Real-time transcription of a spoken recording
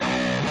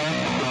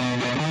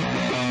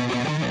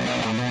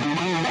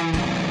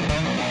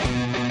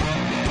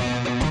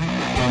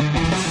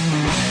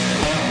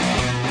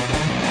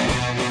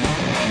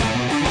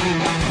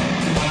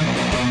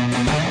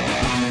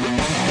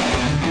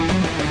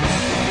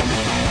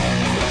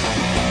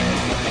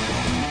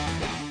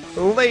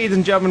Ladies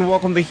and gentlemen,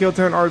 welcome to Heel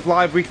Turn, our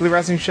live weekly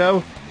wrestling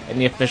show, and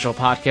the official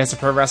podcast of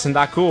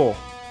ProWrestling.cool.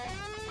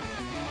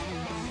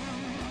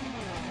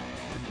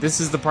 This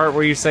is the part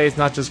where you say it's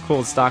not just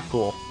cool, it's not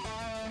cool.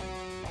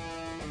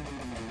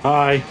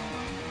 Hi.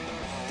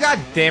 God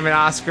damn it,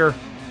 Oscar.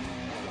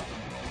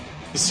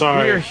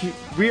 Sorry.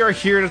 We are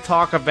here to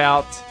talk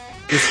about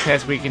this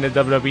past week in the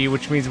WWE,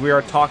 which means we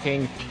are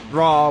talking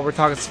Raw, we're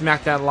talking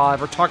SmackDown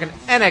Live, we're talking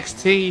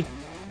NXT,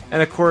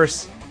 and of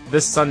course,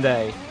 this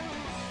Sunday,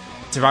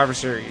 Survivor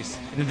Series.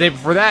 And the day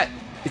before that,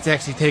 it's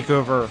actually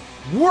TakeOver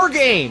War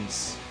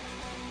Games!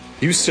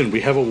 Houston,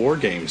 we have a War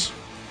Games.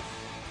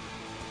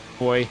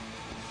 Boy.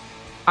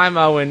 I'm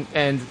Owen,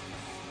 and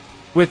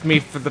with me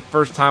for the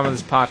first time on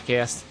this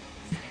podcast,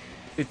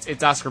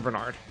 it's Oscar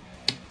Bernard.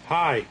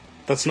 Hi.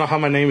 That's not how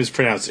my name is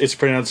pronounced. It's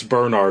pronounced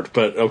Bernard,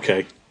 but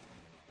okay.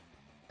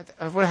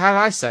 How did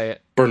I say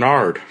it?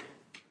 Bernard.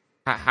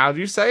 How do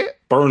you say it?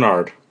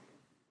 Bernard.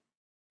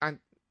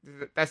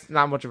 That's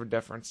not much of a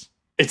difference.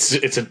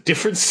 It's a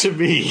difference to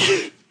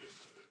me.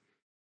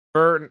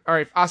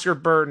 Alright, Oscar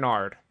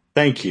Bernard.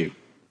 Thank you.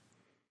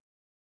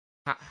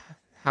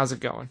 How's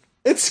it going?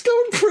 It's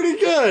going pretty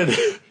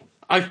good.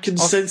 I can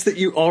sense that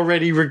you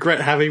already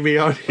regret having me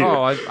on here.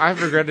 Oh,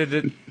 I've regretted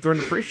it during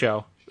the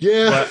pre-show.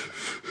 Yeah.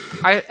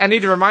 But I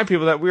need to remind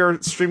people that we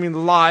are streaming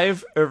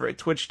live over at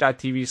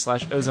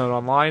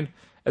twitch.tv/ozoneonline,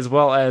 as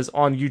well as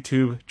on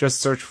YouTube.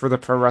 Just search for the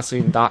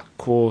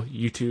ProWrestling.cool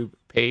YouTube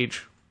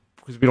page,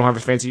 because we don't have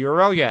a fancy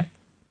URL yet.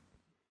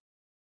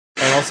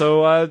 And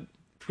also,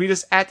 tweet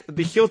us at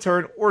the Heel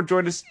Turn, or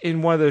join us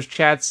in one of those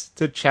chats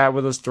to chat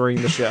with us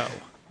during the show.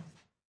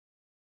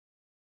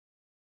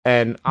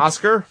 And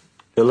Oscar?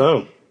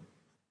 Hello.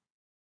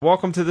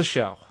 Welcome to the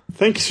show.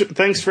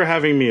 Thanks for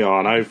having me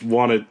on. I've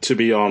wanted to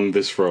be on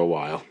this for a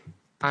while.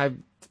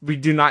 We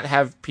do not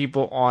have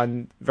people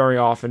on very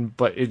often,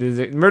 but it is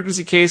an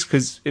emergency case,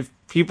 because if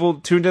people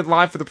tuned in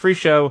live for the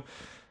pre-show,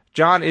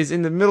 John is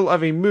in the middle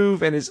of a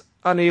move and is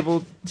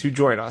unable to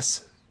join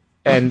us.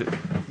 And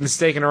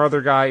Mistaken, our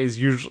other guy,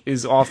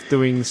 is off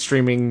doing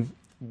streaming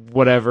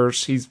whatever.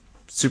 He's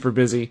super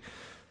busy.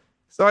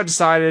 So I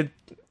decided,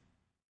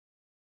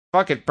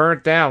 fuck it, burn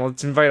it down.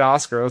 Let's invite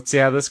Oscar. Let's see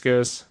how this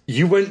goes.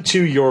 You went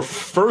to your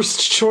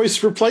first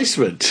choice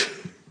replacement.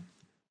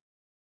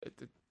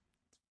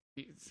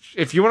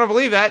 If you want to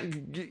believe that,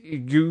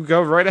 you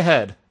go right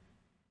ahead.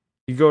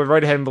 You go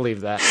right ahead and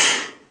believe that.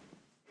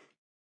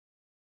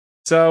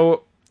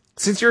 So,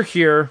 since you're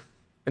here,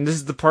 and this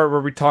is the part where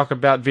we talk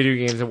about video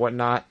games and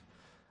whatnot,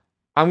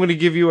 I'm going to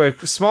give you a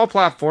small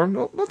platform,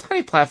 no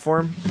tiny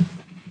platform.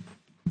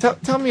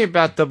 Tell me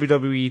about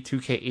WWE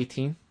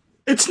 2K18.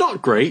 It's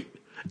not great.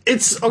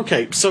 It's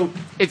okay, so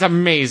it's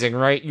amazing,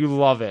 right? You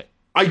love it.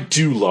 I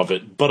do love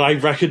it, but I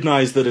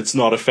recognize that it's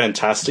not a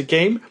fantastic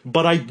game,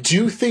 but I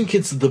do think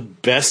it's the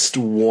best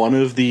one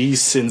of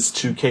these since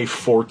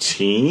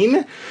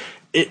 2K14.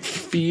 It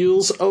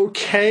feels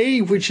okay,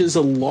 which is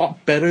a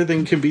lot better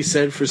than can be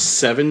said for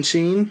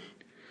 17.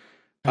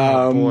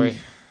 Oh boy.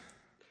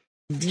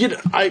 You know,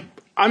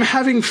 I'm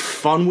having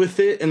fun with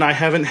it, and I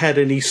haven't had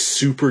any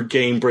super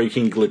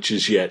game-breaking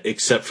glitches yet,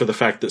 except for the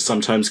fact that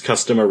sometimes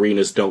custom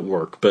arenas don't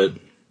work, but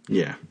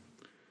yeah.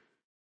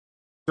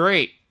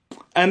 Great.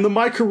 And the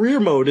My Career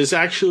mode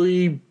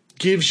actually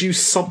gives you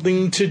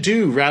something to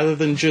do, rather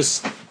than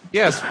just...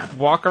 Yes,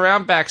 walk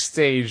around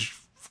backstage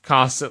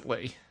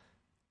constantly.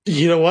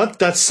 You know what?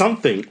 That's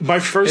something. My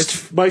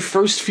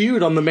first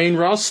feud on the main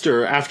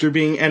roster after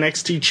being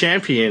NXT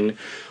champion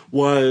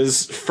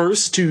was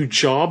first to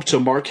job to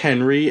Mark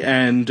Henry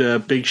and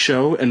Big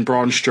Show and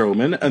Braun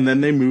Strowman, and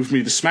then they moved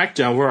me to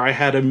SmackDown, where I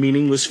had a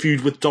meaningless feud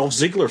with Dolph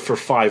Ziggler for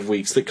 5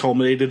 weeks that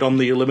culminated on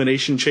the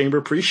Elimination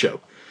Chamber pre-show.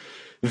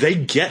 They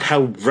get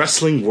how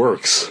wrestling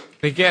works.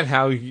 They get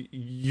how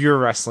your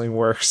wrestling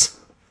works.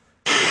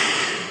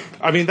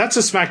 I mean, that's a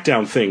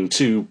SmackDown thing,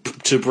 to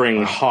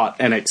bring hot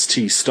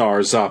NXT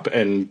stars up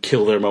and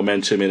kill their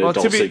momentum in a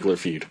Dolph Ziggler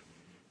feud.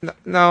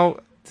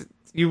 No,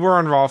 you were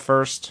on Raw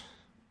first.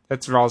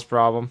 That's Raw's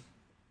problem.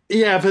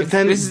 Yeah, but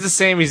then... This is the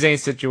Sami Zayn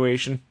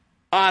situation.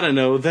 I don't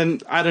know.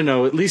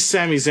 At least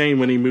Sami Zayn,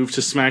 when he moved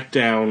to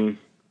SmackDown,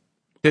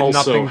 did also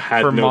nothing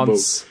had for no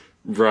months.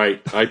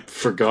 Right. I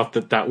forgot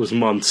that was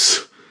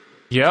months.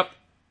 Yep.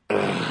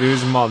 It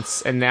was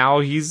months. And now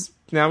he's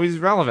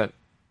relevant.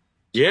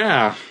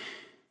 Yeah.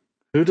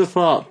 Who'd have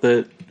thought?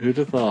 The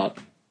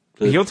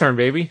heel turn,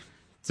 baby.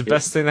 It's the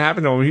best thing that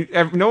happened to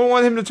him. No one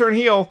wanted him to turn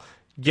heel,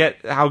 yet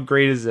how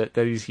great is it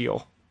that he's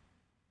heel?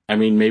 I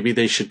mean, maybe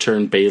they should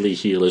turn Bayley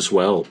heel as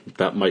well.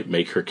 That might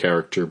make her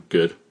character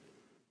good.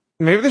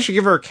 Maybe they should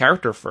give her a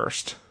character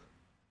first.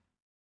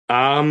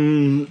 I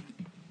mean,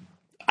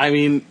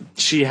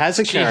 she has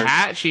a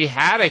character. She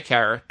had a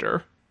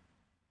character.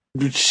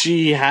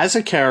 She has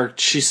a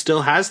character. She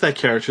still has that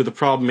character. The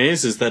problem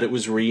is that it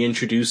was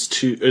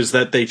reintroduced is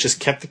that they just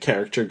kept the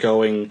character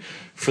going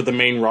for the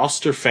main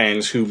roster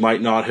fans who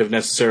might not have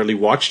necessarily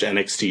watched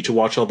NXT to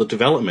watch all the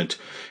development.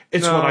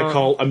 It's what I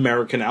call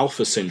American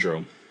Alpha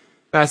Syndrome.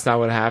 That's not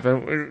what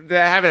happened.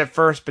 That happened at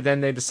first, but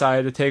then they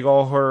decided to take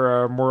all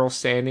her moral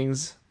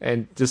standings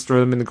and just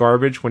throw them in the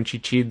garbage when she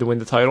cheated to win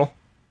the title.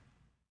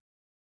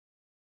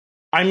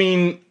 I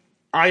mean,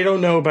 I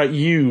don't know about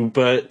you,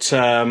 but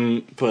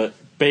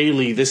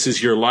Bayley, This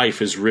Is Your Life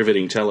is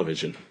riveting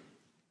television.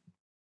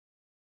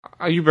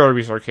 You better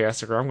be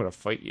sarcastic or I'm going to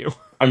fight you.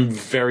 I'm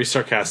very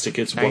sarcastic.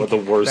 It's one of the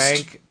worst.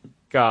 Thank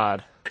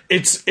God.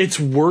 It's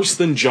worse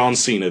than John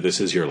Cena,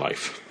 This Is Your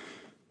Life.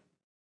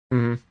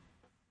 Mm-hmm.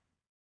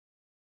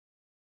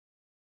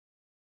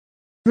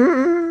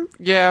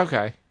 Yeah,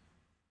 okay.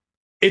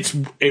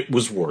 It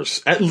was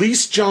worse. At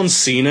least John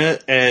Cena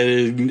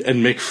and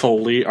Mick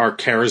Foley are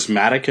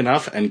charismatic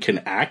enough and can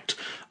act.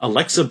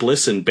 Alexa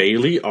Bliss and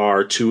Bayley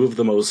are two of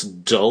the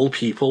most dull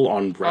people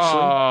on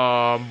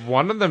wrestling.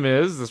 One of them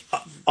is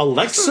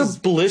Alexa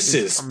Bliss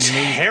is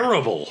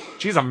terrible.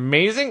 She's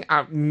amazing.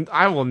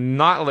 I will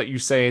not let you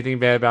say anything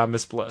bad about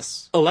Miss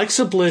Bliss.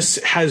 Alexa Bliss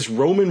has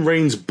Roman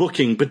Reigns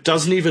booking, but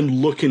doesn't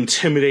even look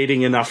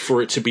intimidating enough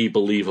for it to be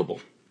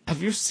believable.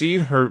 Have you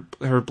seen her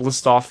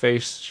blissed off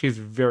face? She's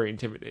very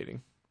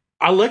intimidating.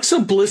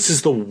 Alexa Bliss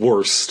is the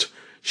worst.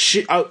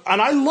 And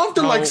I loved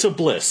Alexa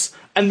Bliss,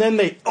 and then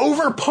they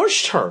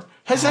overpushed her.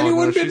 Has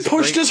anyone been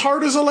pushed as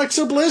hard as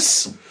Alexa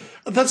Bliss?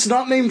 That's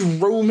not named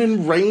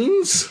Roman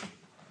Reigns?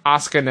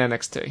 Asuka in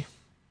NXT.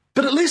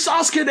 But at least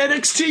Asuka in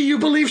NXT, you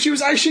believe she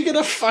was actually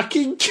gonna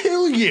fucking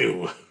kill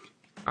you.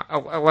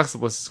 Alexa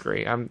Bliss is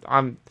great. I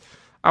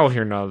will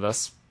hear none of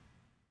this.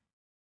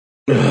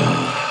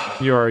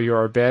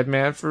 You're a bad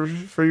man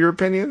for your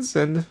opinions,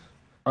 and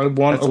I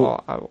want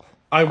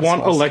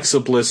Alexa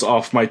Bliss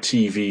off my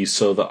TV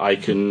so that I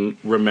can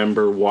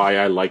remember why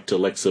I liked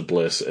Alexa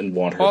Bliss and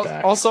want her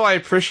back. Also, I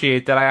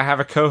appreciate that I have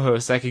a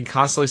co-host that can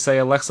constantly say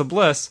Alexa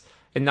Bliss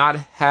and not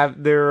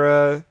have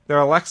their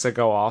Alexa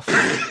go off.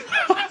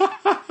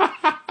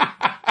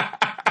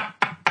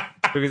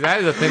 Because that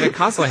is a thing that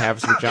constantly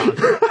happens with John.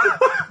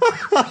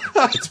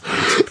 It's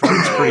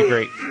pretty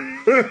great.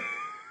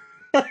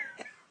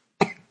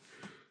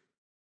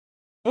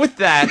 With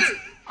that,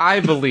 I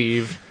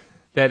believe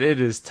that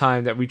it is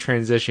time that we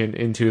transition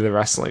into the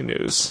wrestling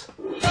news.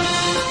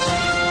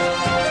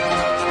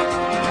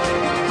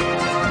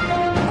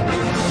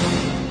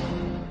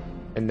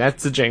 And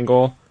that's the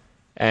jingle.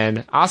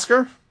 And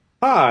Oscar?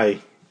 Hi.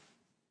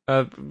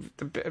 A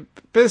bit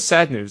of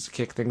sad news to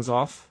kick things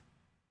off.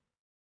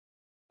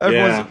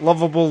 Everyone's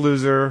lovable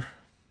loser,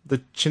 the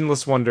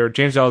chinless wonder,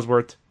 James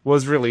Ellsworth,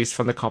 was released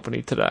from the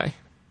company today.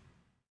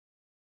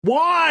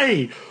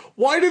 Why?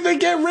 Why did they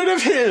get rid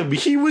of him?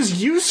 He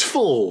was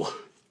useful.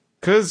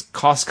 'Cause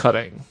cost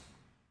cutting.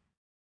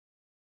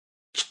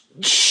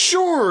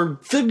 Sure,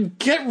 then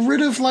get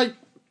rid of, like,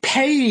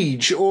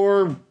 Paige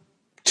or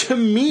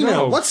Tamina.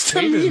 No, what's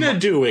Tamina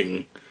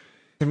doing?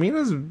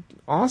 Tamina's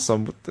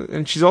awesome,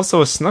 and she's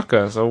also a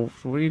Snuka, so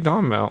what are you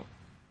talking about?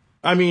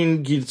 I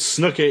mean,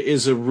 Snuka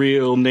is a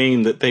real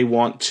name that they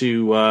want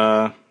to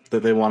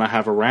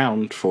have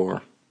around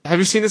for. Have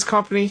you seen this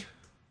company?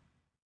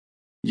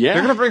 Yeah.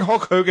 They're gonna bring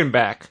Hulk Hogan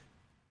back.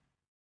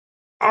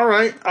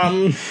 Alright,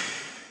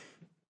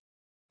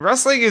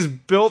 Wrestling is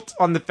built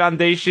on the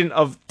foundation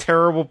of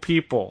terrible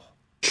people.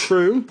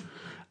 True.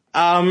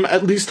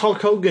 At least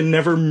Hulk Hogan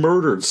never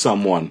murdered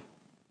someone.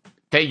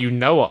 That you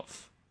know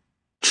of.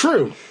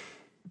 True.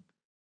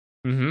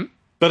 Mm-hmm.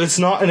 But it's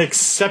not an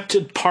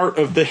accepted part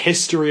of the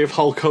history of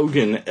Hulk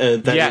Hogan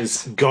that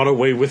has got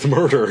away with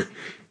murder.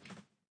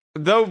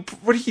 Though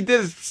what he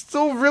did is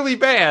still really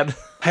bad.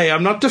 Hey,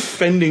 I'm not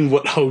defending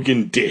what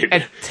Hogan did.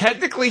 And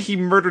technically he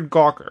murdered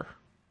Gawker.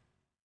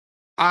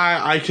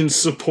 I can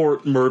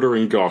support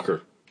murdering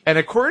Gawker. And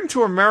according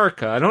to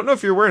America, I don't know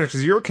if you're aware of it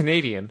because you're a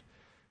Canadian,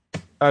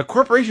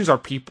 corporations are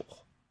people.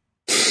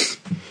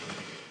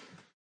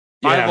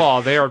 By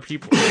law, they are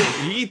people.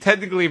 He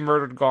technically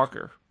murdered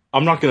Gawker.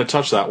 I'm not going to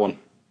touch that one.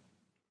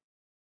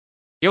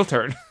 Heel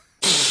turn.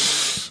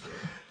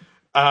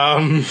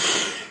 No,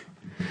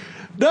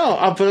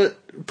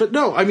 but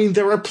no, I mean,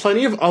 there are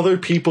plenty of other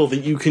people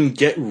that you can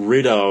get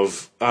rid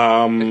of. They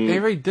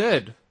already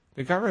did.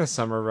 They got rid of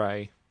Summer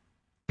Rae.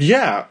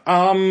 Yeah,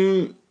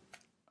 I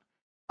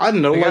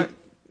don't know.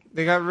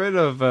 They got rid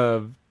of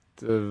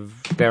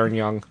Baron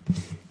Young.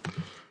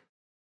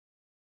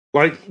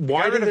 Like,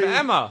 why got rid of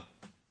Emma?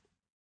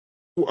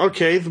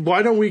 Okay,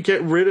 why don't we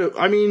get rid of...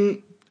 I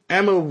mean,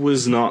 Emma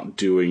was not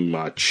doing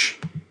much.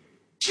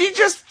 She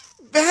just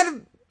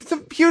had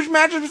a huge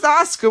match with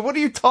Asuka. What are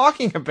you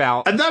talking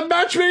about? And that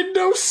match made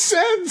no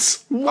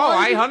sense!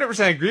 Why? I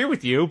 100% agree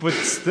with you, but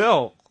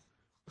still...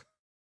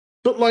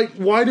 But, like,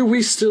 why do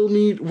we still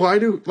need...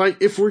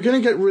 if we're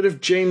gonna get rid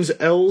of James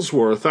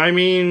Ellsworth, I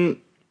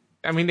mean,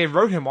 they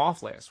wrote him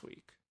off last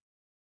week.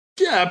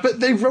 Yeah, but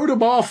they wrote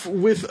him off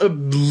with a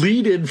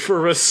lead-in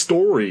for a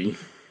story.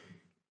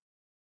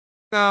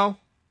 No,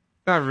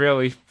 not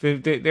really.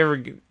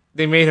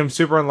 They made him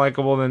super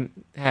unlikable, then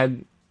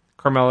had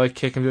Carmella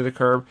kick him to the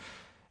curb.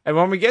 And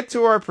when we get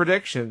to our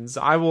predictions,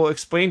 I will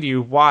explain to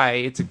you why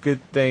it's a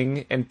good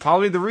thing, and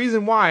probably the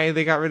reason why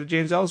they got rid of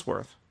James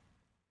Ellsworth.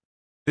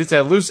 It's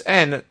a loose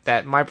end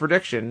that my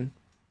prediction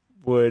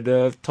would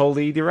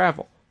totally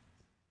derail.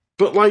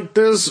 But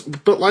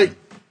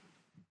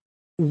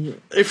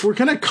if we're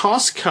gonna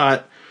cost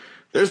cut,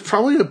 there's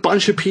probably a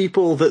bunch of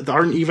people that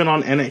aren't even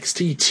on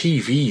NXT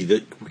TV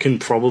that can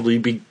probably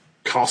be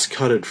cost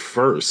cutted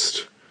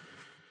first.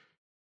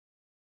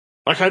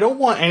 Like, I don't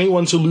want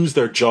anyone to lose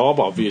their job,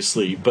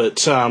 obviously,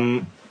 but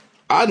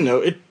I don't know.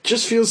 It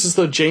just feels as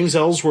though James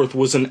Ellsworth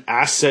was an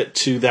asset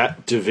to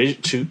that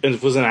division.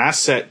 Was an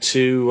asset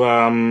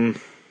to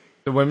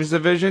the women's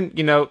division.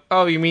 You know,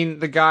 oh, you mean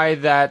the guy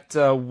that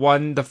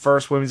won the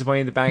first women's Money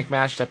in the Bank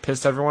match that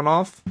pissed everyone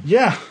off?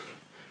 Yeah,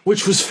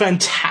 which was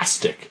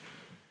fantastic.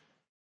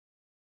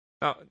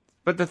 Oh,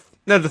 but the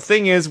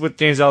thing is with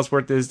James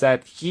Ellsworth is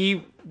that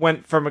he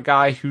went from a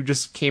guy who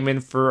just came in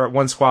for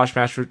one squash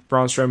match with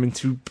Braun Strowman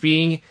to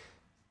being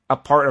a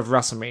part of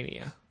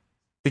WrestleMania,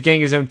 to getting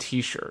his own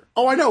T-shirt.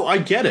 Oh, I know, I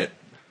get it.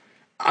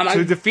 And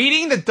to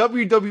defeating the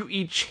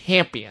WWE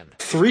champion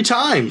 3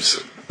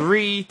 times.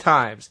 3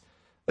 times.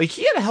 Like,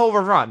 he had a hell of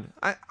a run.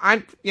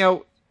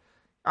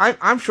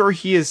 I'm sure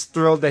he is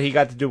thrilled that he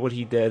got to do what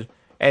he did,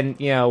 and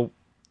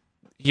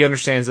he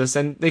understands this,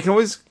 and they can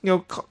always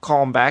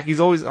call him back. He's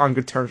always on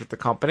good terms with the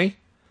company.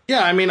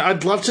 Yeah, I mean,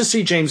 I'd love to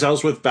see James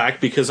Ellsworth back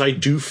because I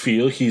do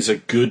feel he's a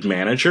good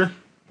manager.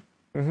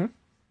 Mm-hmm.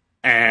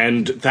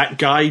 And that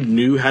guy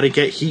knew how to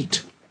get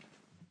heat.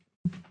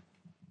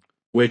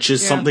 Which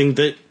is something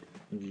that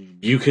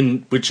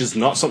which is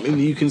not something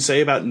that you can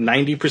say about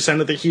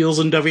 90% of the heels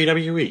in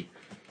WWE.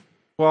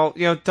 Well,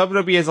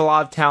 WWE has a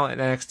lot of talent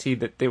in NXT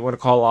that they want to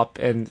call up,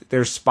 and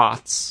there's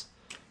spots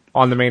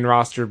on the main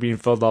roster being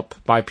filled up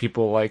by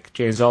people like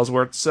James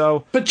Ellsworth,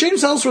 so... But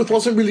James Ellsworth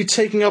wasn't really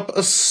taking up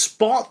a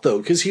spot, though,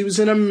 because he was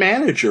in a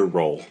manager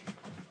role.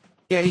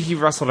 Yeah, he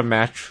wrestled a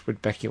match with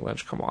Becky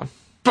Lynch, come on.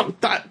 But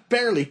that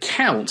barely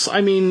counts.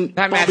 I mean...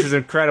 That match was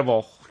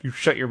incredible. You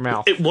shut your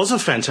mouth. It was a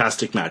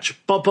fantastic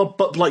match.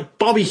 But like,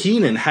 Bobby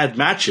Heenan had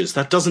matches.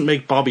 That doesn't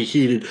make Bobby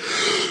Heenan...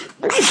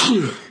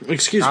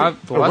 Excuse me. A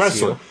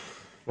wrestler. You.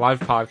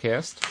 Live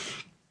podcast.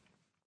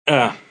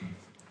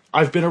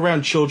 I've been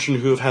around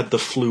children who have had the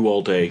flu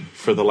all day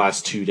for the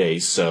last 2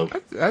 days, so...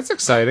 That's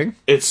exciting.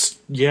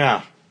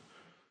 Yeah.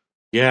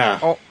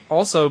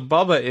 Also,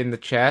 Bubba in the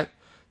chat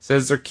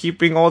says they're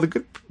keeping all the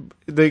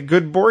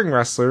good boring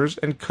wrestlers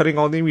and cutting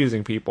all the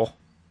amusing people.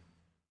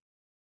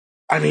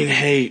 I mean,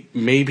 hey,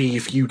 maybe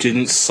if you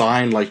didn't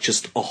sign,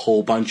 just a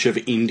whole bunch of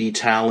indie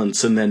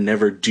talents and then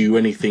never do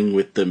anything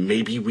with them,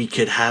 maybe we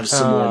could have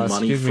some more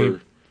money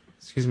for...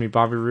 Excuse me,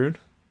 Bobby Roode?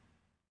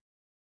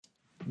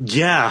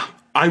 Yeah.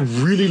 I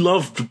really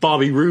loved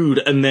Bobby Roode,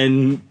 and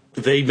then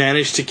they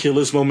managed to kill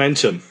his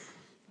momentum.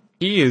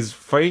 He is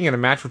fighting in a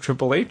match with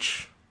Triple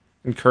H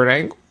and Kurt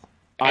Angle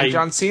and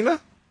John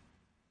Cena.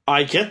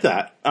 I get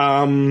that.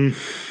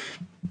 But,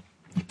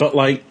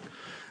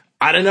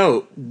 I don't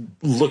know.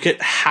 Look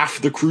at half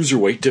the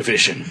cruiserweight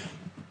division.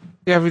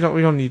 Yeah, we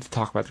don't need to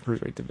talk about the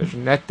cruiserweight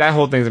division. That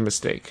whole thing's a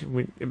mistake.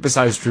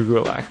 Besides Drew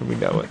Gulak, and we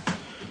know it.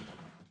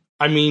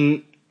 I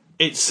mean...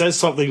 It says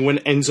something when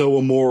Enzo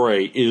Amore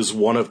is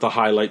one of the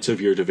highlights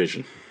of your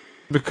division.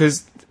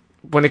 Because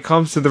when it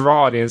comes to the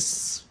Raw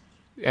audience,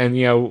 and,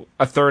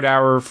 a third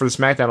hour for the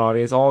SmackDown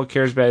audience, all it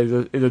cares about is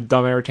a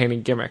dumb,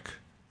 entertaining gimmick.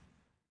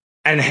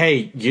 And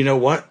hey, you know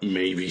what?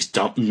 Maybe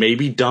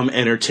dumb,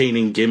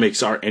 entertaining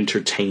gimmicks are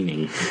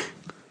entertaining.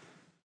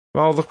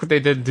 Well, look what they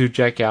did to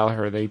Jack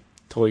Gallagher. They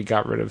totally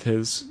got rid of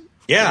his...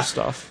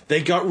 stuff.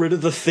 They got rid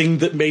of the thing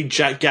that made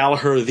Jack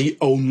Gallagher the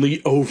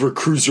only over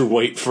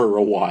cruiserweight for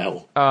a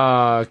while.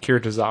 Akira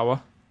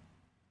Tozawa.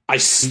 I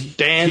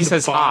stand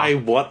by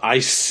what I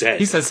said.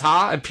 He says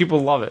ha, and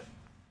people love it.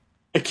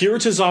 Akira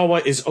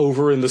Tozawa is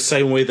over in the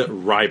same way that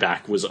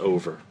Ryback was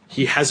over.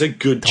 He has a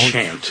good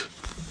chant.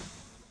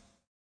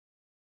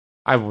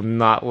 I will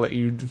not let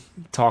you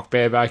talk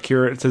bad about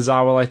Akira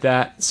Tozawa like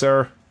that,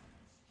 sir.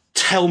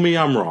 Tell me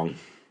I'm wrong.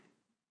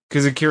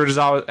 Because Akira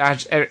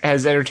Tozawa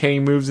has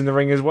entertaining moves in the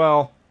ring as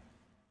well.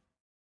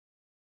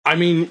 I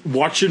mean,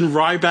 watching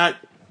Ryback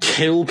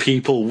kill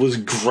people was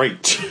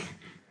great.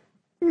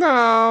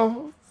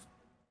 No.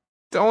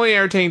 The only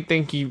entertaining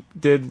thing he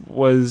did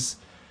was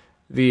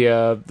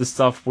the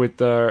stuff with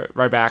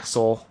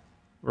Ryback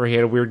where he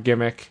had a weird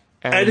gimmick.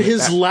 And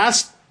his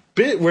last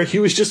bit where he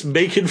was just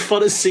making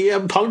fun of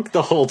CM Punk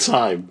the whole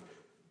time.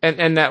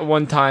 And that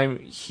one time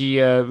he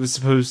was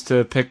supposed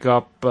to pick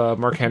up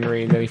Mark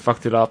Henry, and then he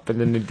fucked it up,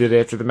 and then they did it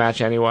after the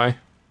match anyway.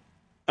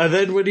 And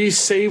then when he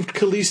saved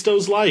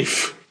Kalisto's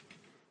life.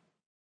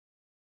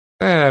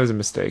 That was a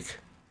mistake.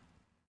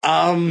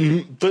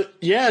 But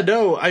yeah,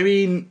 no, I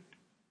mean,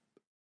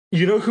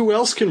 you know who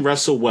else can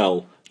wrestle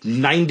well?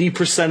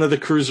 90% of the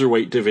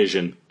cruiserweight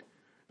division.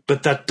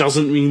 But that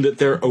doesn't mean that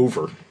they're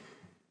over.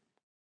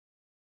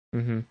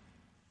 Mm-hmm.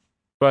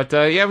 But,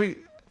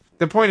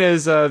 the point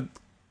is,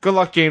 good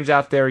luck, James,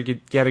 out there. You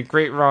had a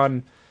great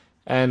run,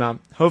 and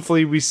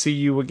hopefully we see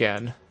you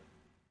again.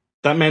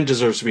 That man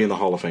deserves to be in the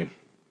Hall of Fame.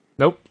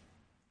 Nope.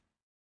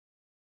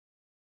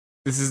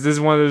 This is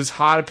one of those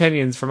hot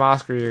opinions from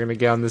Oscar you're going to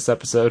get on this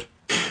episode.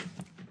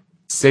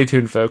 Stay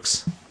tuned,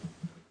 folks.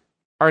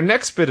 Our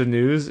next bit of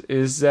news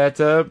is that,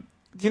 do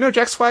you know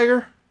Jack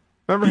Swagger?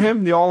 Remember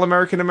him? The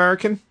All-American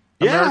American?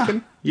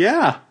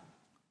 Yeah.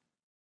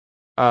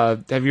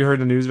 Have you heard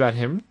the news about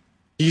him?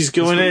 He's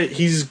going to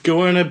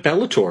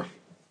Bellator.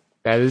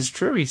 That is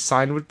true. He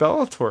signed with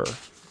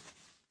Bellator.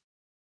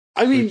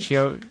 I mean, Which, you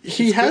know,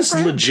 he has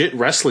legit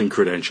wrestling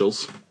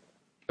credentials.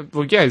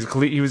 Well, yeah,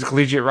 he was a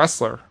collegiate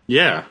wrestler.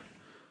 Yeah.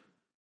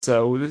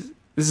 So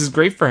this is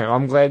great for him.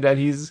 I'm glad that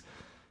he's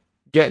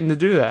getting to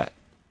do that.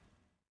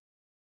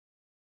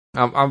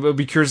 I'll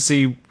be curious to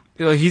see. You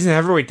know, he's in the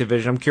heavyweight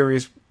division. I'm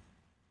curious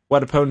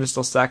what opponents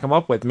they'll stack him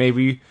up with.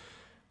 Maybe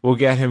we'll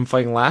get him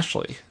fighting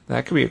Lashley.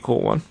 That could be a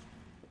cool one.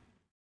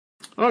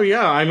 Oh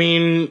yeah, I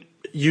mean,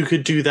 you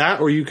could do that,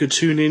 or you could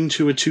tune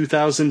into a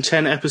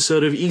 2010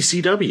 episode of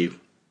ECW.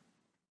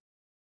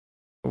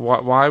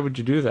 Why would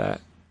you do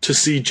that? To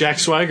see Jack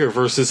Swagger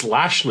versus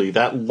Lashley,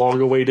 that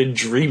long-awaited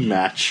dream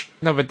match.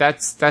 No, but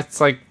that's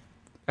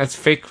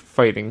fake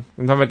fighting.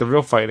 I'm talking about the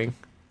real fighting.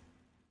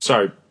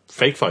 Sorry,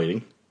 fake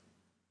fighting.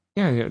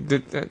 Yeah, I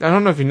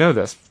don't know if you know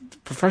this.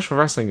 Professional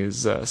wrestling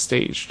is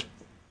staged.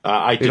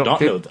 I did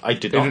not know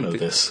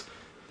this.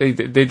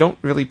 They don't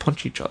really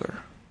punch each other.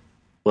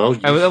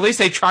 Well, at least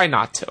they try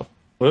not to.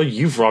 Well,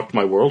 you've rocked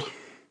my world.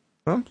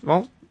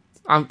 Well,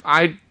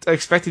 I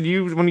expected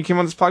you when you came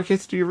on this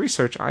podcast to do your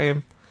research.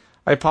 I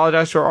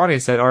apologize to our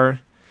audience that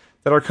our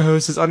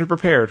co-host is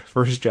underprepared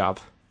for his job.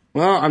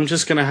 Well, I'm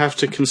just gonna have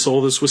to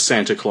console this with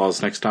Santa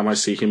Claus next time I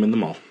see him in the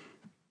mall.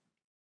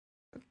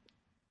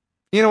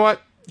 You know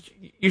what?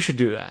 You should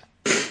do that.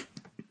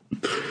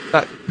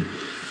 That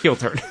heel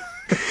turn.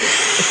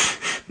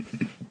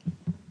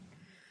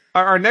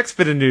 Our next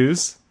bit of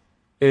news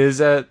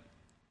is a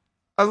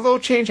little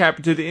change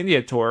happened to the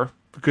India tour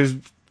because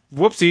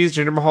whoopsies,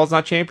 Jinder Mahal's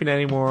not champion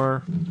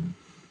anymore.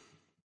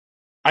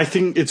 I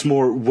think it's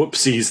more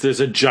whoopsies.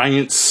 There's a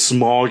giant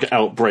smog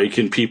outbreak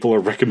and people are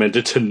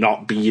recommended to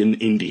not be in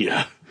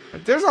India.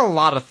 There's a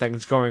lot of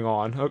things going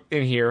on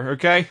in here,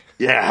 okay?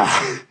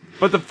 Yeah.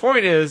 But the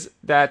point is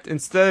that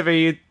instead of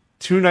a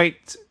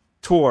 2-night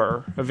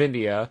tour of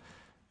India,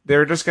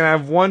 they're just going to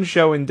have one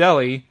show in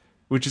Delhi,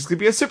 which is going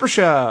to be a super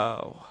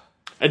show.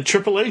 And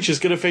Triple H is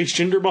going to face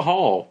Jinder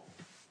Mahal.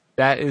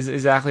 That is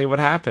exactly what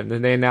happened.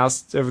 And they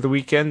announced over the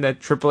weekend that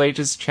Triple H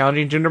is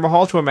challenging Jinder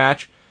Mahal to a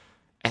match.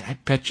 And I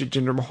bet you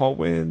Jinder Mahal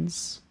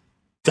wins.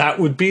 That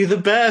would be the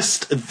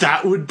best.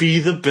 That would be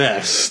the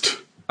best.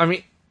 I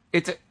mean,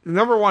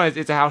 number one,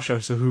 it's a house show,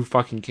 so who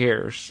fucking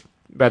cares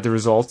about the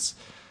results?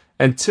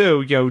 And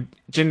two,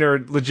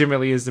 Jinder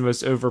legitimately is the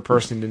most over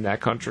person in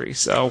that country,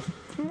 so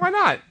why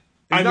not?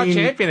 He's not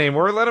champion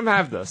anymore. Let him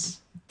have this.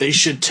 They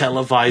should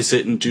televise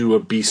it and do a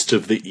Beast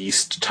of the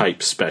East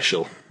type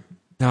special.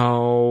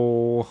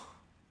 No.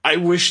 I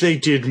wish they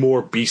did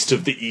more Beast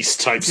of the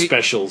East type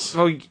specials.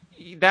 Well,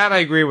 that I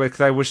agree with,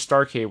 because I wish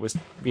Starrcade was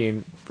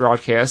being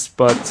broadcast,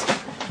 but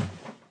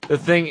the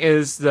thing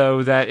is,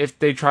 though, that if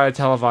they try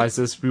to televise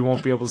this, we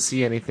won't be able to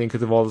see anything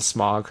because of all the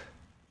smog.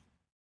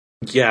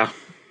 Yeah.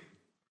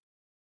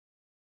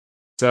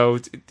 So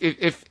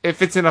if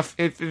it's in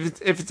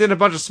a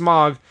bunch of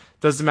smog,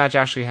 does the match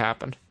actually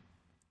happen?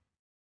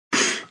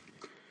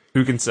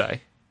 Who can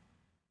say?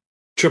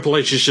 Triple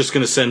H is just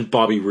going to send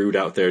Bobby Roode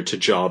out there to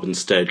job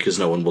instead because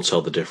no one will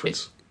tell the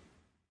difference.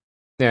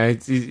 Yeah,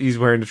 he's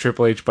wearing the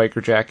Triple H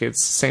biker jacket.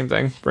 It's the same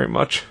thing, pretty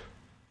much.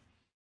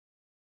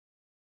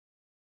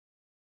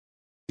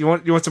 You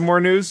want some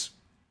more news?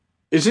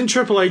 Isn't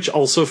Triple H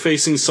also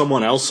facing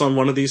someone else on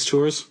one of these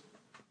tours?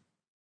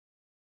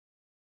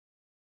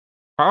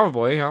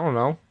 Probably. I don't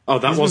know. Oh,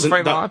 that wasn't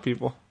fighting a lot of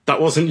people.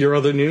 That wasn't your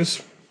other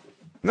news?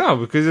 No,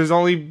 because there's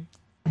only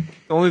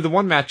the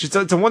one match. It's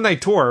a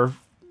 1-night tour.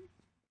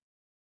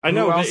 I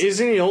know, but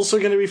isn't he also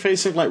going to be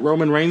facing like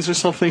Roman Reigns or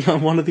something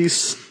on one of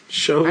these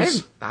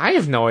shows? I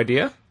have no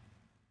idea.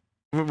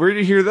 Where did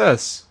you hear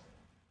this?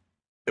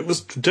 It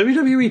was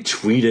WWE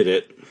tweeted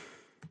it.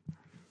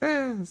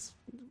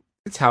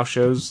 It's house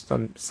shows.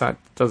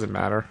 Doesn't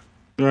matter.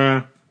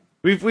 Yeah.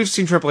 We've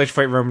seen Triple H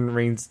fight Roman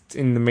Reigns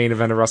in the main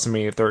event of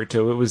WrestleMania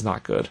 32. It was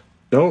not good.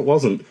 No, it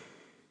wasn't.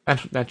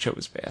 That show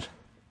was bad.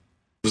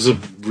 It was a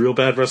real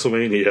bad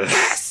WrestleMania.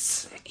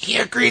 Yes! He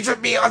agrees with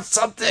me on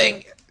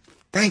something!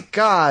 Thank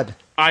God.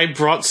 I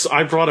brought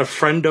a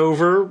friend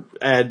over,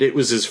 and it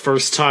was his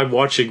first time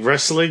watching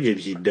wrestling, and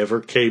he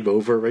never came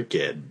over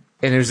again.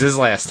 And it was his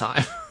last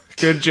time.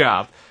 Good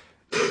job.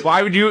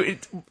 Why would you...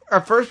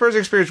 A first-person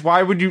experience,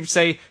 why would you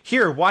say,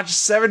 here, watch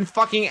 7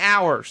 fucking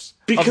hours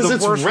of the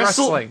worst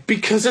wrestling?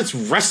 Because it's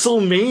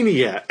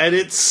WrestleMania, and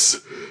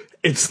it's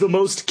the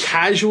most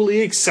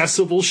casually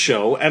accessible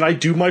show, and I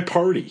do my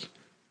party.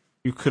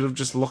 You could have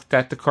just looked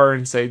at the card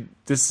and said,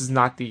 this is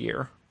not the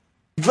year.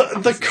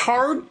 The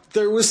card,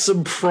 there was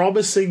some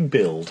promising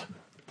build.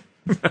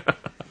 It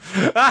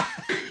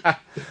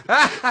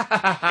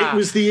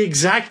was the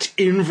exact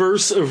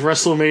inverse of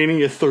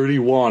WrestleMania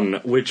 31,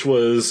 which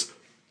was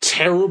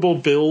terrible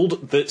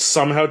build that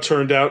somehow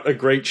turned out a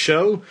great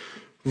show,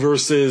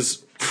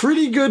 versus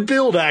pretty good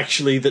build,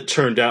 actually, that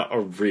turned out a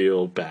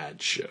real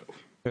bad show.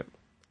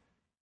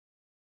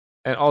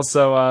 And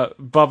also,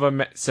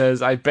 Bubba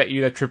says, I bet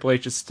you that Triple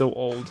H is still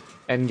old.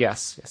 And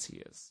yes, he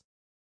is.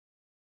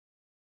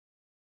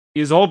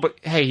 He is old, but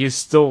hey, he's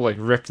still, like,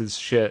 ripped as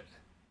shit.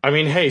 I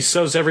mean, hey,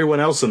 so's everyone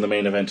else in the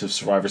main event of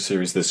Survivor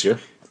Series this year.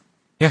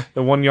 Yeah,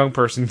 the one young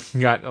person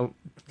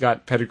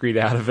got pedigreed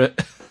out of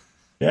it.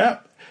 Yeah.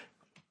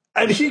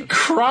 And he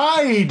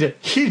cried!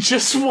 He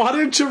just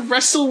wanted to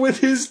wrestle with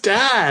his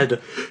dad!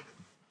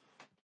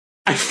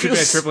 I feel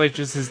Triple H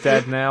is his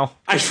dad now.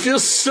 I feel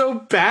so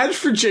bad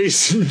for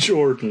Jason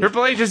Jordan.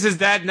 Triple H is his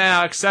dad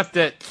now, accept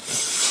it.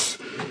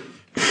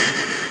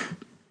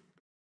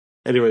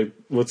 Anyway,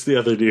 what's the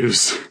other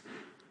news?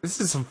 This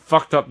is some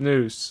fucked up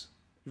news.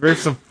 You ready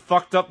for some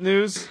fucked up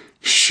news?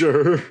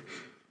 Sure.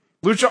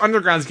 Lucha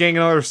Underground's getting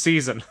another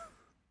season.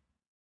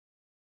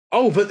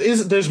 Oh, but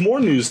there's more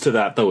news to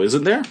that, though,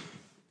 isn't there?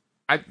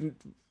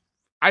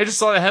 I just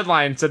saw the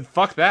headline and said,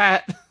 fuck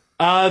that.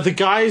 The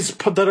guys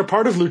that are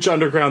part of Lucha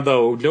Underground,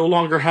 though, no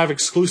longer have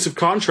exclusive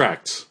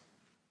contracts.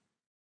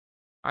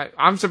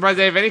 I'm surprised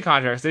they have any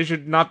contracts. They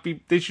should not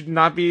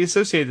be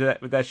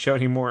associated with that show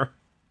anymore.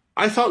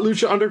 I thought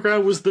Lucha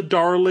Underground was the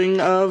darling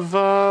of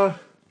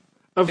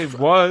It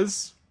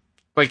was.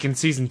 Like in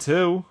season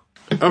 2.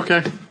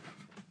 Okay.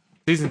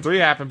 Season 3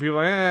 happened, people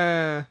were like,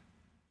 eh.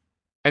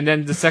 And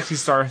then the Sexy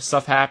Star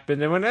stuff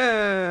happened, and went,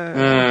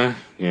 eh.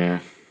 Yeah.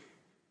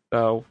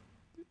 So,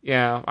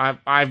 yeah,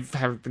 I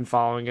haven't been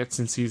following it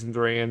since season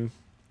 3, and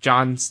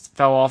John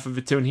fell off of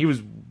it too, and he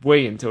was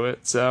way into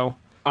it, so.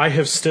 I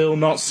have still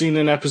not seen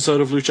an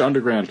episode of Lucha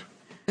Underground.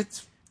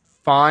 It's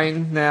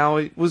fine now.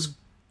 It was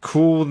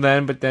cool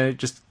then, but then it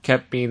just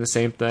kept being the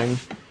same thing.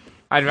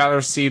 I'd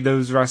rather see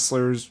those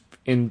wrestlers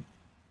in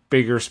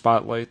bigger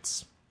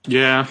spotlights.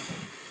 Yeah.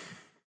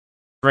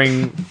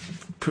 Bring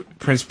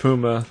Prince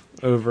Puma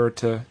over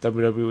to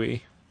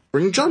WWE.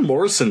 Bring John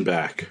Morrison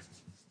back.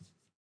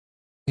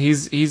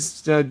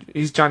 He's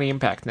Johnny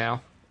Impact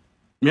now.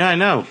 Yeah, I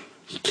know.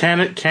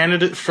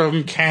 Candidate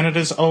from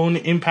Canada's own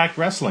Impact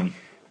Wrestling.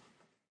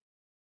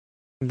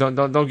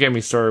 Don't get me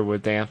started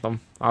with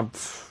Anthem. I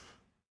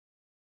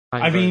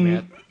mean,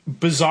 mad.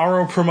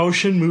 Bizarro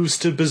Promotion moves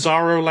to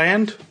Bizarro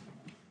Land.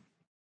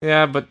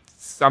 Yeah, but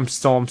I'm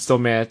still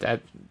mad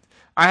at.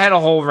 I had a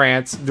whole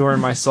rant during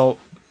my Solo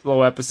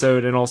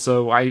episode, and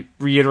also I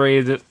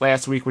reiterated it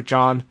last week with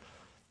John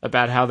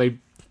about how they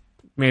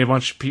made a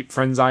bunch of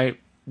friends I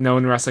know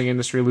in the wrestling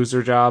industry lose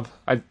their job.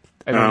 I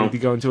don't need to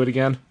go into it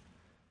again.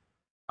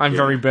 I'm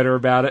very bitter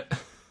about it.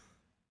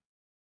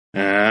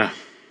 Yeah.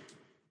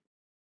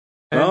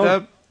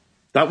 And,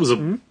 that was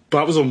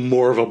a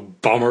more of a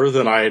bummer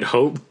than I had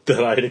hoped,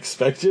 that I had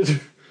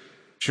expected.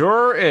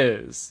 Sure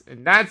is.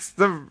 And that's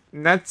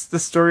the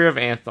story of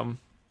Anthem.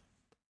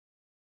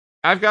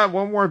 I've got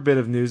one more bit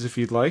of news if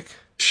you'd like.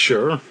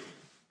 Sure.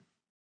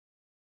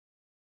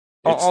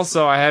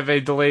 Also, I have a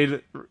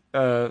delayed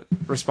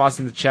response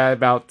in the chat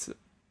about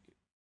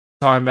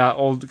talking about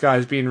old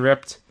guys being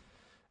ripped.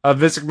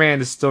 Vince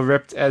McMahon is still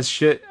ripped as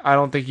shit. I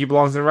don't think he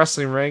belongs in a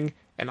wrestling ring.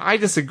 And I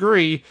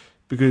disagree,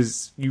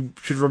 because you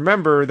should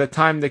remember the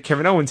time that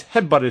Kevin Owens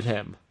headbutted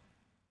him.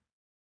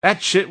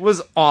 That shit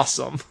was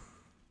awesome.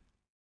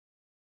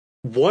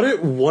 What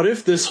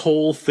if this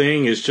whole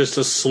thing is just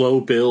a slow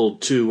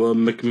build to a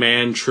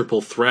McMahon triple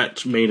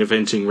threat main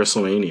eventing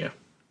WrestleMania?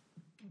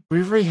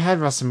 We already had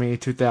WrestleMania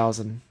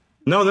 2000.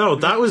 No,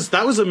 that was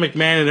a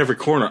McMahon in every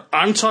corner.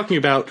 I'm talking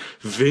about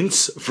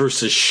Vince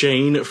versus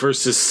Shane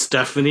versus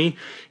Stephanie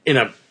in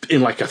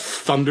like a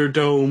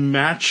Thunderdome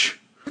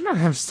match. We're not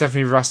have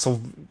Stephanie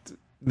wrestle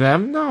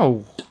them,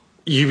 no.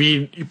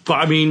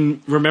 I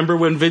mean, remember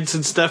when Vince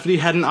and Stephanie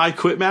had an I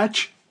Quit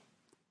match?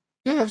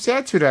 Yeah, that was the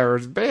Attitude Era.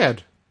 It was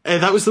bad.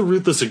 And that was the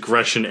Ruthless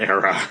Aggression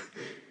era.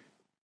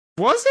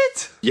 Was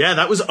it? Yeah,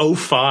 that was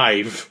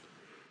 2005.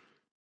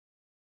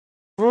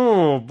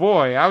 Oh,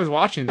 boy. I was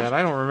watching that.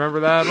 I don't remember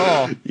that at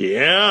all.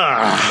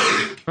 Yeah.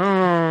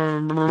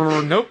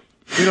 Nope.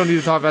 We don't need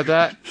to talk about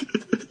that.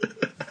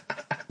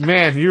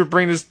 Man, you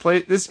bring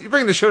you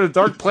bring the show to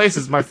dark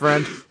places, my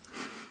friend.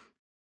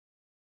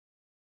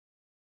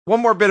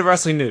 One more bit of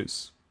wrestling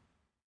news.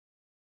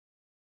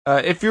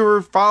 If you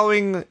were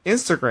following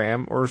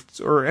Instagram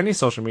or any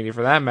social media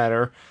for that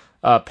matter,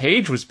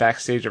 Paige was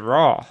backstage at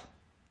Raw.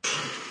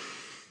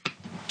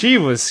 She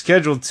was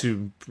scheduled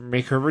to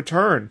make her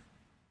return.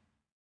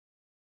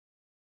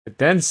 But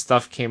then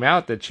stuff came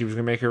out that she was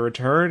going to make her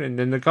return, and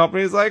then the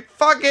company was like,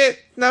 fuck it!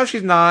 No,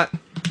 she's not.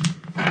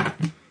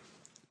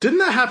 Didn't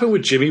that happen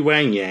with Jimmy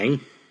Wang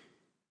Yang?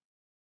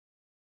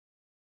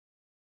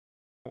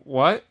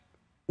 What?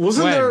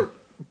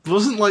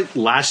 Wasn't like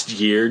last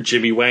year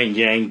Jimmy Wang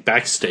Yang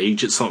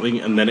backstage at something,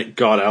 and then it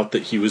got out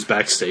that he was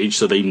backstage,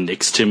 so they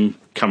nixed him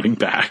coming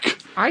back?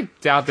 I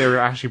doubt they would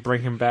actually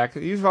bring him back.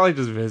 He's probably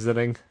just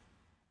visiting.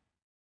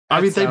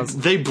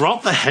 They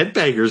brought the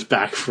Headbangers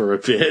back for a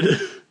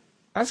bit.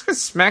 That's because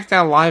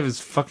SmackDown Live is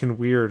fucking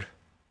weird.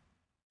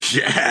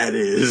 Yeah, it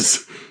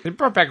is. They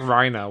brought back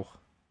Rhino.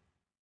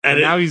 And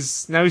now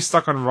he's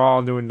stuck on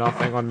Raw doing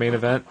nothing on main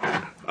event.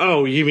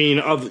 Oh, you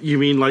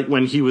mean like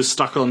when he was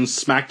stuck on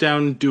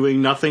SmackDown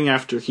doing nothing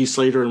after Heath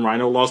Slater and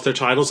Rhino lost their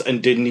titles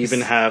and didn't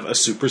even have a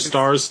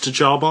Superstars to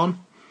job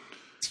on?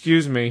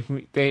 Excuse me.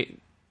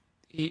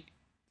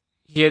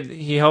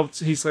 He helped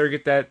Heath Slater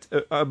get that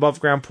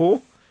above ground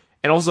pull,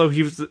 and also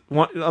he was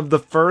one of the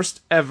first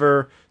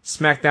ever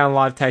SmackDown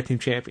Live Tag Team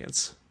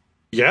Champions.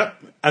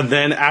 Yep, and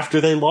then after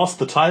they lost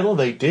the title,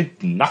 they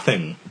did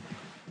nothing.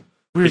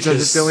 Weird,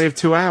 because they only have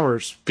 2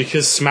 hours.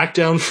 Because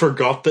SmackDown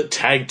forgot that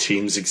tag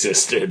teams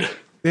existed.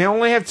 They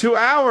only have 2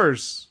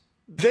 hours.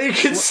 They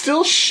can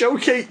still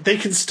showcase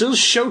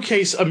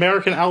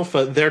American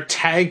Alpha, their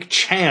tag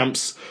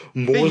champs,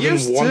 more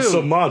than once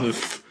a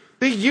month.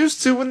 They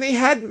used to when they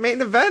had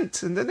main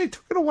event, and then they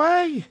took it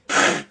away.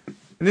 And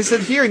they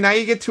said, "Here, now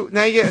you get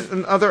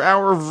another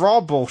hour of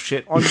Raw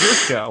bullshit on your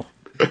show."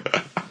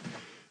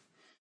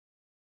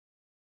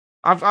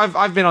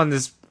 I've been on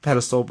this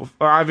pedestal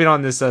before. I've been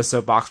on this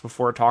soapbox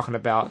before, talking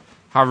about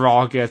how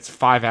Raw gets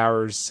 5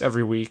 hours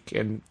every week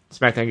and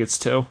SmackDown gets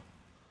 2.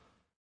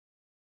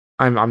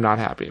 I'm not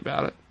happy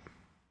about it.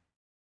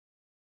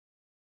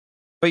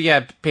 But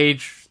yeah,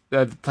 Paige,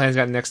 the plans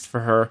got next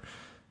for her.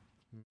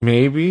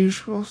 Maybe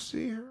we'll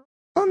see her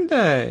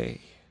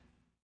Sunday.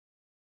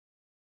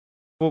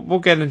 We'll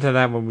get into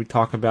that when we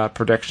talk about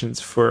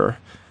predictions for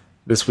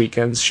this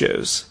weekend's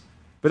shows.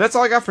 But that's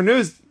all I got for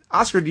news.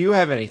 Oscar, do you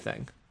have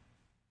anything?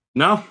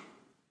 No.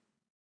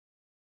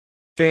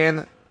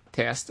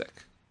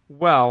 Fantastic.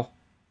 Well,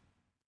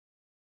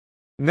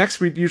 next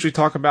we usually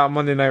talk about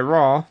Monday Night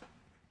Raw.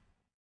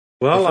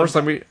 Well, first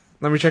let me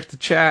check the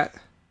chat.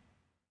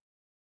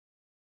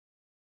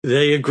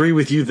 They agree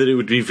with you that it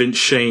would be Vince,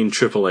 Shane,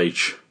 Triple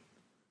H.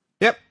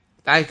 Yep,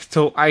 I could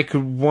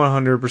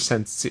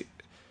 100% see.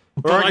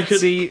 Or I could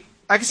see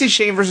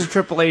Shane versus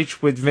Triple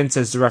H with Vince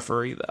as the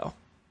referee, though.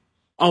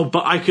 Oh,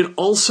 but I could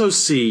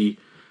see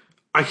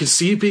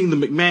it being the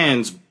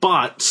McMahons,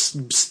 but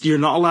you're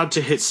not allowed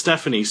to hit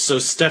Stephanie, so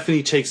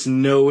Stephanie takes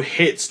no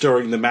hits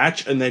during the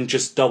match and then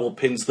just double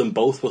pins them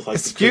both with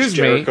the Chris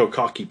Jericho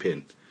cocky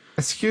pin.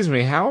 Excuse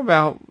me, how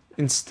about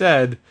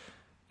instead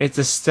it's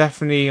a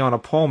Stephanie on a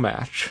pole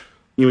match?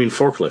 You mean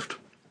forklift?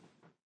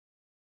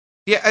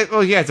 Yeah,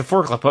 well, yeah, it's a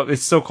forklift, but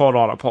it's still called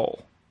on a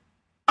pole.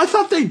 I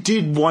thought they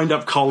did wind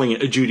up calling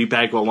it a Judy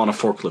Bagwell on a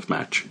forklift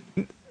match.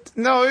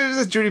 No, it was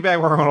a Judy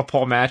Bagwell on a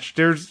pole match.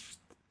 There's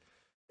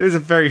a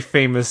very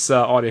famous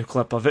audio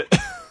clip of it.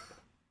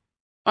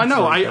 I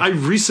know. I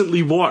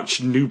recently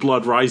watched New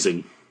Blood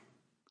Rising.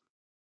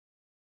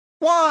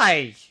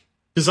 Why?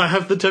 Because I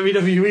have the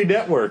WWE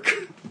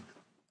Network.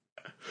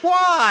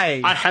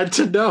 Why? I had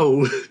to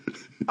know.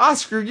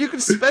 Oscar, you can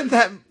spend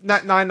that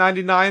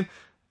 $9.99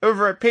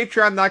 over at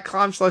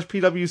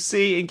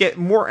patreon.com/PWC and get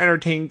more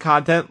entertaining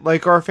content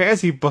like our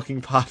fantasy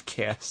booking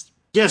podcast.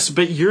 Yes,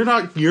 but you're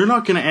not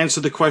going to answer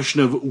the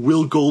question of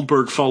will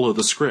Goldberg follow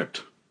the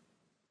script?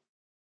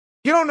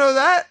 You don't know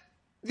that?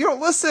 You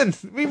don't listen.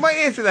 We might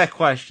answer that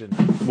question.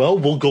 Well,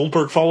 will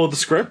Goldberg follow the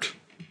script?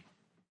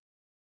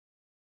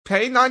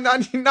 Pay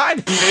 $9.99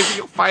 and maybe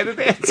you'll find an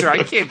answer.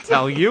 I can't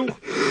tell you.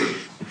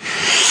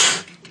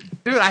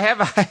 Dude, I have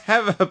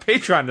a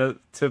Patreon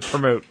to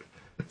promote,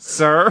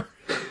 sir.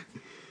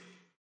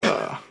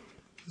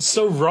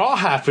 So Raw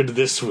happened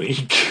this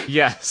week.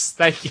 Yes,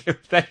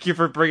 thank you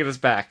for bringing us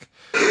back.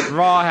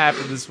 Raw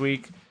happened this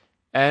week,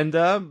 and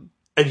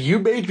you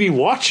made me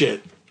watch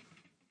it.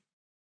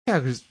 Yeah,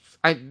 because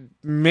I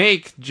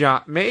make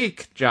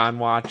John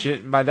watch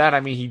it, and by that I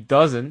mean he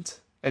doesn't,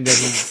 and then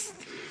he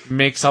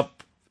makes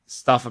up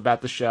stuff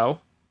about the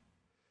show.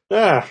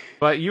 Yeah,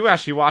 but you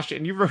actually watched it,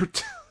 and you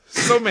wrote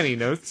so many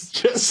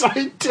notes. Yes,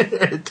 I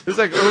did. There's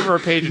like over a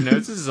page of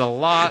notes. This is a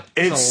lot.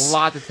 It's a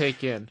lot to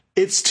take in.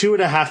 It's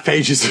 2.5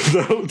 pages of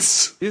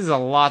notes. This is a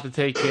lot to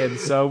take in.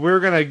 So we're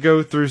gonna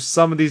go through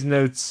some of these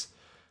notes,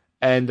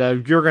 and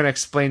you're gonna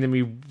explain to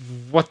me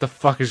what the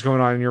fuck is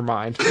going on in your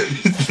mind.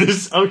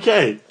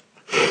 Okay.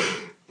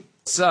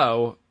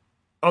 So.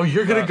 Oh,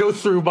 you're gonna go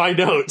through my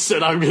notes,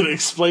 and I'm gonna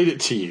explain it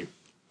to you.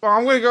 Well,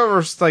 I'm gonna go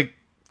over like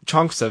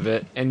chunks of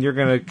it, and you're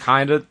gonna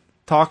kind of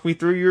talk me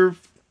through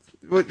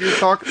what you're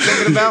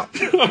thinking about.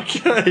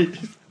 Okay.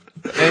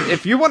 And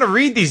if you want to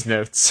read these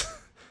notes,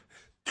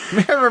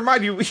 may I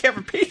remind you, we have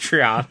a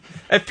Patreon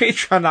at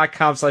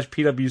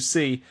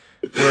patreon.com/PWC,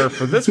 where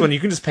for this one, you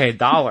can just pay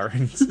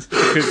 $1.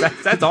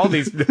 Because that's all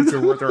these notes are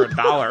worth, are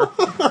 $1.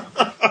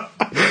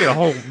 You get a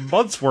whole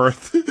month's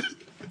worth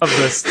of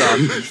this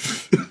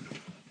stuff.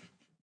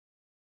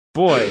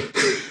 Boy.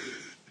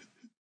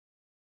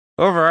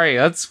 Alright,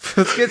 let's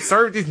get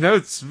started with these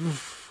notes.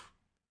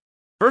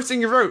 First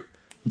thing you wrote.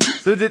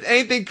 So did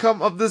anything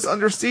come of this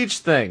Under Siege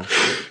thing?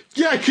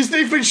 Yeah, because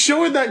they've been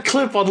showing that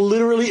clip on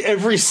literally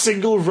every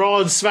single Raw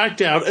and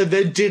SmackDown and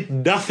then did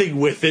nothing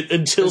with it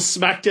until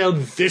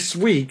SmackDown this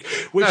week,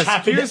 which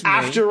happened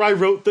after I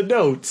wrote the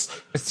notes.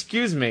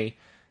 Excuse me.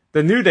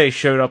 The New Day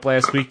showed up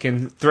last week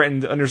and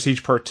threatened Under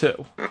Siege Part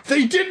 2.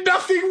 They did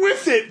nothing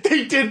with it!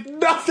 They did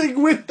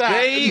nothing with that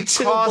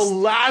until the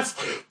last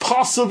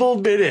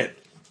possible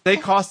minute. They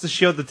cost the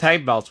Shield the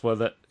tag belts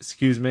with it.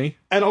 Excuse me.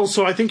 And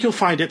also, I think you'll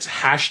find it's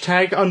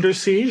hashtag Under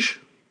Siege.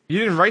 You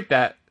didn't write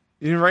that.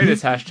 You didn't write it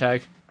as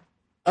hashtag.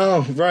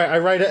 Oh, right. I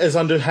write it as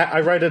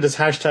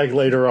hashtag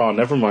later on.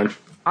 Never mind.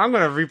 I'm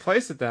gonna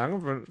replace it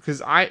then.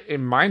 Because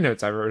in my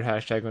notes I wrote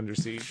hashtag Under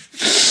Siege.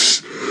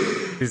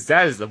 Because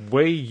that is the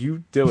way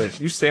you do it.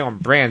 You stay on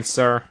brand,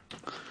 sir.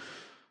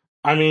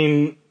 I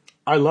mean,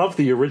 I love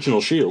the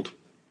original Shield.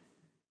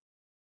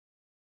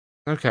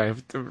 Okay,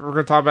 we're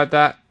gonna talk about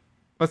that.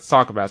 Let's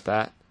talk about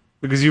that.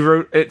 Because you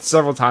wrote it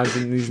several times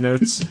in these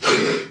notes.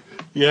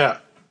 Yeah.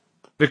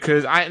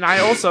 Because I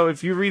also,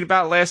 if you read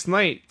about last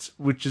night,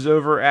 which is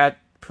over at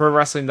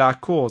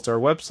ProWrestling.cool, it's our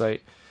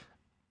website,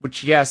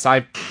 which, yes,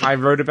 I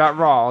wrote about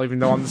Raw, even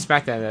though I'm the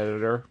SmackDown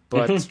editor,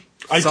 but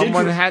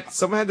someone had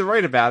to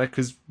write about it,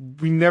 because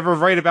we never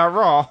write about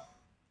Raw.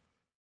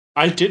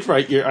 I did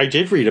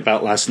read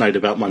about last night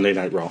about Monday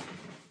Night Raw.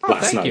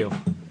 Thank you.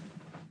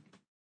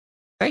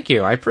 Thank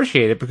you. I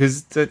appreciate it,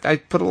 because I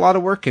put a lot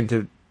of work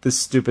into the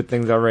stupid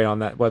things I write on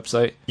that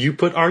website. You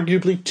put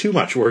arguably too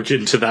much work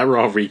into that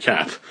Raw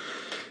recap.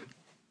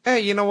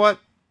 Hey, you know what?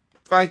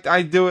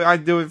 I do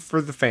it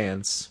for the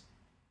fans.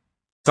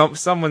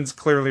 Someone's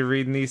clearly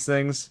reading these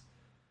things.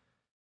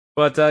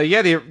 But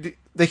yeah,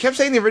 they kept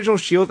saying the original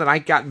Shield, and I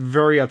got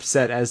very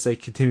upset as they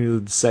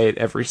continued to say it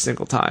every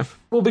single time.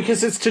 Well,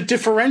 because it's to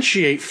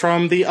differentiate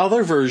from the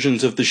other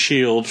versions of the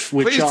Shield,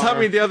 which Please tell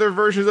me the other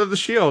versions of the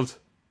Shield.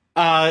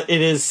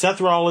 It is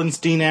Seth Rollins,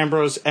 Dean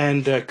Ambrose,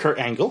 and Kurt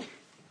Angle.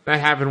 That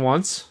happened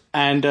once.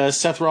 And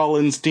Seth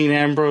Rollins, Dean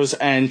Ambrose,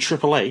 and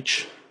Triple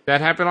H.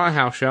 That happened on a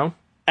house show.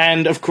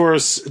 And, of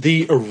course,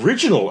 the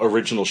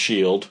original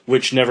Shield,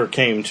 which never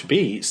came to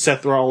be,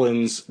 Seth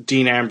Rollins,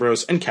 Dean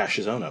Ambrose, and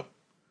Cassius Ohno.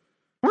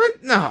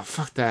 What? No,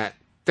 fuck that.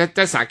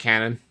 That's not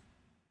canon.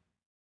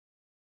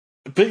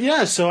 But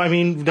yeah, so I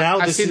mean, now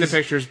I've seen the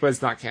pictures, but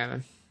it's not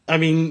canon. I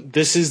mean,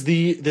 this is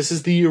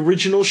the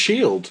original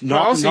Shield.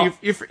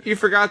 You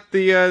forgot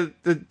the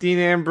Dean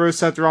Ambrose,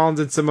 Seth Rollins,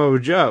 and Samoa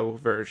Joe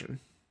version.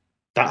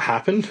 That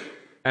happened?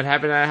 That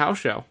happened at a house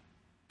show.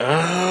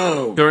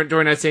 Oh.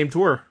 During that same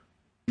tour.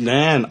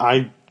 Man,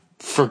 I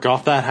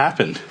forgot that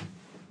happened.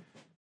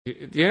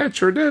 Yeah, it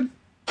sure did.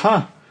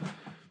 Huh.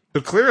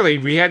 So clearly,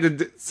 we had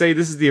to say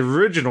this is the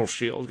original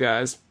Shield,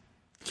 guys.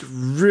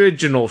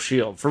 Original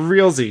Shield. For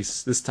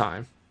realsies this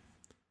time.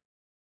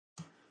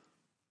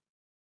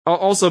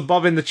 Also,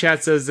 Bob in the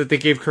chat says that they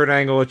gave Kurt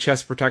Angle a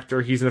chest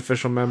protector. He's an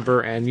official member,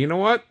 and you know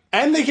what?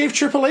 And they gave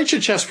Triple H a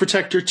chest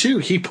protector, too.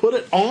 He put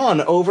it on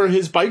over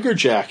his biker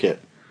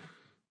jacket.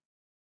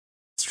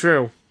 It's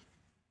true.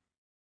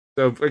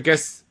 So, I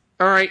guess...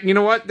 Alright, you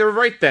know what? They're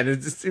right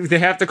then. They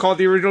have to call it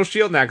the original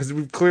Shield now, because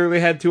we've clearly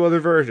had two other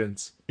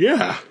versions.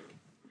 Yeah.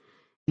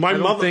 My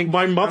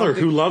mother,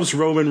 who loves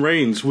Roman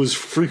Reigns, was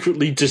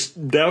frequently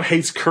now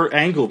hates Kurt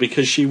Angle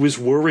because she was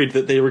worried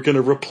that they were going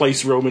to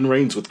replace Roman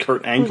Reigns with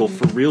Kurt Angle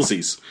for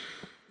realsies.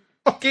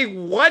 Okay,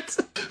 what?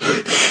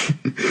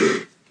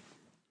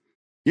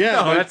 Yeah,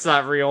 no, that's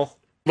not real.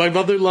 My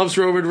mother loves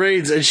Roman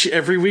Reigns, and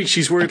every week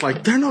she's worried,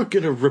 like, they're not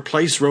going to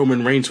replace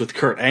Roman Reigns with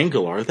Kurt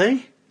Angle, are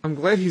they? I'm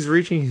glad he's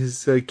reaching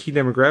his key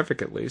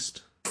demographic, at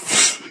least.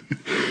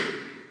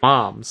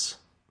 Moms.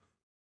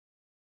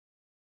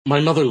 My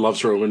mother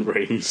loves Roman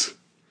Reigns.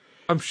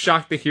 I'm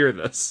shocked to hear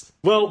this.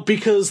 Well,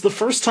 because the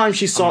first time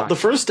she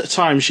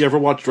ever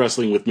watched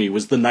wrestling with me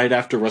was the night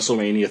after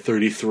WrestleMania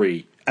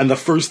 33. And the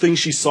first thing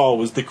she saw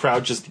was the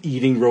crowd just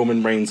eating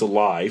Roman Reigns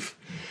alive.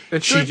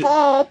 And she's like,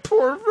 oh,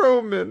 poor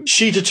Roman.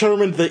 She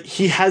determined that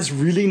he has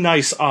really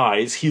nice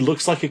eyes, he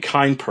looks like a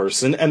kind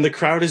person, and the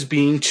crowd is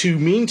being too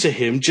mean to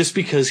him just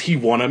because he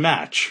won a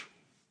match.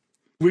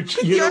 Which,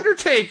 The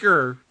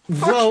Undertaker!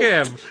 Fuck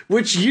him!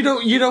 Which, you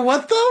know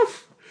what, though?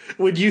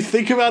 When you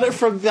think about it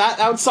from that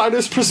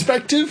outsider's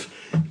perspective,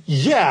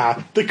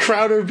 yeah, the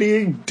crowd are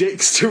being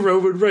dicks to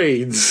Roman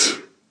Reigns.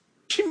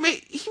 He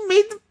made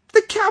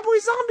the Cowboy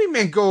Zombie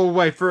Man go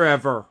away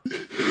forever.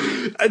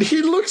 And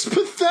he looks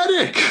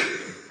pathetic.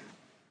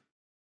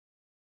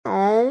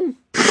 Oh.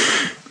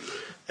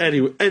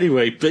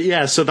 Anyway, but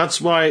yeah, so that's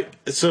why.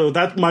 So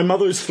my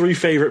mother's three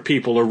favorite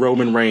people are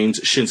Roman Reigns,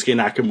 Shinsuke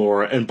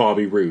Nakamura, and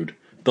Bobby Roode.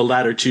 The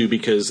latter two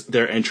because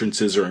their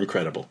entrances are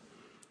incredible.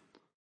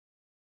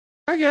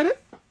 I get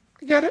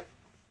it.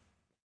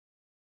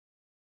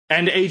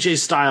 And AJ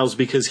Styles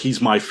because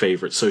he's my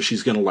favorite, so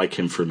she's gonna like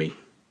him for me.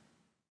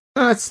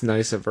 That's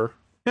nice of her.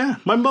 Yeah,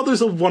 my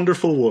mother's a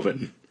wonderful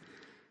woman.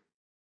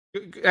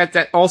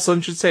 All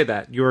sons should say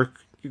that. You're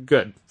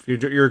good.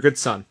 You're a good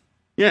son.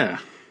 Yeah.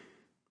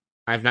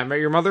 I have not met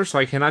your mother, so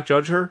I cannot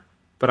judge her,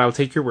 but I will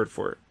take your word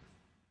for it.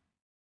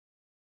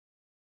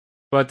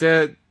 But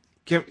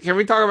can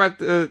we talk about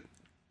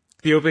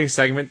the opening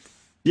segment?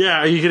 Yeah,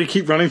 are you going to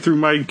keep running through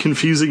my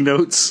confusing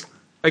notes?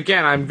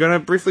 Again, I'm going to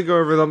briefly go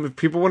over them. If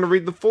people want to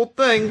read the full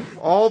thing,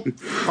 all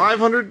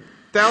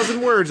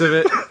 500,000 words of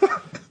it,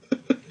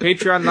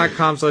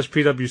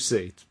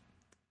 patreon.com/PWC.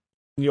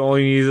 You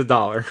only need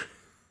 $1.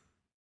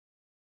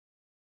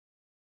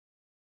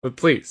 But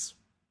please,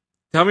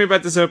 tell me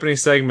about this opening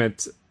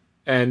segment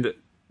and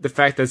the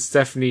fact that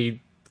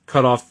Stephanie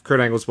cut off Kurt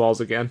Angle's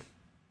balls again.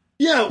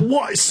 Yeah,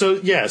 why? So,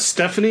 yeah,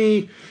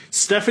 Stephanie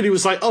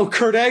was like, oh,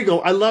 Kurt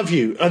Angle, I love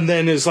you. And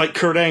then is like,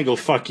 Kurt Angle,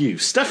 fuck you.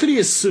 Stephanie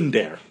is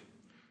tsundere.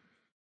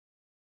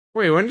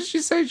 Wait, when did she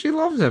say she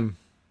loves him?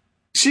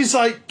 She's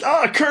like,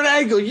 oh, Kurt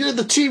Angle, you're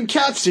the team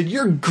captain.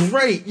 You're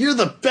great. You're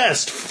the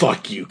best.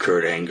 Fuck you,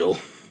 Kurt Angle.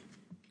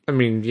 I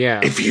mean,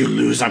 yeah. If you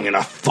lose, I'm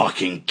gonna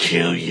fucking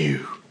kill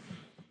you.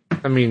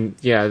 I mean,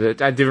 yeah,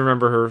 I do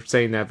remember her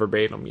saying that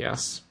verbatim,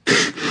 yes.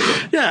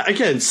 Yeah,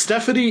 again,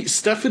 Stephanie is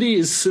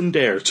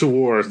tsundere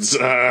towards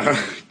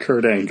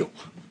Kurt Angle.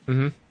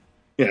 Mm-hmm.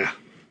 Yeah.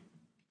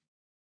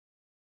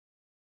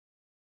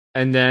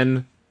 And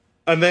then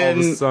all of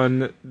a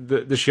sudden,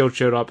 the Shield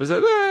showed up and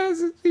said,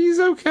 he's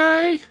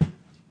okay.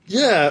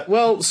 Yeah,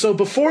 well, so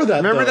before that,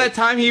 remember that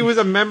time he was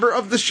a member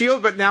of the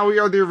Shield, but now we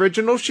are the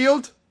original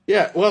Shield?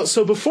 Yeah, well,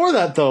 so before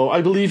that, though,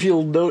 I believe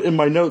you'll note in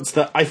my notes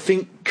that I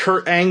think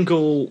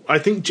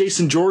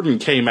Jason Jordan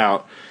came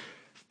out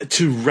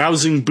to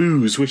rousing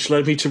boos, which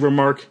led me to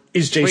remark,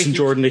 is Jason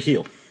Jordan a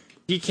heel?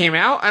 He came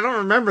out? I don't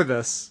remember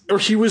this. Or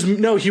he was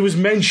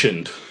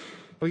mentioned.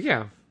 Well,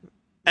 yeah.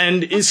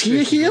 And is he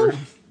a heel?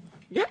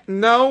 Yeah,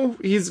 no,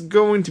 he's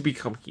going to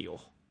become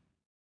heel.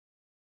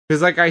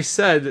 Because like I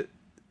said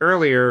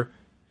earlier,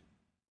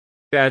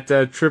 that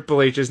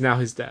Triple H is now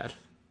his dad.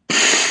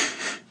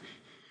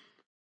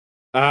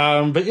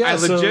 But yeah, I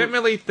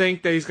legitimately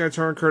think that he's going to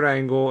turn Kurt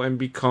Angle and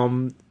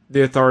become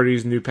the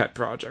Authority's new pet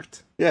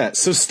project. Yeah,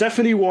 so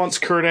Stephanie wants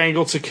Kurt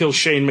Angle to kill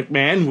Shane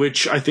McMahon,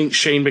 which I think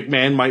Shane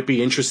McMahon might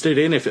be interested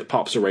in if it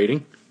pops a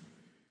rating.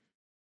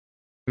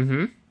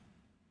 Mm-hmm.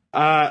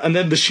 And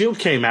then the Shield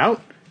came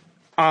out.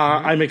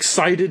 I'm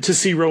excited to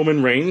see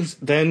Roman Reigns.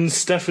 Then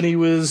Stephanie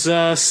was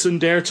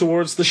tsundere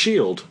towards the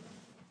Shield.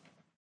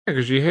 Yeah,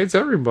 because she hates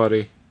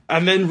everybody.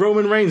 And then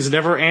Roman Reigns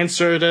never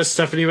answered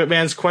Stephanie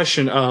McMahon's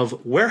question of,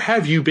 where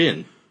have you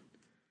been?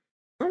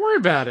 Don't worry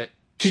about it.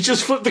 She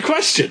just flipped the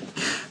question.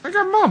 I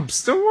got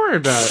mumps. Don't worry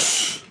about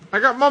it. I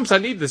got mumps. I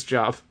need this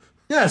job.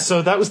 Yeah,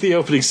 so that was the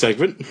opening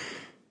segment.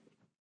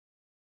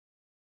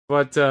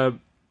 But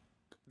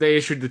they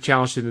issued the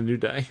challenge to the New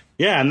Day.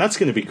 Yeah, and that's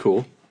going to be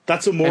cool.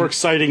 That's a more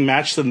exciting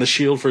match than the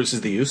Shield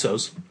versus the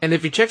Usos. And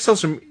if you check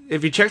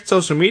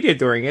social media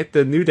during it,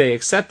 the New Day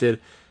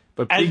accepted.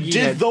 But Big E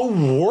did the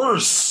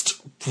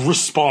worst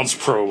response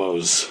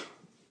promos.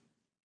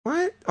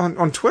 What?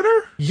 On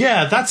Twitter?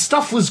 Yeah, that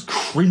stuff was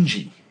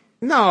cringy.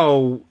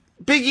 No.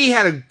 Big E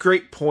had a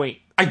great point.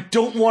 I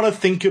don't want to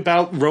think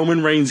about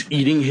Roman Reigns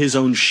eating his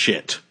own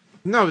shit.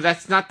 No,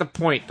 that's not the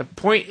point. The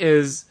point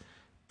is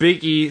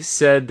Big E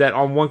said that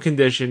on one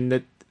condition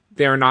that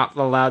they're not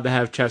allowed to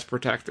have chest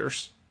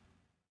protectors.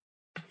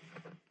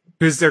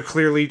 Because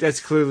that's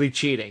clearly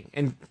cheating.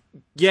 And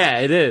yeah,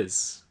 it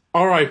is.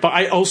 Alright, but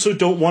I also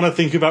don't want to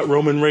think about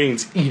Roman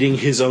Reigns eating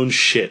his own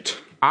shit.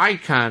 I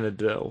kind of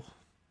do.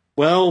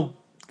 Well,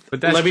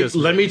 but that's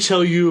let me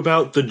tell you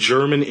about the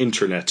German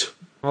internet.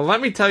 Well, let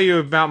me tell you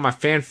about my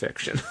fan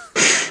fiction.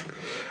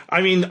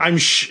 I mean,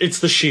 it's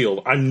the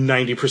Shield. I'm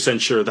 90%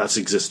 sure that's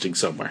existing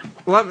somewhere.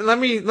 Let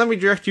me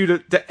direct you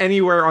to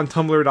anywhere on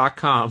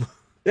Tumblr.com.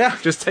 Yeah.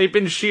 Just type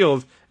in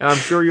Shield, and I'm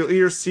sure you'll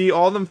either see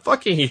all of them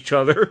fucking each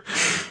other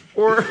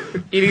or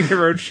eating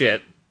their own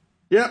shit.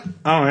 Yeah.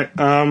 Alright.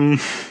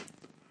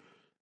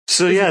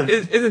 So yeah.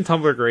 Isn't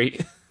Tumblr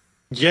great?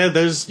 Yeah,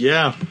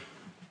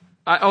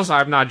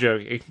 I'm not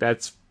joking.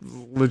 That's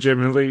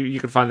legitimately, you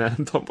can find that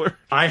on Tumblr.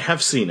 I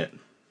have seen it.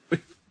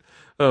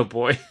 Oh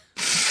boy.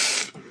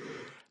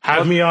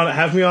 Have me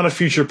on a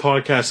future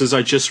podcast as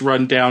I just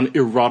run down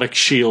erotic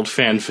Shield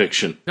fan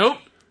fiction. Nope.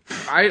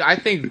 I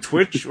think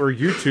Twitch or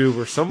YouTube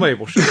or somebody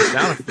will shut us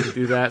down if we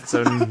do that.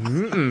 So,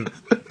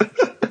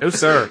 no,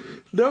 sir.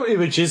 No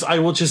images. I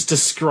will just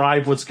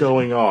describe what's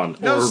going on.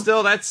 No,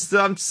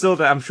 I'm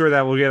sure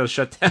that will get us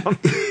shut down.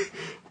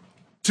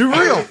 Too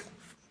real.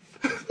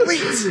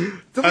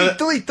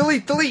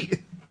 Delete.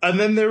 And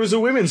then there was a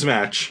women's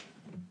match.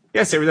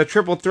 Yes, it was a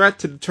triple threat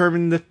to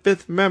determine the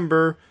 5th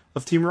member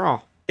of Team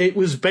Raw. It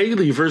was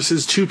Bayley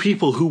versus two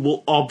people who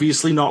will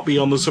obviously not be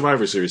on the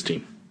Survivor Series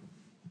team.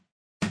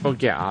 Oh,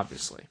 yeah,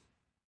 obviously.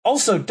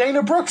 Also,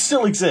 Dana Brooke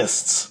still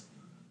exists.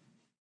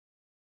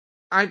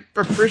 I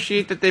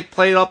appreciate that they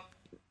played up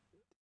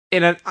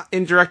in an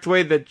indirect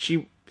way that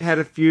she had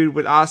a feud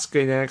with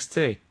Asuka in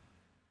NXT.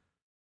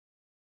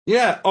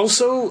 Yeah,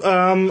 also,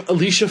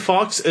 Alicia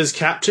Fox as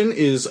captain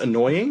is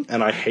annoying,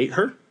 and I hate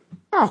her.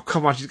 Oh,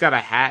 come on, she's got a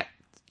hat.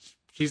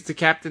 She's the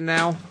captain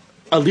now.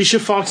 Alicia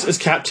Fox as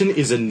captain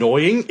is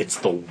annoying. It's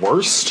the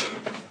worst.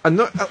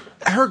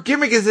 Her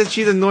gimmick is that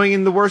she's annoying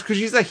and the worst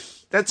because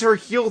that's her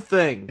heel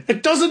thing.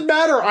 It doesn't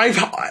matter.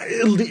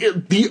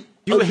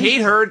 You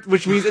hate her,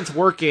 which means it's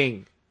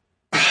working.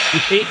 You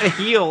hate a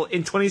heel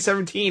in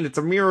 2017. It's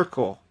a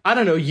miracle. I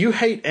don't know. You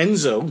hate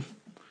Enzo.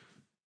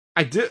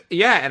 I do.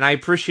 Yeah, and I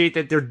appreciate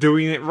that they're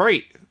doing it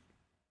right.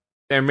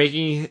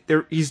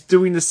 He's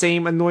doing the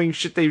same annoying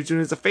shit that he was doing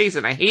as a face,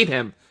 and I hate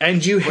him.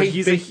 And you hate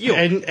he's a heel.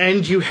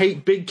 And you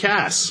hate Big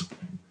Cass.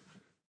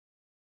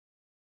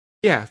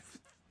 Yeah.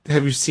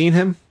 Have you seen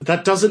him?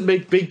 That doesn't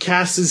make Big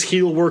Cass's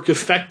heel work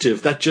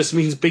effective. That just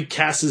means Big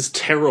Cass is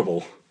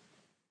terrible.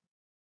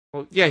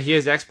 Well, yeah, he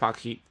has X-Pac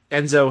heat.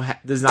 Enzo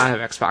does not have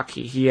X-Pac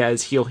heat. He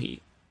has heel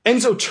heat.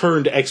 Enzo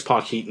turned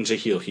X-Pac heat into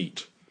heel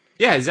heat.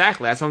 Yeah,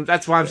 exactly.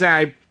 That's why I'm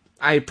saying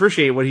I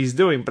appreciate what he's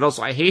doing, but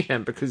also I hate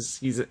him because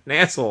he's an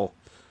asshole.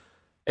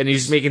 And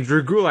he's making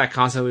Drew Gulak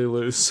constantly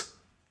lose.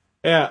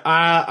 Yeah,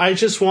 I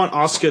just want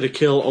Asuka to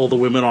kill all the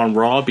women on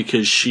Raw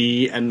because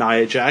she and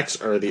Nia Jax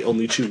are the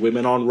only two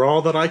women on Raw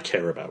that I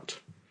care about.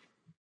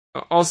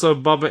 Also,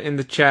 Bubba in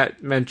the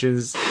chat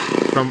mentions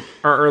from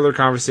our earlier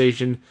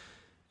conversation,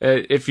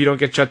 if you don't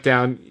get shut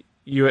down,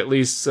 you at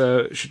least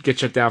should get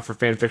shut down for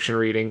fanfiction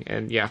reading.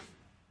 And yeah,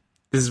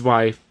 this is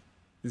why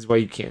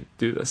you can't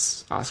do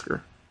this,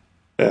 Oscar.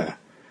 Yeah.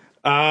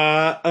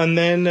 And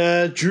then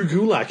Drew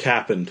Gulak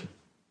happened.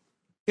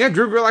 Yeah,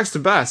 Drew Gulak's the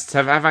best.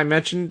 Have I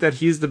mentioned that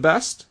he's the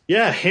best?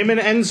 Yeah, him and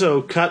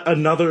Enzo cut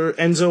another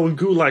Enzo and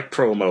Gulak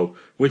promo,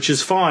 which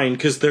is fine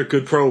because they're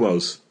good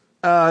promos.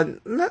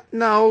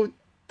 No,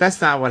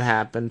 that's not what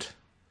happened.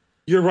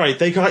 You're right.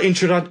 They got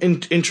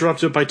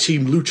interrupted by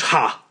Team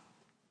Lucha.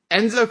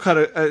 Enzo cut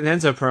an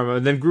Enzo promo,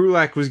 and then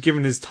Gulak was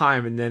given his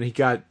time, and then he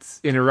got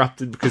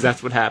interrupted because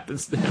that's what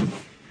happens to him.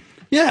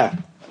 Yeah.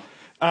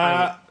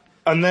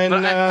 And then...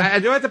 I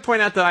do have to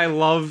point out that I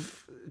love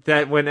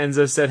that when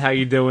Enzo said, "How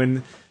you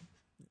doing?"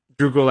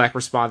 Drew Gulak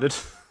responded.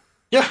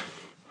 Yeah.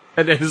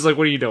 And then he's like,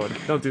 "What are you doing?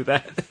 Don't do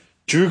that."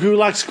 Drew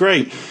Gulak's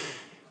great.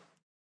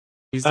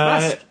 He's the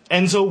best.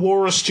 Enzo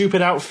wore a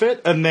stupid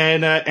outfit, and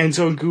then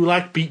Enzo and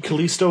Gulak beat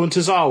Kalisto and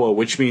Tozawa,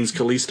 which means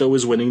Kalisto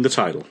is winning the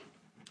title.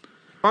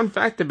 Fun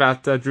fact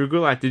about Drew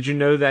Gulak. Did you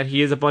know that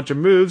he has a bunch of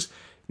moves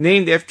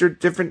named after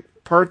different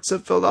parts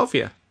of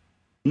Philadelphia?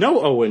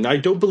 No, Owen, I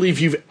don't believe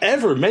you've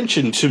ever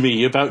mentioned to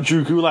me about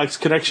Drew Gulak's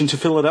connection to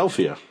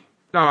Philadelphia.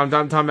 No, I'm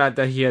talking about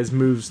that he has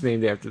moves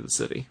named after the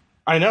city.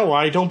 I know,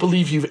 I don't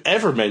believe you've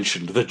ever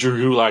mentioned that Drew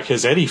Gulak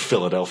has any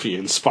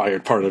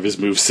Philadelphia-inspired part of his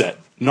moveset.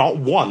 Not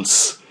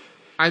once.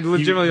 I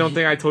legitimately don't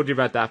think I told you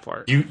about that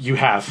part. You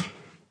have.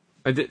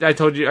 I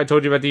told you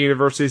about the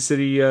University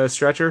City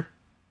stretcher?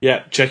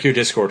 Yeah, check your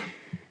Discord.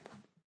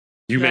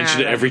 You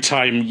mention it every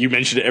time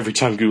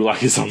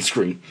Gulak is on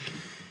screen.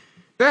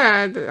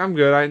 Yeah, I'm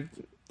good.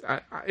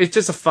 It's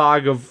just a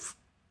fog of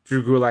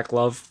Drew Gulak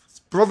love. It's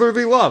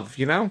brotherly love,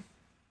 you know?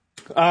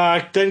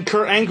 Then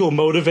Kurt Angle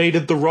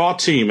motivated the Raw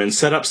team and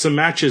set up some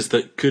matches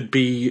that could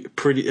be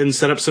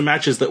set up some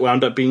matches that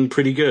wound up being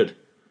pretty good.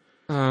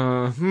 It's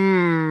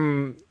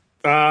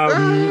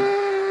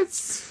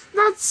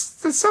not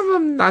some of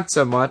them, not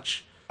so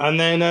much. And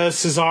then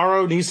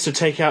Cesaro needs to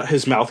take out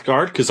his mouth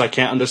guard because I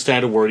can't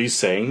understand a word he's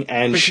saying.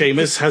 And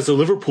Sheamus has a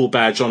Liverpool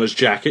badge on his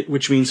jacket,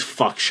 which means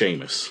fuck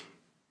Sheamus.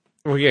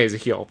 Well, yeah, he's a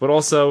heel. But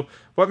also,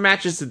 what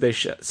matches did they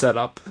set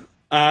up?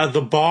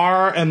 The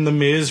Bar and The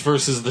Miz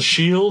versus The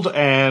Shield,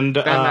 and...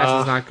 That match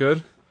was not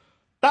good?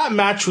 That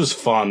match was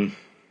fun.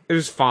 It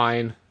was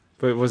fine,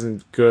 but it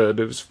wasn't good.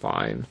 It was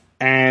fine.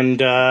 And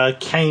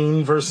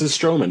Kane versus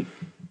Strowman.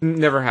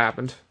 Never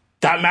happened.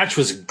 That match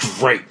was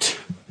great.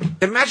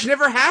 That match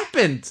never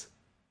happened!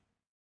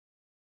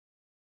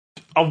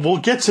 We'll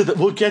get to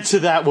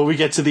that when we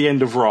get to the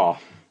end of Raw.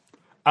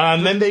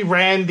 And then they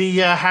ran the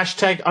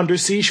hashtag Under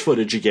Siege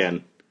footage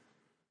again.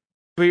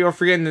 But you're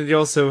forgetting that they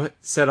also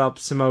set up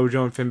Samoa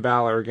Joe and Finn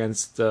Balor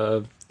against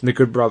the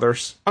Good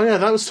Brothers. Oh yeah,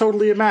 that was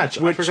totally a match.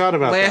 I forgot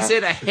about that.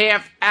 Lasted a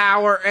half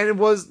hour, and it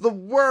was the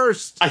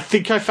worst. I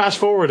think I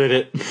fast-forwarded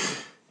it.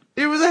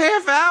 It was a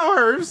half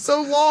hour. It was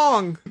so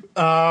long.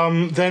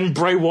 Then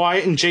Bray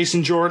Wyatt and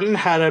Jason Jordan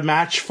had a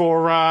match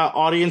for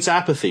audience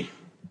apathy.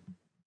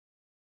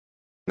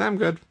 I'm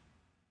good.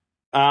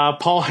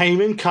 Paul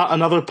Heyman cut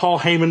another Paul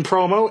Heyman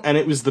promo, and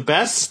it was the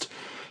best.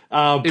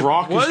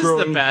 Brock was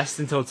growing, the best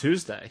until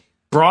Tuesday.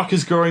 Brock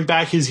is growing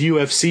back his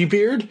UFC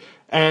beard,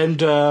 and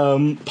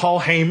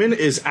Paul Heyman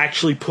is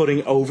actually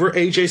putting over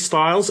AJ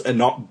Styles and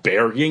not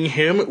burying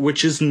him,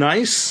 which is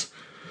nice.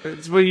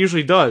 It's what he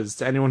usually does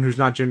to anyone who's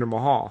not Jinder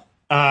Mahal.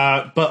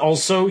 But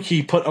also,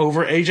 he put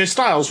over AJ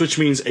Styles, which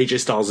means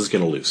AJ Styles is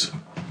going to lose.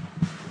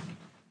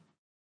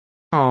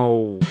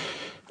 Oh.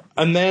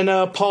 And then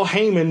Paul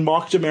Heyman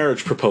mocked a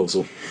marriage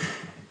proposal.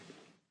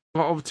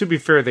 Well, to be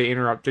fair, they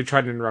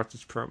tried to interrupt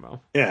his promo.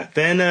 Yeah.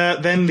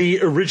 Then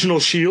the original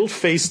Shield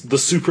faced the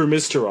Super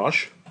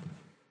Miztourage.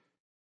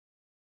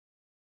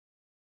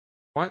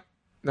 What?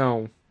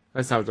 No,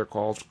 that's not what they're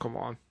called. Come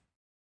on.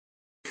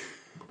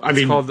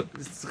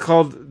 It's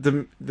called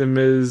the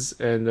Miz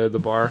and the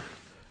Bar.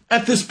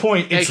 At this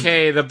point, it's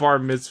AKA the Bar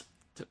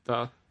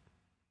Mitzvah.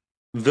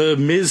 The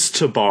Miz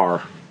to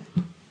Bar.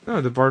 No,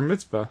 the Bar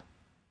Mitzvah.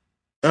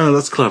 Oh,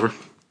 that's clever.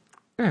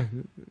 Yeah,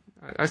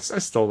 I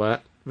stole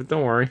that, but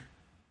don't worry.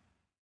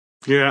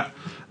 Yeah.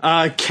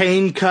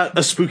 Kane cut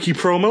a spooky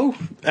promo,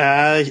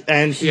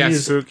 and he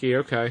is spooky.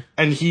 Okay,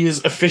 and he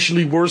is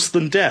officially worse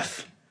than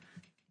death.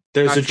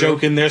 There's Not a true.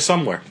 joke in there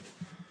somewhere.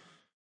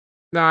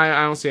 No,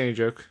 I don't see any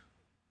joke.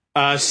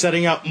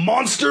 Setting up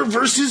Monster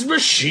versus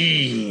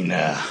Machine.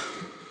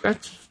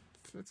 That's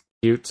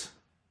cute.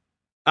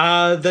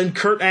 Then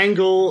Kurt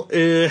Angle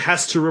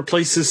has to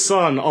replace his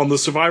son on the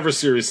Survivor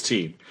Series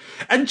team.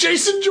 And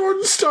Jason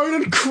Jordan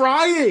started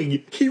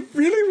crying. He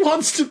really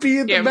wants to be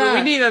in the match.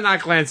 We need to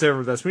not glance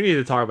over this. We need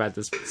to talk about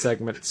this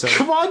segment. So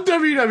come on,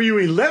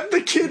 WWE, let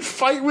the kid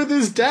fight with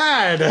his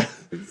dad.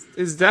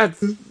 His dad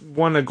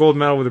won a gold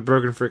medal with a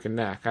broken freaking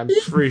neck. I'm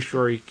pretty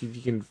sure he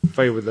can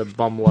fight with a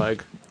bum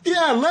leg.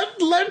 Yeah,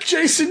 let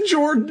Jason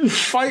Jordan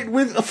fight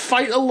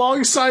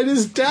alongside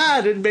his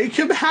dad and make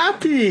him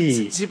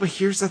happy. See, but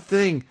here's the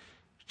thing.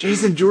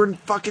 Jason Jordan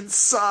fucking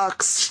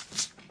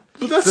sucks.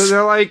 So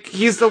they're like,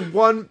 he's the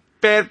one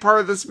bad part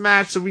of this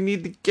match, so we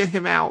need to get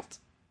him out.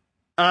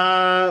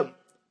 And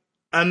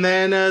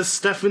then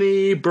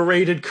Stephanie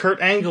berated Kurt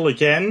Angle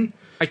again.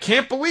 I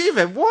can't believe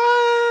it.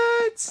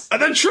 What?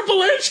 And then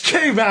Triple H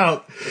came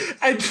out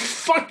and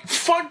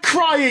fuck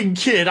crying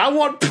kid. I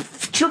want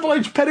Triple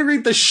H pedigree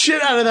the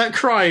shit out of that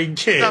crying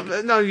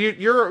kid. No,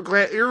 you're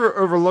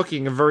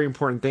overlooking a very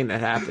important thing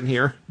that happened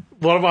here.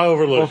 What am I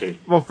overlooking?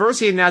 Well, first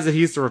he announced that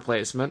he's the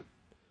replacement,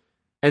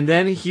 and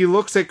then he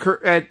looks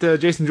at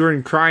Jason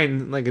Jordan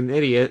crying like an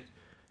idiot,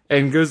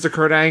 and goes to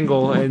Kurt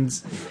Angle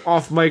and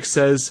off mic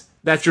says,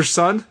 "That's your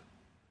son,"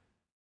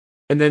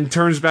 and then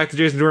turns back to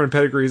Jason Jordan and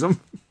pedigrees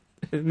him,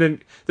 and then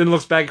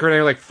looks back at Kurt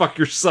Angle like, "Fuck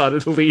your son,"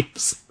 and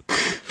leaves.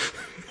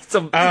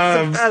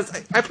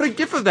 I put a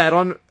gif of that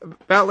on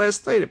about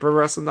last night at Pro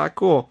Wrestling Not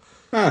Cool.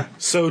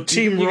 So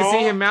Team you Raw, can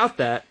see him mouth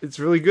that. It's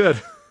really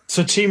good.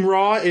 So Team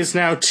Raw is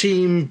now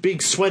Team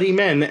Big Sweaty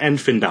Men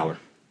and Finn Balor.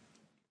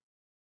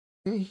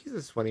 He's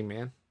a sweaty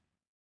man.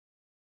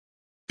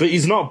 But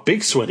he's not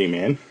Big Sweaty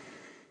Man.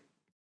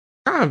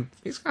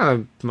 He's kind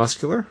of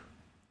muscular.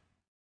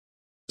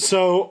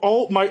 So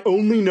my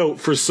only note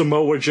for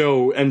Samoa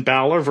Joe and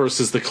Balor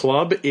versus the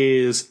Club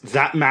is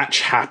that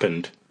match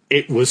happened.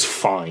 It was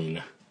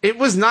fine. It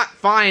was not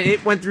fine.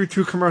 It went through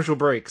 2 commercial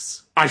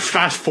breaks. I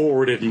fast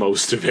forwarded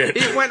most of it.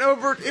 It went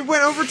over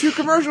 2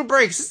 commercial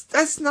breaks.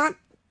 That's not.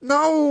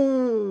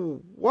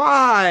 No.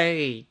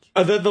 Why?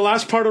 Then the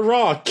last part of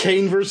Raw,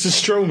 Kane versus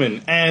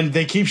Strowman, and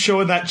they keep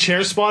showing that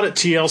chair spot at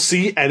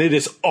TLC, and it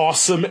is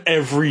awesome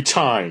every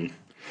time.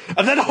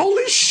 And then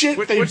holy shit,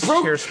 they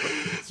broke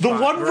the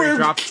one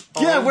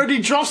where he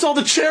drops all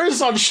the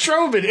chairs on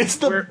Strowman. It's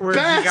the where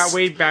best. He got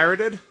Wade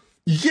Barretted.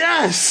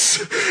 Yes,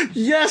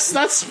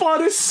 that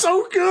spot is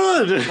so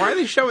good. Why are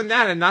they showing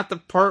that and not the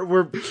part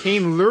where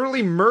Kane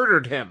literally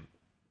murdered him?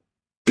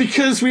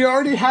 Because we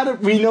already had it.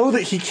 We know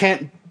that he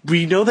can't.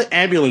 We know that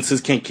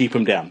ambulances can't keep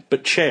him down,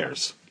 but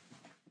chairs.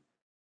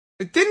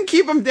 It didn't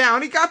keep him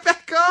down. He got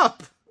back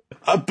up.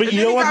 But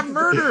you know what? He got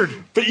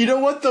murdered. But you know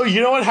what, though?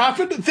 You know what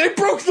happened? They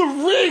broke the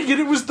ring, and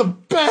it was the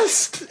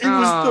best. It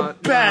was the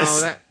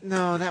best.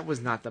 That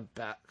was not the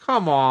best.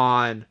 Come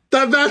on.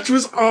 That match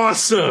was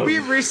awesome. We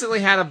recently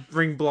had a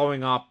ring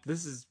blowing up.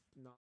 This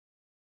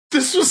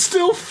was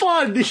still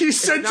fun. He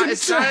sent him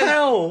to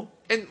hell.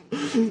 And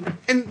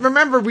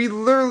remember, we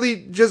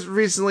literally just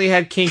recently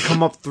had Kane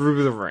come up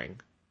through the ring.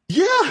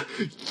 Yeah.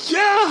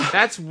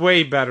 That's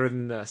way better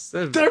than this.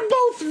 They're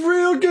both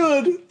real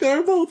good.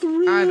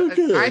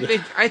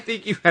 I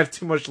think you have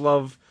too much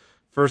love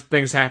for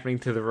things happening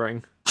to the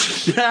ring.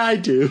 Yeah, I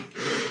do.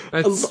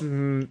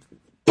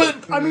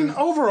 But I mean,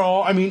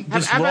 overall,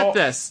 how about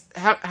this?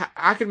 How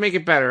I could make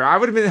it better. I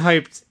would have been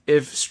hyped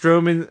if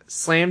Strowman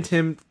slammed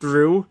him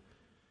through,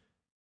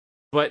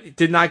 but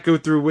did not go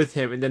through with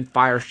him, and then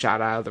fire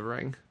shot out of the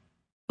ring.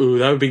 Ooh,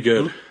 that would be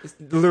good.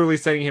 Literally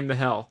sending him to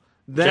hell.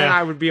 Then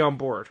I would be on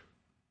board.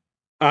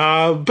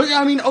 But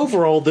I mean,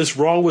 overall, this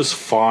Raw was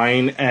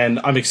fine, and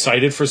I'm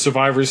excited for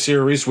Survivor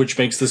Series, which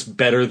makes this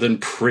better than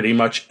pretty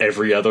much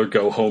every other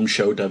go-home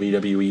show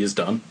WWE has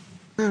done.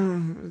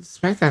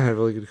 SmackDown had a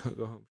really good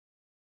go-home.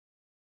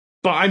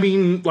 But I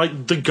mean,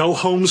 like, the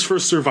go-homes for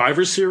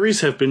Survivor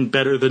Series have been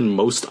better than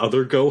most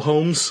other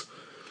go-homes.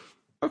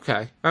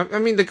 Okay. I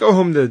mean, the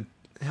go-home to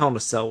Hell in a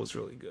Cell was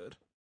really good.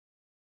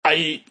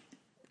 I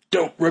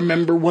don't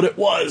remember what it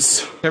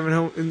was. Kevin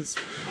Owens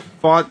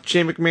fought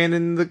Shane McMahon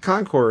in the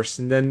concourse,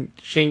 and then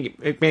Shane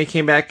McMahon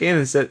came back in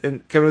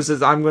and Kevin Owens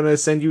says, "I'm going to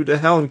send you to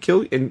hell and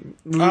kill you and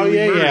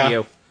murder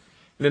you."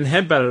 And then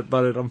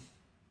headbutted him.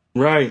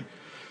 Right.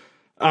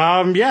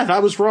 Yeah,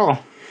 that was Raw.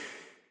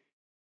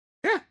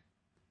 Yeah,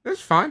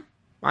 that's fine.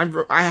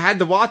 I had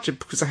to watch it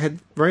because I had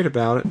to write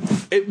about it.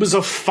 It was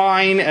a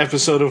fine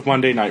episode of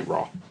Monday Night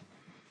Raw.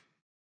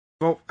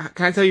 Well,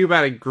 can I tell you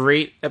about a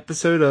great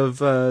episode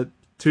of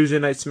Tuesday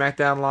Night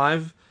SmackDown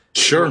Live?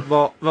 Sure.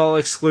 Well,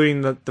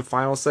 excluding the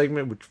final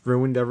segment, which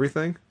ruined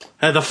everything.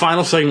 The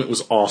final segment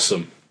was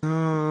awesome.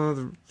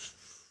 The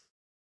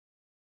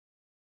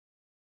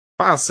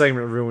final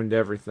segment ruined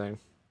everything.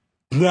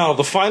 No,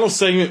 the final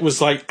segment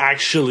was, like,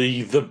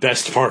 actually the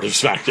best part of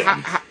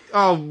SmackDown.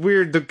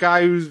 Weird. The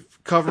guy who's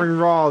covering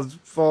Raw is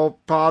full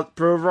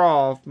pro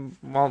Raw.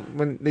 Well,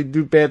 when they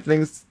do bad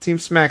things, Team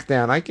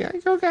SmackDown. I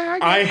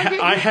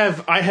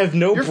have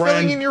no You're brand.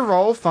 filling in your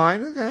role,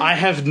 fine. Okay. I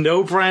have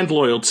no brand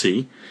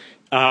loyalty.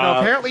 No,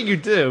 apparently you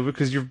do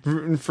because you're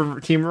rooting for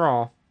Team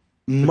Raw.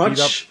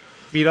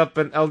 Beat up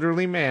an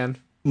elderly man.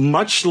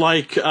 Much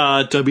like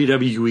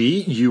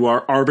WWE, you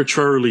are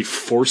arbitrarily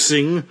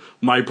forcing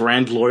my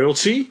brand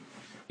loyalty.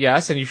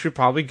 Yes, and you should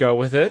probably go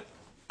with it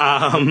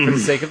for the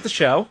sake of the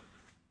show.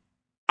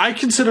 I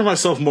consider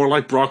myself more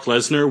like Brock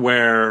Lesnar,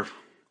 where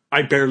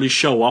I barely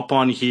show up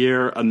on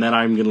here, and then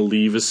I'm going to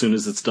leave as soon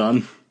as it's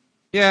done.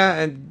 Yeah,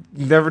 and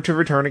never to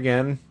return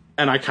again.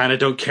 And I kind of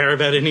don't care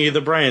about any of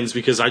the brands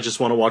because I just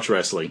want to watch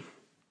wrestling.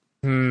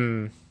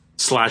 /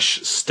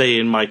 stay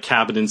in my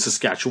cabin in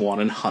Saskatchewan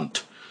and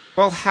hunt.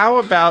 Well, how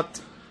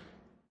about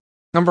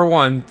number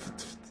one,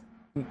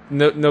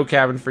 no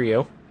cabin for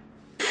you.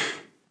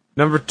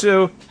 Number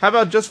two, how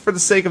about just for the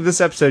sake of this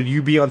episode,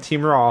 you be on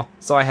Team Raw,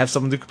 so I have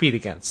someone to compete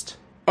against.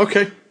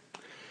 Okay.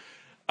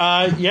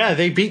 Yeah,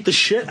 they beat the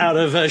shit out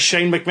of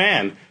Shane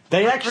McMahon.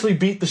 They actually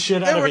beat the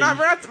shit out of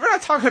him. We're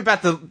not talking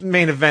about the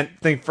main event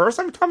thing first.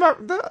 I'm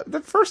talking about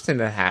the first thing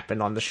that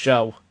happened on the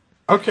show.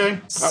 Okay.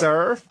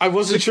 Sir? I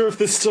wasn't sure if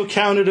this still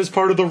counted as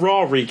part of the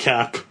Raw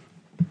recap.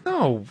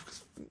 No.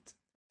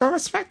 We're on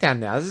SmackDown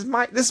now.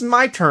 This is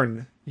my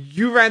turn.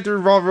 You ran through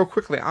Raw real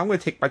quickly. I'm going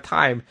to take my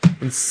time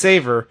and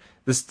savor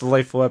this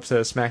delightful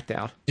episode of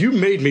SmackDown. You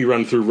made me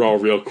run through Raw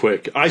real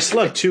quick. I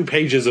still have 2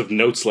 pages of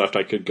notes left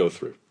I could go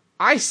through.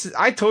 I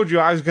told you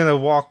I was going to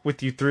walk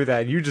with you through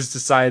that. You just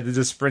decided to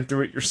just sprint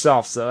through it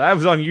yourself. So that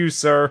was on you,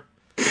 sir.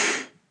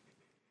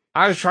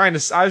 I was trying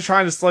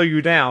to slow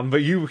you down,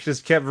 but you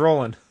just kept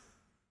rolling.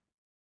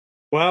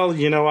 Well,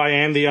 you know, I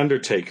am the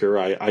Undertaker.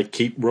 I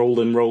keep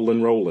rolling.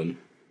 Let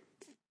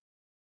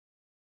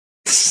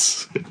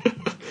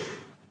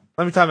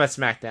me talk about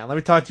SmackDown. Let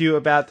me talk to you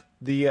about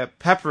the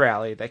pep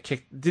rally that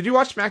kicked... Did you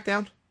watch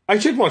SmackDown? I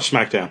did watch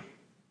SmackDown.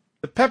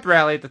 The pep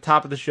rally at the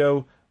top of the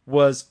show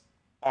was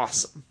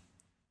awesome.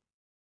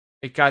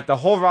 It got the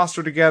whole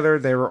roster together.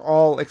 They were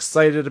all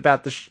excited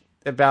about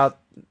about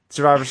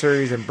Survivor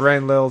Series and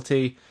brand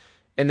loyalty.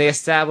 And they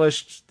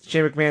established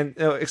Shane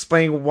McMahon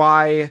explaining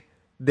why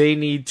they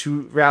need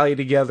to rally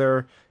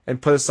together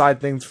and put aside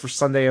things for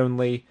Sunday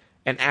only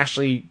and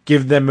actually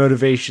give them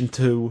motivation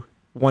to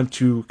want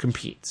to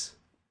compete,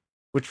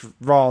 which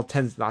Raw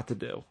tends not to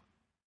do.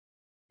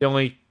 The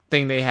only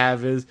thing they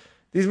have is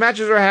these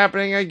matches are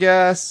happening, I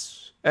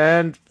guess,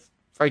 and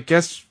I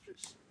guess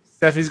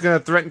Stephanie's going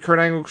to threaten Kurt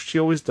Angle. She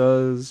always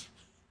does.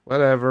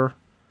 Whatever.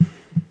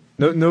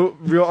 No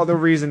real other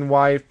reason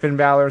why Finn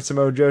Balor and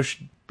Samoa Joe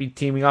should be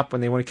teaming up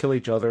when they want to kill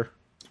each other.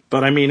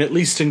 But I mean, at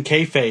least in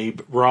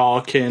kayfabe,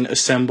 Raw can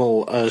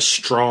assemble a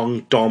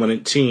strong,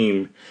 dominant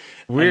team.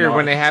 Weird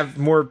when they have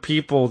more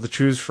people to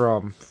choose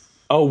from.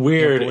 Oh,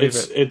 weird!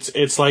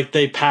 It's like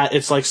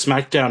it's like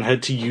SmackDown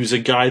had to use a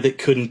guy that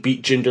couldn't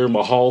beat Jinder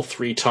Mahal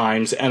 3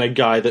 times and a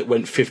guy that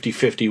went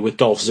 50-50 with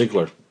Dolph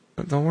Ziggler.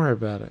 Don't worry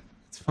about it.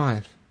 It's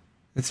fine.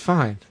 It's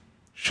fine.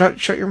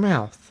 Shut your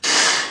mouth.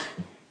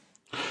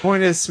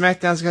 Point is,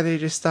 SmackDown's got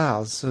AJ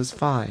Styles, so it's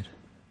fine.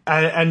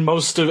 And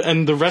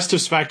the rest of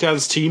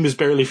SmackDown's team is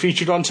barely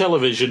featured on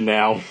television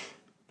now.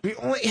 We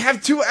only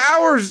have 2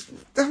 hours.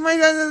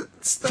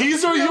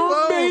 These are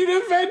your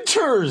main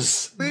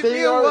eventers. Leave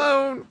me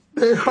alone.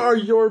 They are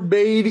your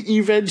main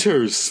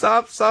eventers.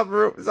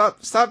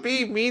 Stop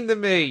being mean to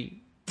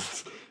me.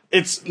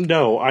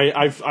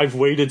 I've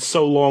waited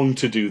so long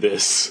to do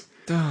this.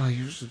 Oh,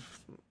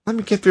 let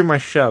me get through my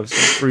show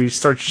before you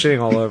start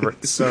shitting all over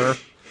it, sir.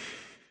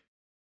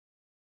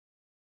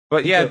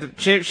 But yeah,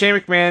 Shane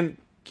McMahon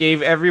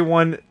gave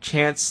everyone a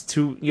chance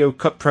to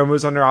cut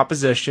promos on their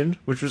opposition,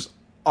 which was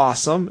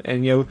awesome,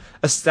 and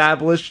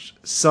established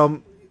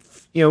some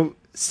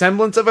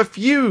semblance of a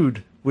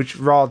feud, which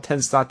Raw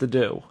tends not to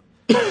do.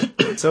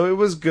 So it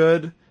was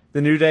good.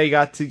 The New Day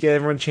got to get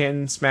everyone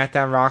chanting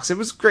SmackDown rocks. It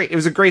was great. It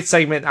was a great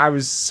segment. I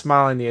was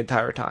smiling the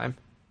entire time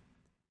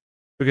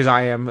because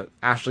I am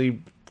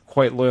actually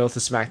quite loyal to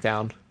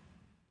SmackDown.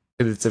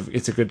 It's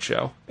a good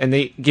show, and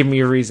they give me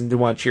a reason to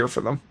want to cheer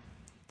for them.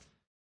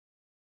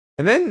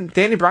 And then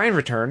Danny Bryan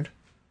returned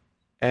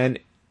and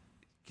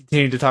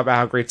continued to talk about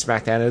how great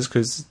SmackDown is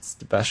because it's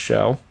the best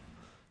show.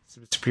 It's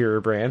a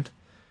superior brand.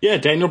 Yeah,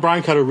 Daniel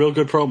Bryan cut a real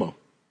good promo.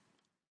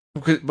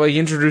 But he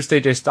introduced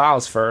AJ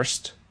Styles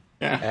first.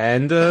 Yeah.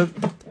 And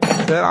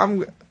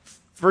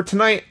for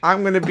tonight,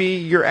 I'm going to be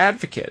your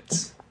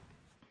advocate.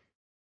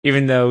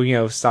 Even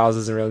though, Styles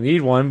doesn't really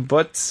need one,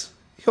 but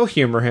he'll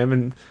humor him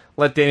and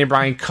let Danny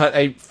Bryan cut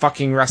a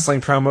fucking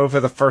wrestling promo for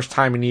the first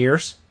time in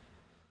years.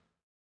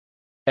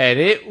 And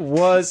it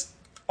was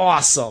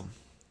awesome.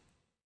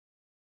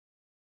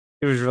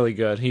 It was really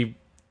good. He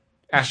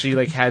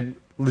actually had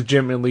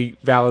legitimately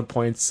valid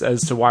points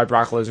as to why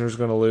Brock Lesnar was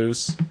going to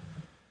lose.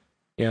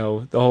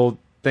 The whole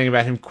thing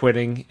about him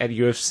quitting at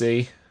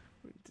UFC,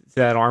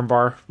 that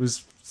armbar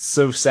was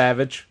so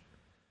savage.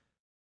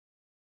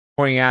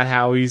 Pointing out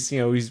how he's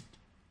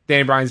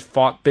Danny Bryan's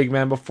fought big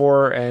men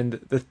before, and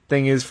the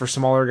thing is for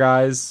smaller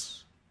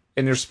guys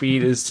in their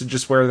speed is to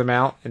just wear them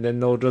out, and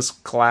then they'll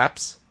just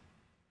collapse.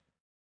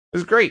 It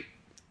was great.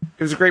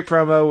 It was a great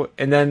promo,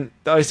 and then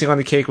the icing on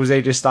the cake was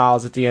AJ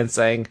Styles at the end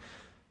saying,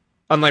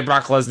 unlike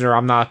Brock Lesnar,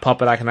 I'm not a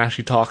puppet I can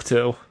actually talk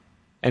to,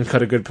 and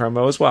cut a good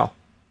promo as well.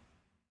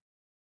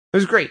 It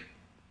was great.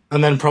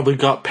 And then probably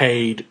got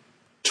paid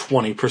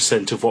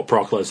 20% of what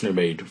Brock Lesnar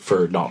made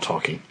for not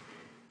talking.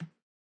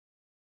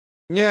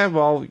 Yeah,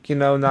 well,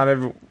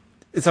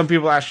 some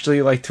people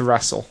actually like to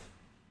wrestle.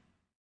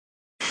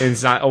 And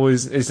it's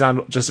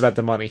not just about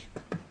the money.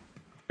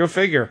 Go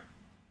figure.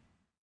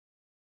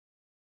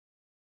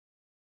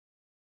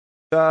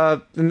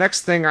 The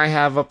next thing I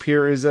have up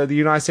here is the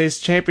United States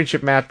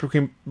Championship match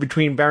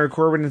between Baron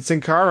Corbin and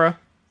Sin Cara.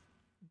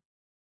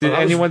 Did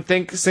anyone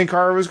think Sin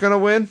Cara was going to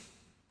win?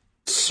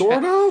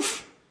 Sort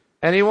of.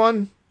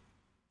 Anyone?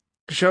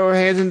 Show of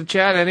hands in the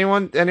chat.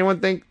 Anyone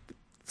think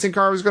Sin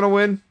Cara was going to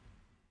win?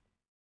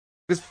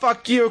 Because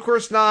fuck you, of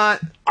course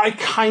not. I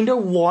kind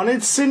of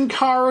wanted Sin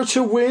Cara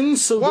to win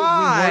so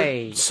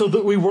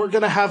that we weren't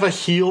going to have a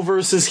heel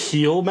versus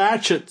heel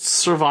match at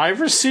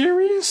Survivor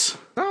Series.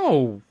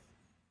 No.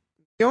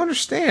 You don't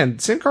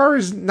understand. Sin Cara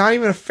is not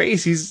even a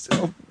face.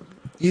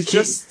 He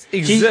just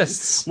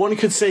exists. One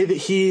could say that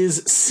he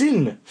is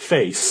Sin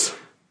Face.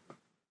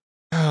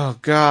 Oh,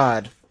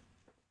 God.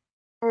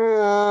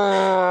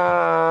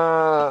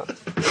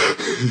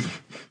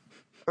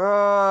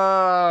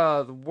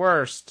 The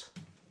worst.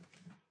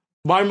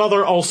 My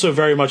mother also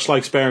very much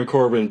likes Baron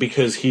Corbin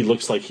because he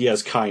looks like he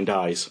has kind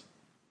eyes.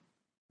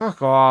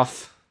 Fuck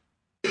off.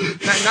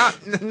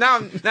 Now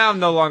I'm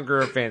no longer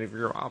a fan of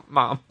your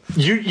mom.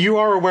 You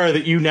are aware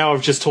that you now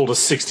have just told a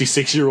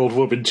 66-year-old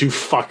woman to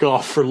fuck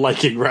off for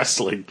liking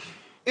wrestling.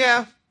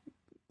 Yeah.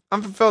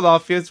 I'm from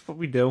Philadelphia. It's what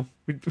we do.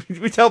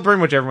 We tell pretty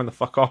much everyone to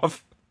fuck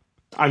off.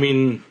 I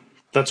mean,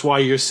 that's why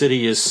your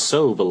city is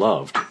so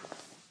beloved.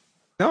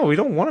 No, we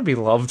don't want to be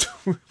loved.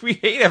 We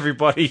hate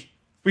everybody.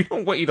 We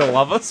don't want you to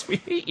love us. We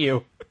hate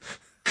you.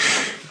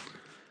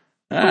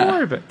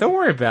 Don't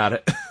worry about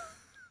it.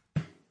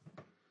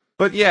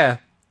 But yeah,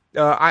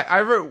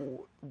 I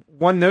wrote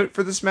one note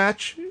for this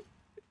match.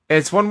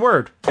 It's one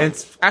word, and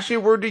it's actually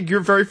a word that you're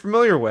very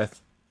familiar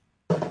with.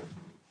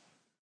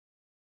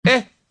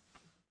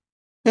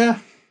 Yeah,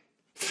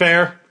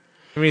 fair.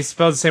 I mean, it's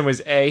spelled the same way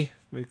as A,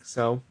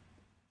 so.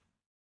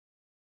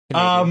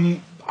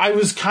 I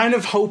was kind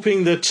of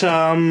hoping that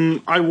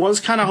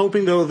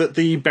though that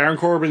the Baron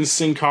Corbin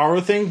Sin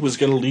Cara thing was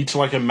going to lead to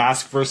like a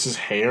mask versus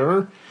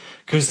hair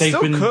because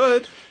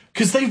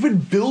they've been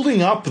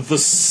building up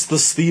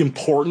the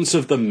importance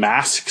of the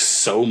mask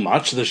so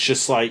much that's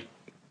just like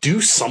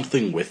do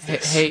something with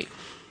this.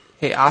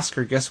 Hey,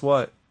 Oscar, guess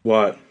what?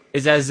 What?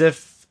 It's as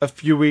if a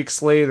few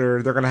weeks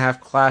later they're going to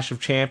have Clash of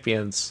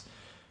Champions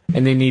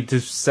and they need to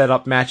set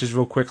up matches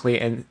real quickly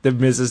and The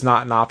Miz is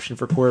not an option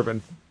for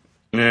Corbin.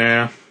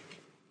 Yeah.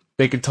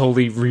 They could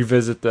totally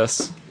revisit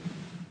this.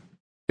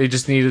 They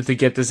just needed to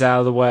get this out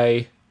of the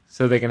way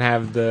so they can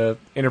have the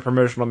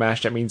interpromotional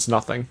match that means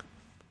nothing.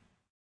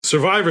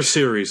 Survivor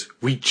Series,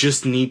 we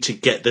just need to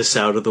get this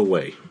out of the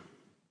way.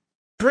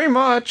 Pretty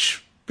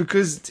much,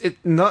 because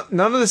none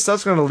of this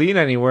stuff's going to lead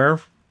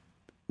anywhere.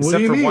 What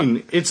do you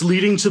mean? It's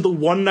leading to the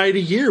one night a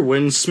year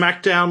when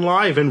SmackDown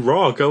Live and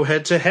Raw go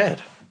head to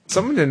head.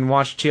 Someone didn't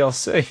watch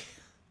TLC.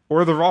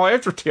 Or the Raw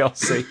after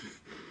TLC.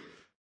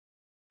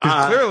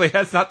 Clearly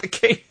that's not the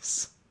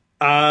case.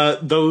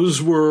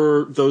 Those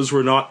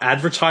were not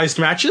advertised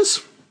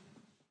matches.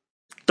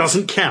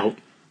 Doesn't count.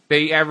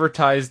 They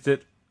advertised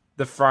it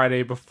the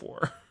Friday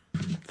before.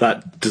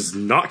 That does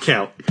not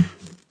count.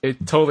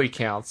 It totally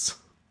counts.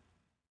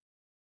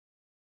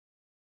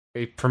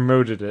 They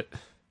promoted it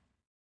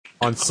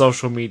on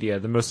social media,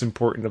 the most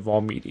important of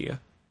all media.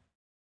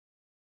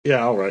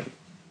 Yeah, all right.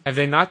 Have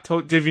they not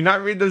told? Did you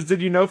not read those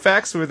Did You Know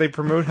facts where they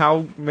promote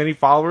how many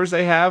followers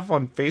they have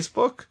on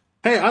Facebook?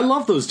 Hey, I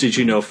love those Did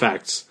You Know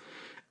facts.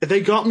 They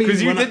got me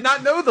because you did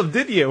not know them,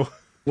 did you?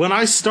 When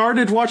I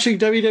started watching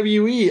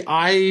WWE,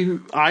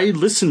 I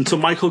listened to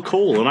Michael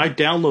Cole and I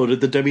downloaded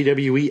the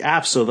WWE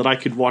app so that I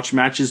could watch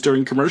matches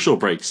during commercial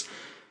breaks.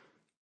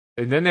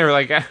 And then they were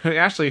like,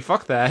 "Actually,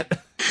 fuck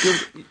that!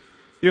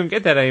 You don't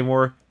get that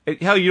anymore.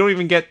 Hell, you don't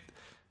even get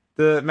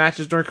the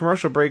matches during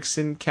commercial breaks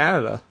in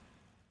Canada."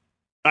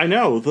 I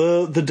know,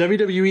 the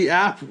WWE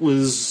app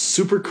was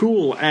super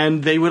cool,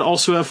 and they would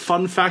also have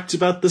fun facts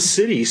about the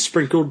city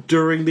sprinkled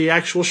during the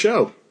actual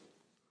show.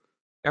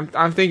 I'm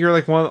thinking you're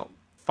like one of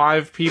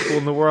 5 people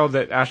in the world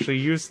that actually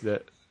used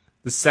it.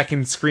 The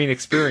second screen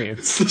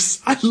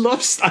experience. I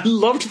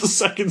loved the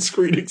second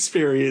screen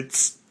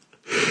experience.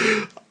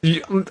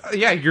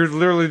 Yeah, you're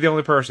literally the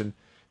only person.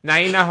 Now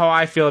you know how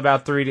I feel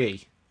about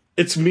 3D.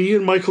 It's me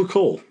and Michael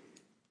Cole.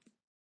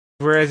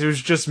 Whereas it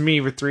was just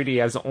me with 3D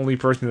as the only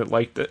person that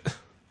liked it.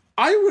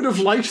 I would have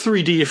liked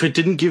 3D if it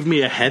didn't give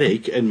me a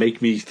headache and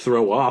make me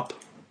throw up.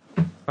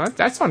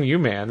 That's on you,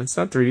 man. It's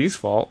not 3D's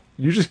fault.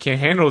 You just can't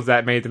handle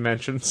that many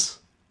dimensions.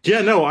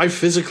 Yeah, no, I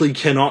physically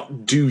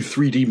cannot do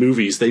 3D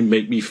movies. They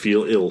make me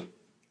feel ill.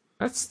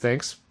 That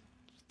stinks.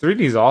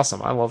 3D's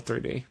awesome. I love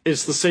 3D.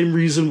 It's the same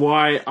reason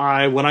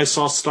why when I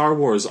saw Star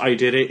Wars, I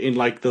did it in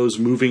like those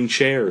moving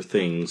chair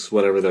things,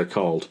 whatever they're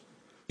called.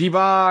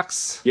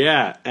 D-Box.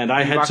 Yeah, and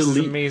I had to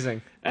leave.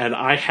 Amazing. And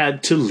I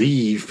had to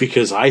leave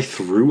because I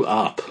threw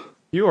up.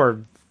 You are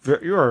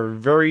a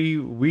very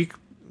weak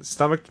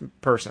stomached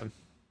person.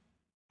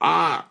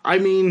 I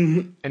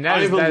mean, And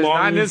that is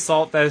not an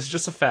insult, that is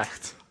just a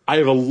fact. I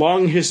have a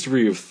long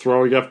history of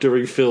throwing up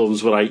during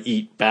films when I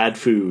eat bad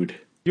food.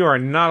 You are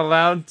not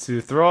allowed to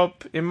throw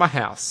up in my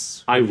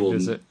house. I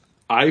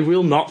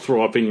will not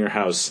throw up in your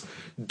house.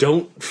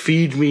 Don't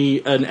feed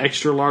me an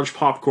extra large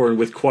popcorn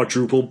with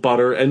quadruple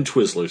butter and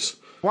Twizzlers.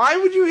 Why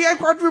would you eat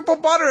quadruple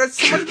butter?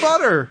 That's so much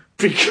butter.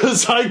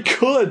 Because I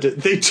could.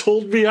 They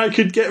told me I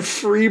could get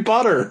free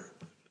butter.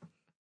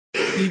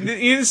 You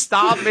didn't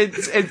stop and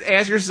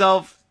ask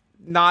yourself,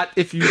 not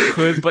if you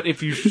could, but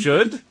if you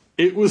should?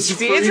 It was The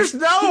free. answer's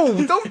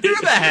no. Don't do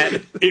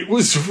that. It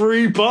was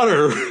free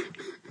butter.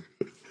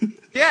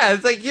 Yeah,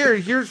 it's like,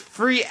 here's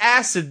free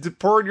acid to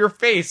pour in your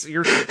face.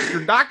 You're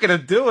not gonna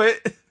do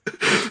it.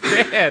 It's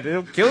bad.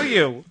 It'll kill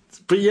you.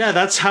 But yeah,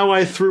 that's how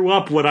I threw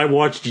up when I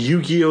watched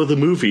Yu-Gi-Oh! The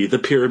movie, The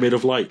Pyramid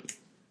of Light,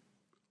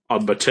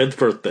 on my 10th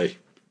birthday.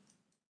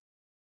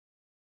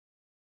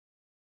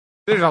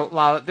 There's a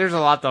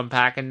lot to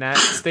unpack in that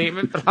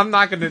statement, but I'm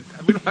not gonna.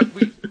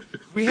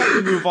 We have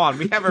to move on.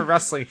 We have a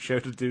wrestling show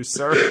to do,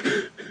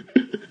 sir.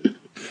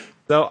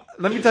 So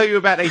let me tell you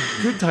about a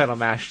good title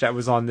match that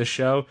was on this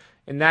show,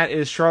 and that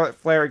is Charlotte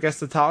Flair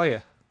against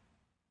Natalya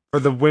for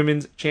the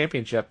women's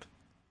championship.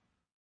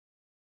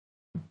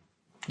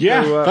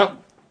 Yeah, So,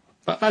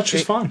 that match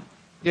was fun.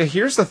 Yeah,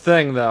 here's the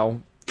thing,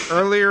 though.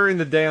 Earlier in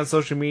the day on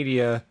social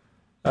media,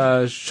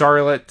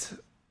 Charlotte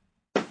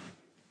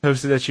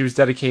posted that she was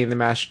dedicating the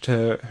match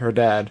to her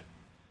dad.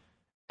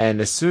 And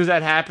as soon as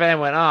that happened, I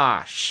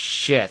went,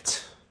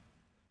 shit.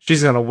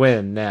 She's going to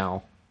win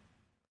now.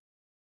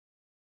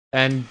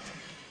 And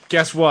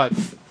guess what?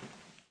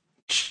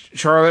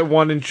 Charlotte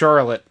won in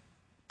Charlotte.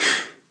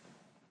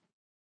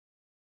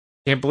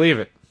 Can't believe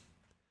it.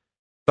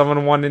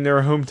 Someone won in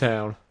their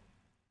hometown.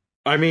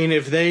 I mean,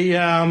 if they,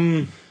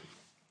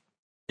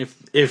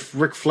 if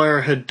Ric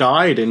Flair had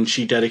died and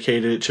she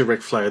dedicated it to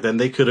Ric Flair, then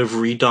they could have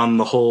redone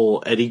the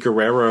whole Eddie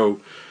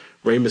Guerrero,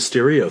 Rey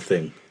Mysterio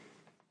thing.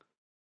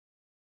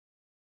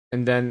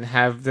 And then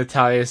have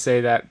Natalya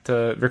say that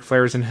Ric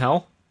Flair is in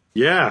hell?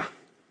 Yeah.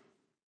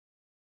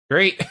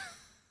 Great.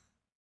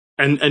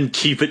 And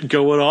keep it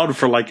going on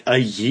for like a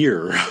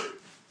year.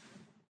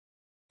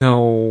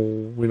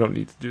 No, we don't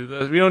need to do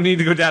this. We don't need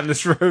to go down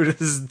this road.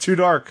 This is too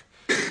dark.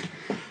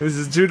 This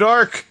is too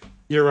dark.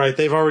 You're right.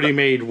 They've already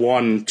made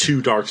one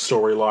too dark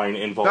storyline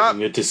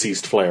involving a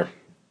deceased Flair.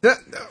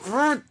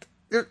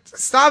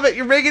 Stop it.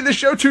 You're making the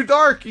show too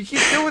dark. You keep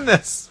doing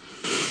this.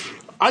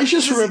 I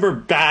just remember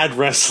bad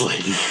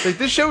wrestling. Like,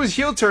 this show is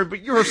heel turn,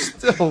 but you're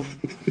still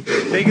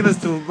taking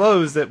us to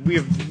lows that we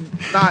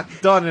have not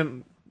done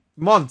in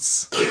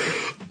months.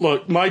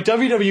 Look, my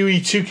WWE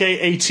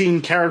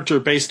 2K18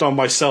 character based on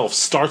myself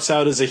starts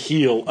out as a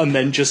heel and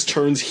then just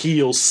turns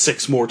heel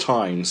 6 more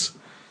times.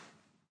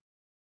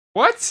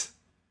 What?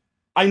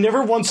 I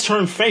never once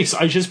turn face.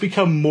 I just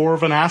become more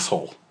of an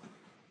asshole.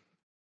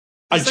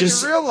 It's like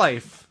in real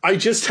life. I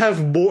just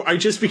have more. I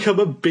just become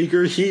a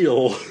bigger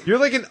heel. You're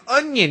like an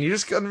onion. You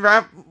just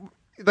unwrap,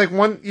 like,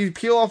 you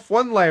peel off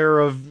one layer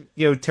of,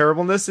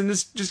 terribleness, and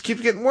this just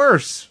keeps getting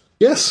worse.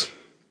 Yes.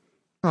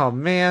 Oh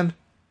man,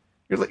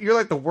 you're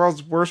like the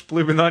world's worst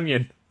bloomin'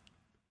 onion.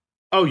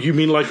 Oh, you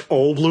mean like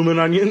all bloomin'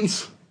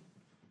 onions?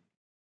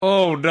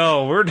 Oh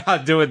no, we're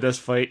not doing this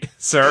fight,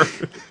 sir.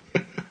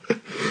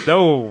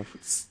 No,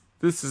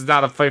 this is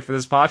not a fight for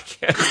this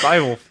podcast.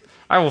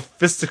 I will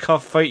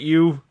fisticuff fight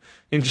you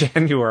in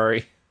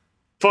January.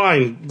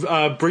 Fine,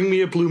 bring me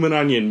a bloomin'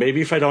 onion.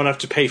 Maybe if I don't have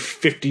to pay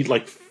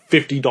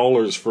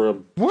 $50 for a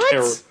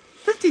what?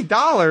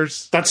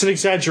 $50? That's an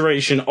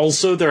exaggeration.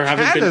 Also, there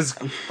haven't Canada's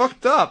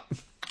fucked up.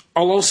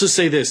 I'll also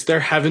say this: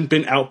 there haven't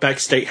been Outback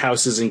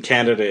Steakhouses in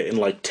Canada in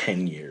like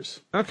 10 years.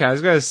 Okay, I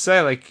was gonna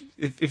say, like,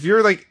 if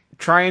you're like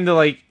trying to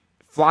like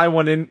fly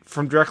one in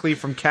directly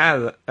from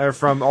Canada or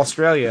from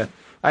Australia,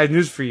 I have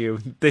news for you.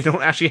 They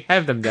don't actually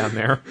have them down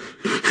there.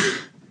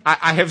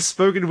 I have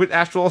spoken with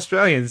actual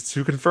Australians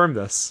to confirm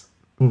this.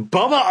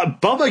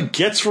 Bubba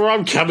gets where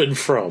I'm coming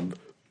from.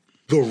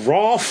 The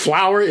raw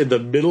flour in the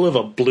middle of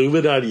a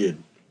bloomin'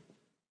 onion.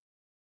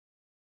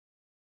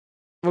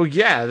 Well,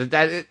 yeah,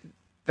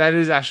 that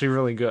is actually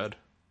really good.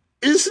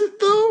 Is it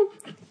though?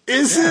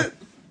 Is it?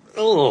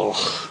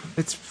 Oh,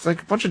 it's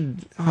like a bunch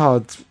of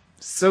it's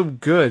so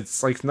good.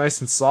 It's like nice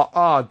and soft.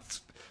 I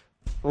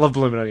love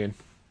bloomin' onion.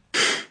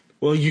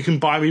 Well, you can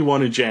buy me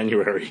one in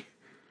January.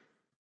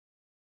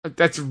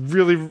 That's a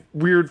really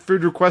weird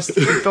food request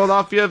in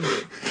Philadelphia,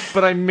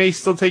 but I may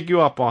still take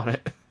you up on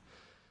it.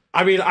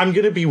 I mean, I'm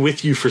gonna be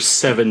with you for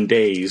 7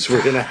 days.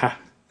 We're gonna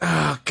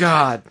Oh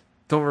God!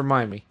 Don't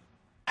remind me.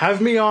 Have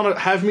me on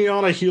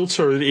a heel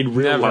turn in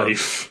real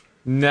life.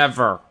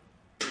 Never.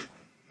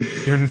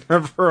 You're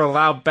never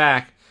allowed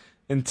back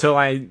until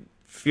I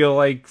feel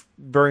like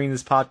burning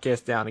this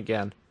podcast down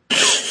again.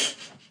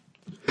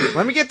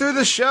 Let me get through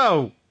the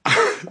show.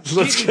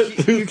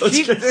 You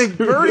keep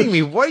burning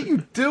me. What are you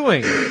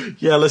doing?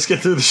 Yeah, let's get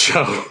through the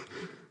show.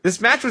 This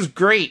match was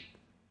great,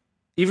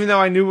 even though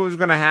I knew what was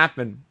going to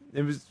happen.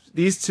 It was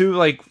these two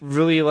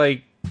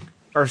really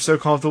are so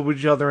comfortable with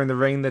each other in the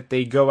ring that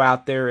they go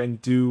out there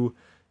and do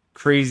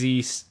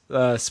crazy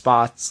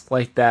spots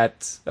like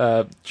that.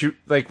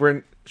 Like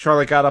when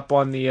Charlotte got up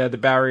on the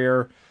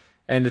barrier,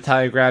 and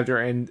Natalya grabbed her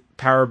and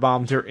power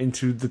bombed her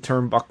into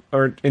the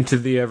or into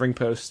the ring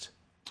post.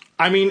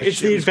 I mean, it's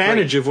the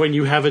advantage of when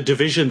you have a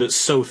division that's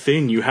so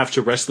thin, you have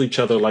to wrestle each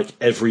other like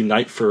every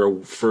night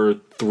for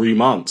 3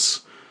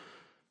 months,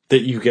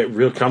 that you get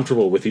real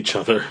comfortable with each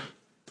other.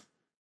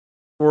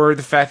 Or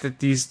the fact that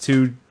these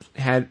two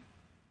had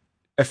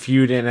a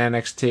feud in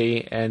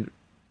NXT and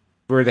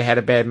where they had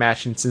a bad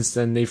match, and since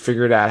then they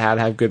figured out how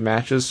to have good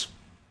matches.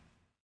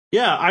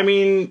 Yeah, I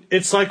mean,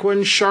 it's like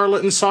when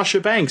Charlotte and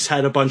Sasha Banks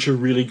had a bunch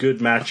of really good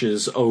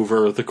matches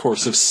over the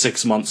course of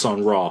 6 months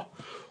on Raw.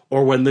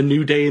 Or when the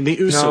New Day and the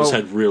Usos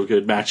had real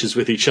good matches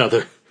with each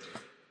other.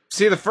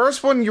 See, the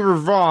first one you were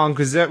wrong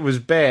because that was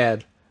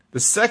bad.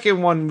 The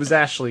second one was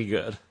actually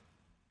good.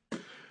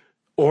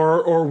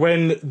 Or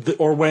when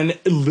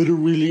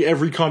literally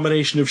every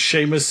combination of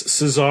Sheamus,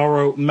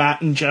 Cesaro,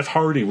 Matt, and Jeff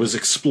Hardy was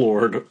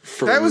explored.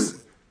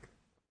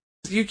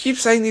 You keep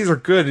saying these are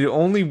good.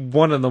 Only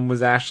one of them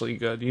was actually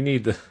good. You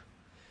need to.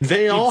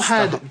 They all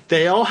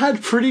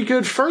had pretty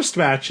good first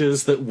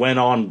matches that went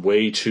on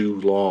way too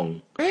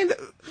long. Man,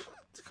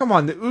 come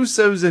on, the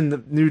Usos and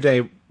the New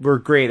Day were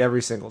great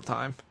every single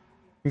time.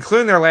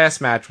 Including their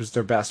last match was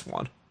their best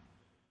one.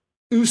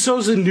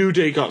 Usos and New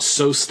Day got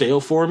so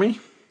stale for me.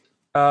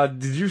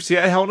 Did you see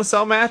that Hell in a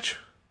Cell match?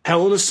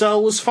 Hell in a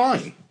Cell was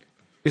fine.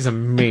 It's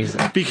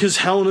amazing. Because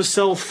Hell in a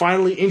Cell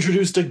finally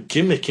introduced a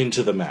gimmick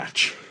into the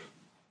match.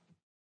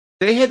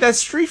 They had that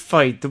street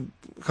fight a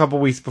couple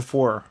weeks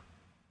before.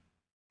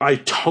 I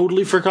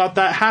totally forgot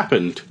that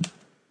happened.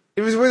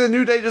 It was where the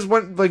New Day just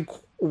went like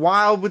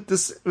wild with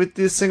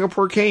the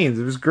Singapore Canes.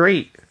 It was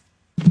great.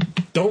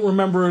 Don't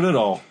remember it at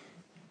all.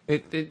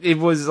 It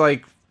was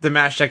like the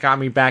match that got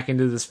me back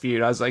into this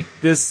feud. I was like,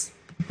 this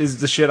is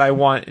the shit I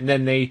want. And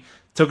then they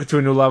took it to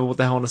a new level with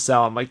the Hell in a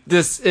Cell. I'm like,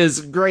 this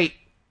is great.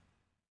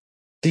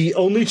 The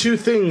only two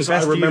things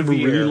I remember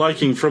really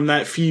liking from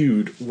that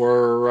feud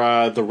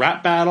were the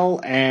rap battle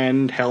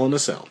and Hell in a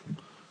Cell.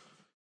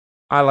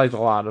 I liked a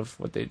lot of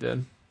what they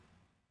did.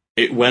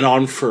 It went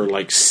on for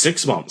like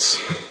 6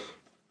 months.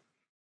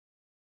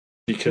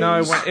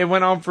 It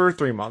went on for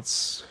 3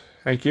 months.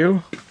 Thank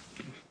you.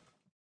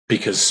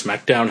 Because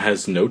SmackDown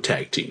has no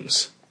tag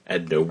teams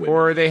and no women.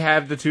 Or they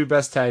have the two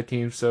best tag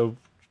teams, so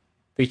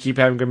they keep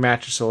having good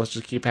matches, so let's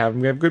just keep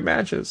having good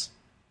matches.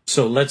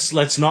 So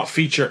let's not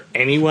feature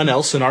anyone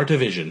else in our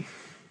division.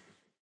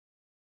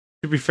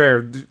 To be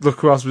fair, look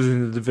who else was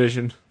in the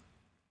division.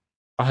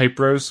 The Hype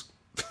Bros.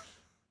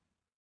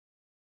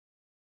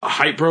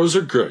 Hype Bros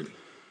are good.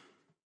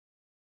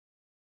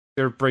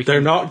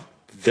 They're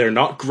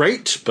not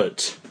great,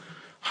 but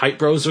Hype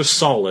Bros are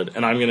solid,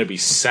 and I'm going to be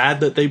sad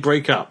that they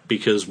break up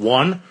because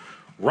one,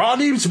 Raw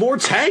needs more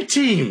tag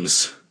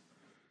teams.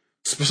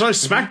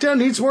 SmackDown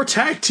needs more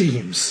tag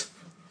teams.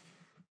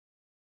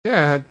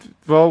 Yeah,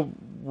 well,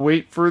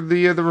 wait for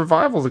the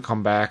Revival to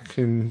come back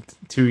in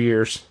 2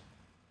 years.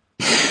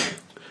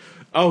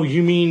 Oh,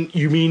 you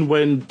mean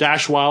when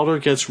Dash Wilder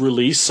gets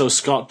released, so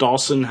Scott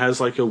Dawson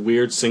has like a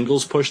weird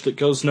singles push that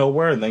goes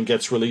nowhere and then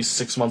gets released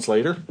 6 months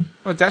later?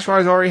 Well, Dash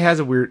Wilder already has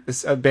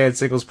a bad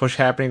singles push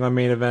happening on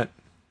Main Event.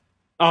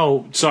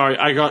 Oh, sorry,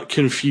 I got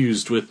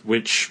confused with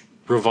which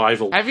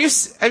Revival. Have you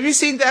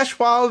seen Dash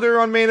Wilder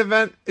on Main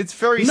Event? It's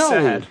very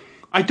sad.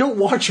 I don't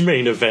watch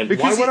Main Event.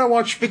 Why would I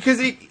watch? Because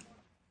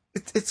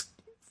it's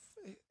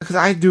because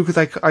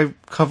I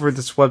covered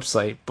this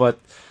website, but.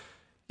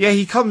 Yeah,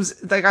 he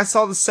comes, like, I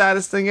saw the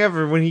saddest thing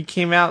ever when he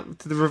came out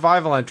to the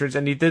Revival entrance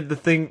and he did the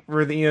thing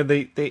where,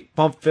 they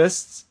bump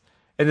fists,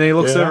 and then he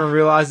looks over and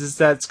realizes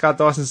that Scott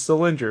Dawson's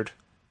still injured.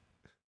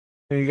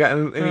 And he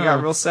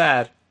got real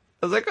sad.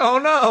 I was like, oh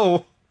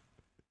no!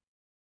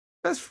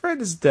 Best friend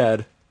is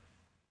dead.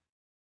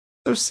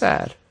 So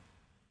sad.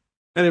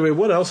 Anyway,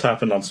 what else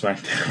happened on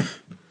SmackDown?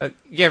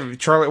 Yeah,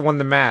 Charlotte won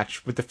the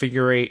match with the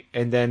figure eight,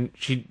 and then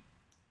she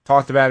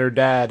talked about her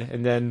dad,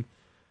 and then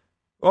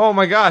oh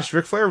my gosh,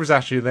 Ric Flair was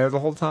actually there the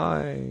whole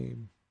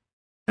time.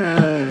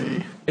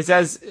 Hey. It's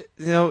as,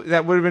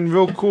 that would have been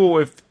real cool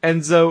if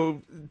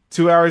Enzo,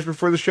 2 hours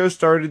before the show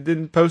started,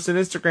 didn't post an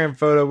Instagram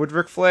photo with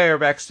Ric Flair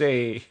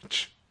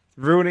backstage.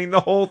 Ruining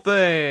the whole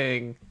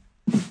thing.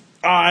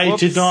 I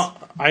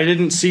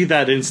didn't see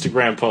that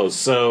Instagram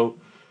post, so.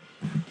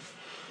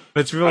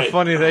 It's real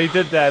funny that he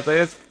did that. Like,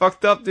 that's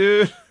fucked up,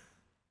 dude.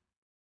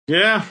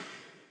 Yeah.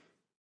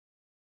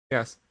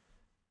 Yes.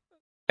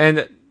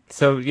 And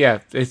so yeah,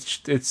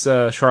 it's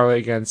Charlotte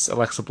against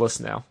Alexa Bliss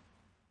now.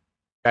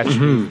 That should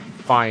be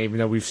fine, even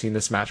though we've seen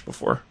this match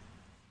before.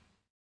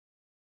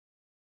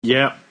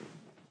 Yeah.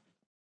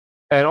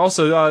 And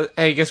also,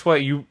 hey, guess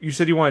what? You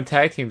said you wanted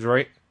tag teams,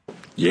 right?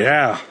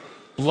 Yeah.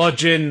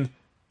 Bludgeon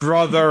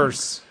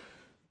Brothers.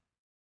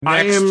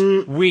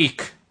 Next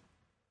week.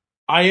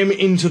 I am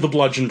into the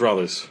Bludgeon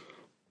Brothers.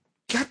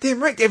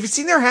 Goddamn right. Have you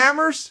seen their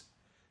hammers?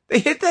 They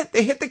hit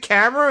the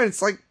camera, and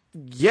it's like,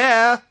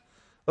 yeah,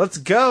 let's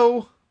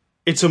go.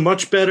 It's a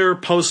much better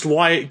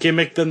post-Wyatt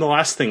gimmick than the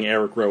last thing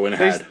Eric Rowan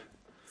had.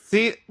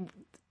 See,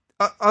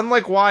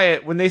 unlike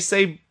Wyatt, when they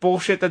say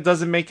bullshit that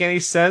doesn't make any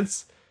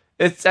sense,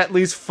 it's at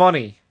least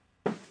funny.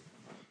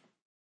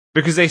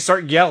 Because they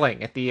start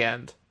yelling at the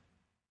end.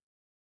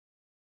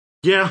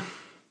 Yeah.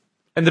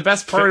 And the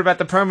best part about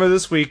the promo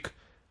this week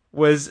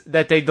was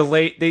that they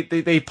delayed,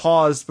 they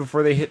paused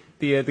before they hit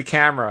the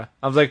camera.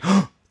 I was like,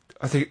 oh,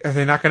 are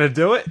they not going to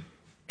do it?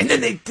 And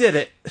then they did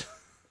it.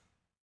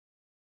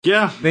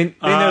 Yeah. They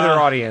know their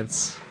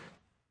audience.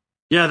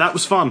 Yeah, that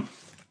was fun.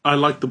 I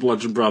like the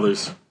Bludgeon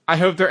Brothers. I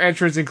hope their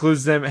entrance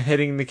includes them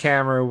hitting the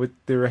camera with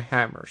their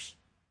hammers.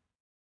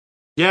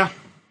 Yeah.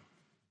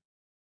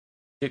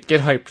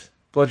 Get hyped.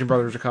 Bludgeon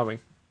Brothers are coming.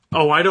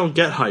 Oh, I don't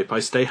get hype. I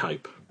stay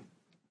hype.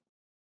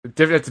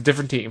 That's a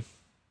different team.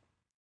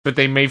 But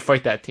they may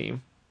fight that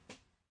team.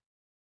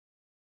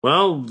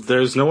 Well,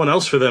 there's no one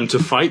else for them to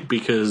fight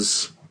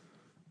because...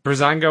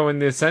 Breezango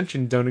and the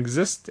Ascension don't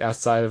exist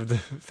outside of the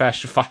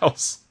Fashion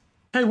Files.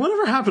 Hey,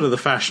 whatever happened to the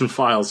Fashion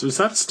Files? Is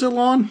that still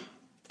on?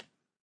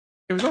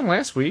 It was on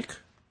last week.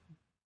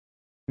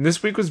 And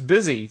this week was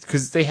busy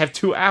because they have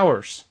 2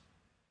 hours.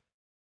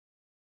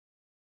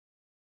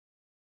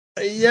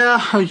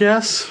 Yeah, I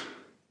guess.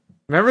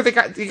 Remember they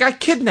got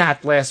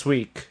kidnapped last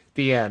week at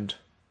the end.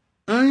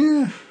 Oh,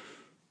 yeah.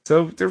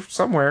 So they're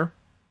somewhere.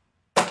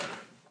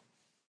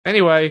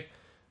 Anyway,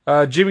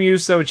 Jimmy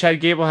Uso and Chad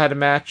Gable had a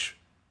match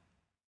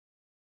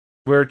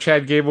where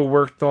Chad Gable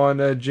worked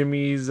on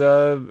Jimmy's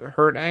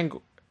hurt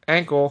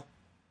ankle.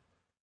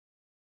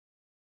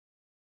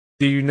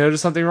 Do you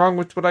notice something wrong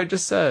with what I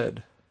just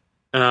said?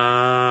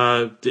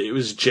 It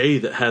was Jay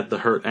that had the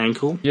hurt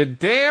ankle. You're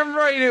damn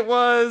right it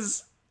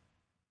was.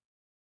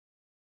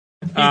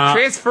 He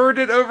transferred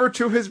it over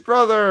to his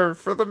brother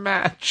for the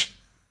match.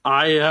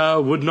 I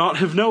would not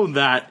have known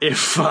that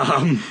if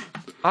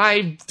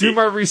I do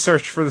my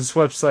research for this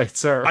website,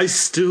 sir. I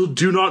still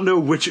do not know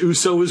which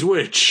Uso is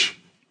which.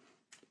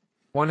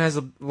 One has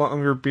a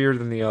longer beard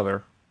than the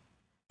other.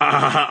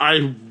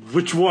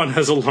 Which one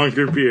has a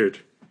longer beard?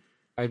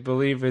 I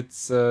believe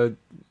it's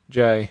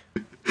Jay.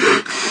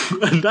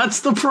 And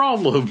that's the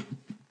problem.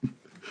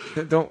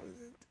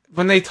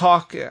 When they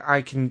talk,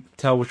 I can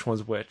tell which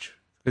one's which.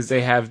 Because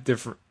they have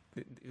different...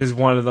 Because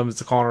one of them is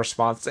the call and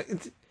response.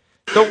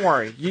 Don't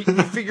worry. You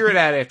figure it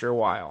out after a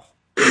while.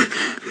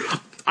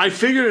 I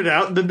figured it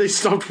out, and then they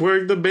stopped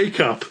wearing the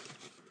makeup.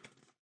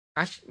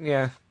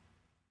 Yeah.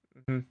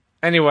 Mm-hmm.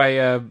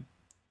 Anyway,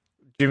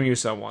 Jimmy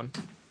Uso won.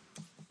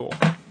 Cool.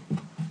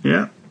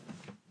 Yeah.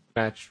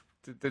 Match.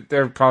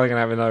 They're probably going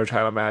to have another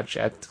title match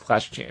at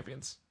Clash of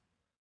Champions.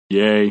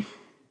 Yay.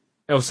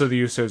 Also,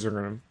 the Usos are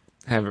going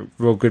to have a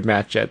real good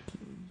match at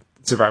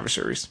Survivor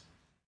Series.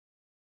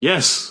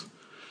 Yes.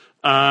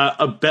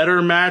 A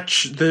better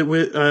match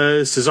with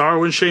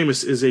Cesaro and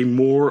Sheamus is a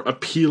more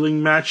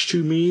appealing match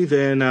to me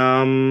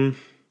than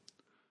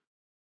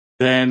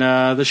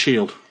the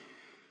Shield.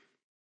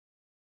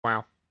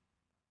 Wow.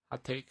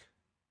 Hot take.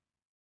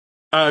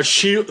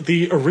 Shield,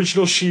 the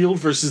original Shield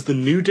versus the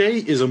New Day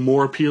is a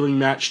more appealing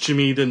match to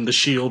me than the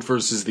Shield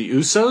versus the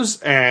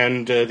Usos,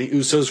 and the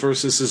Usos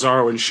versus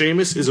Cesaro and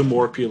Sheamus is a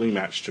more appealing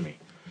match to me.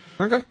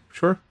 Okay,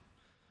 sure.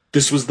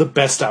 This was the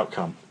best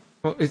outcome.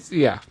 Well,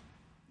 yeah.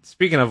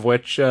 Speaking of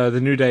which, the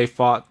New Day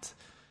fought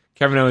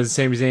Kevin Owens and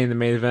Sami Zayn in the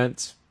main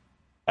event.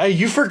 Hey,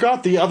 you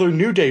forgot the other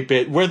New Day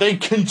bit where they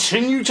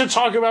continue to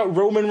talk about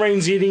Roman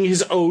Reigns eating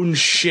his own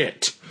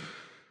shit.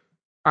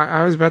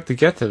 I was about to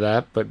get to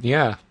that, but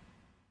yeah.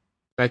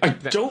 I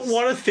don't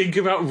want to think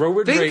about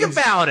Roman Reigns. Think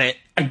about it.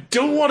 I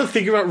don't want to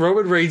think about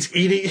Roman Reigns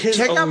eating his own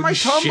shit. Check out my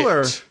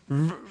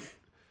Tumblr.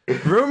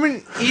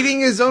 Roman eating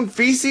his own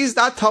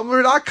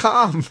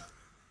feces.tumblr.com.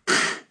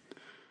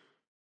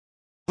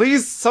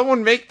 Please,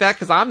 someone make that,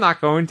 because I'm not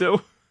going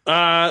to.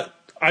 I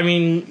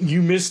mean,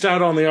 you missed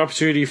out on the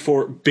opportunity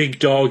for Big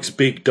Dog's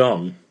Big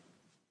Dumb.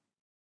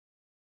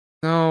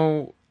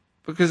 No,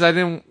 because I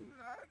didn't...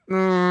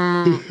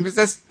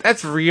 because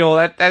that's real.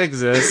 That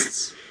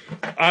exists.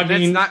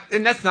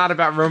 That's not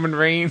about Roman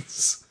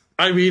Reigns.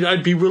 I mean,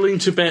 I'd be willing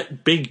to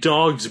bet Big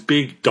Dog's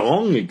Big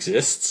Dong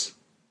exists.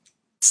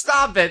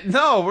 Stop it!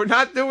 No, we're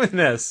not doing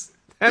this.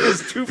 That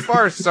is too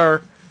far,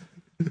 sir.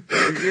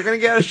 You're gonna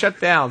get us shut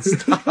down.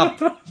 Stop.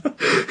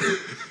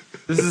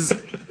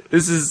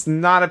 This is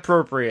not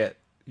appropriate.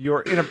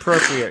 You're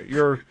inappropriate.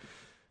 You're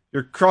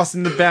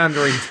crossing the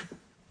boundary.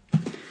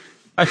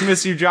 I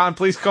miss you, John.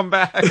 Please come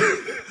back.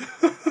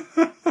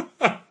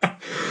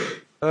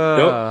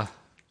 Nope.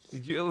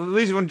 At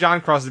least when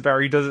John crosses the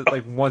barrier, he does it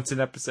like once an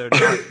episode,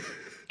 not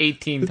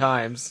 18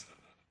 times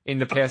in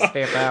the past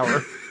half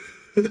hour.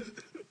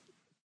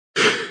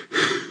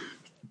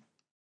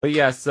 But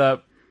yes,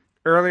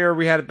 earlier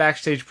we had a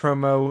backstage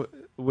promo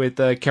with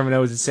Kevin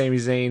Owens and Sami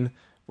Zayn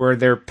where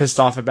they're pissed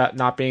off about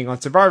not being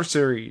on Survivor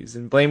Series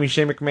and blaming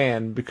Shane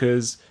McMahon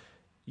because,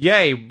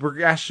 yay,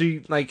 we're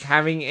actually like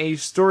having a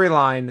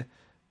storyline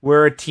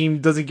where a team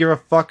doesn't give a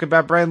fuck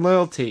about brand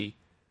loyalty.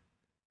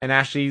 And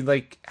actually,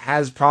 like,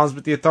 has problems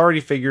with the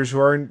authority figures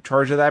who are in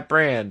charge of that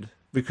brand.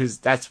 Because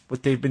that's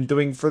what they've been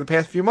doing for the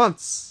past few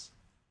months.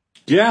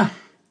 Yeah.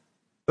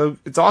 So,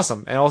 it's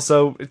awesome. And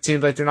also, it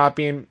seems like they're not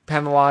being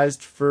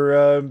penalized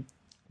for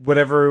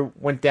whatever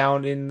went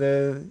down during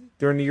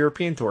the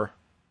European tour.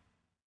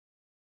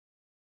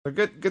 So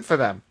good for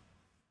them.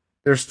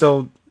 They're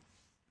still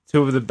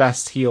two of the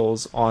best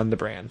heels on the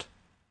brand.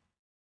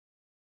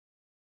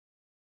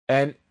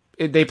 And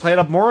they played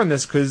up more on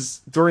this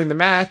because during the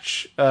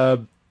match,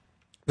 the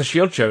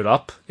Shield showed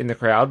up in the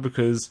crowd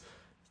because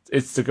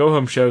it's the Go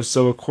Home show.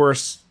 So of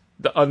course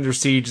the Under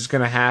Siege is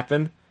going to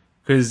happen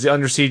because the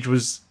Under Siege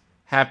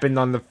happened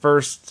on the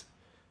first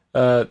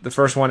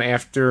one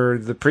after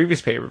the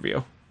previous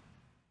pay-per-view.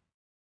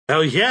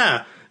 Hell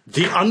yeah.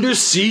 The Under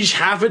Siege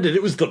happened and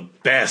it was the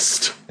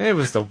best. It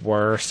was the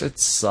worst. It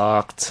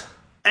sucked.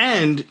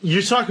 And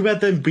you talk about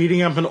them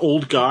beating up an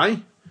old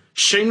guy.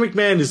 Shane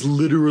McMahon is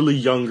literally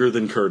younger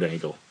than Kurt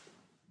Angle.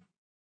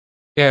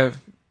 Yeah.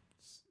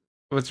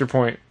 What's your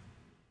point?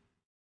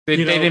 They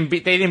didn't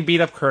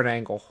beat up Kurt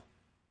Angle.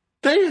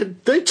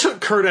 They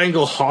took Kurt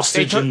Angle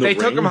hostage in the ring.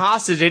 They took him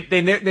hostage.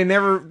 They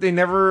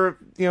never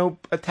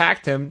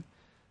attacked him.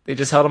 They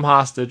just held him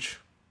hostage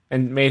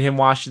and made him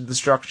watch the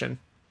destruction.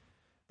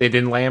 They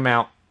didn't lay him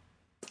out.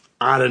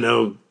 I don't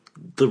know.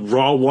 The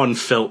Raw one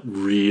felt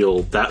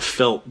real. That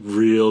felt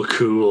real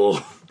cool.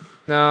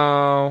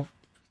 No.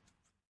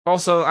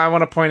 Also, I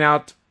want to point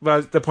out,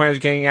 the point I was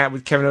getting at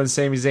with Kevin Owens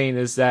and Sami Zayn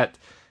is that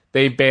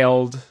they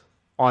bailed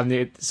on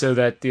it so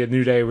that the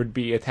New Day would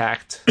be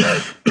attacked.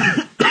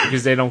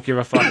 Because they don't give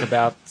a fuck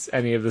about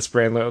any of this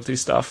brand loyalty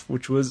stuff,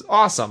 which was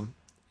awesome.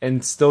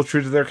 And still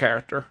true to their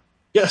character.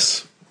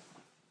 Yes.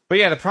 But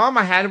yeah, the problem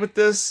I had with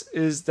this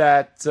is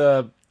that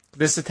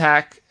this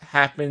attack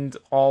happened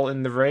all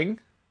in the ring.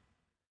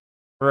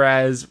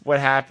 Whereas what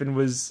happened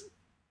was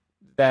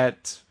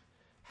that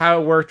how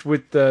it worked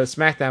with the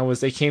SmackDown was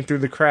they came through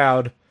the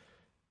crowd,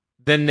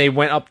 then they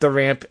went up the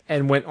ramp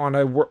and went on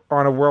a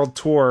world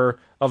tour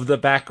of the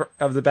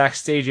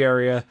backstage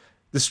area,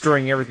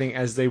 destroying everything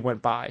as they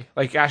went by,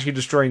 like actually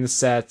destroying the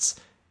sets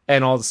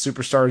and all the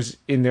superstars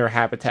in their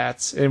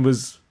habitats. It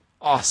was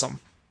awesome.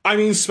 I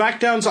mean,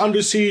 SmackDown's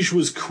Under Siege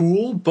was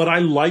cool, but I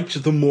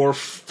liked the more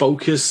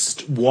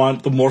focused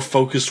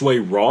way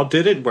Raw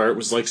did it, where it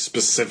was like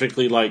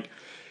specifically like,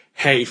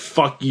 hey,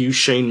 fuck you,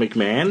 Shane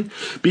McMahon.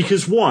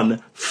 Because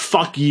one,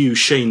 fuck you,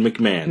 Shane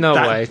McMahon. No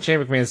way.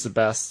 Shane McMahon's the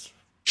best.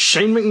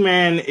 Shane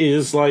McMahon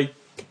is like,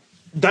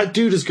 that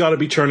dude has got to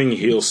be turning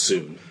heel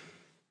soon.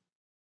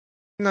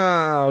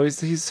 No,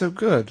 he's so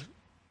good.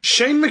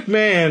 Shane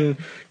McMahon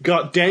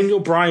got Daniel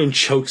Bryan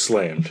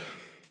chokeslammed.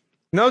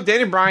 No,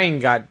 Danny Bryan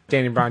got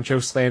Danny Bryan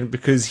chokeslammed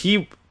because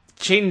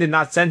Shane did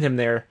not send him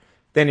there.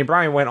 Danny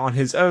Bryan went on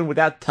his own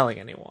without telling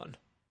anyone.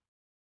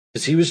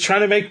 Because he was trying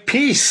to make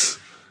peace.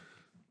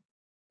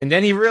 And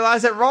then he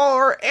realized that Raw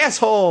are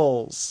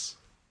assholes.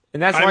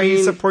 And that's why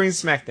he's supporting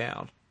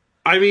SmackDown.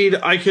 I mean,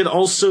 I could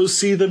also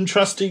see them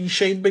trusting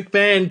Shane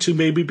McMahon to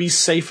maybe be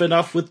safe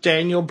enough with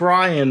Daniel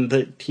Bryan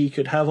that he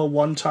could have a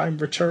one-time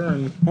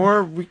return.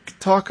 Or we could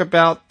talk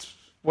about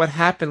what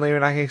happened later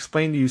and I can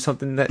explain to you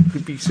something that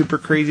could be super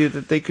crazy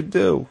that they could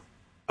do.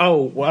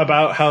 Oh,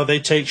 about how they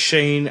take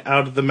Shane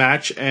out of the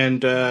match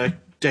and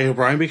Daniel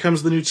Bryan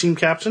becomes the new team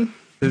captain?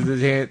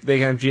 They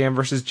have GM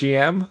versus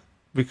GM?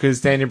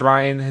 Because Daniel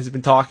Bryan has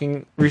been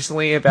talking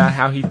recently about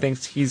how he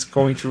thinks he's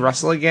going to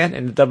wrestle again,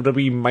 and the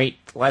WWE might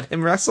let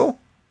him wrestle.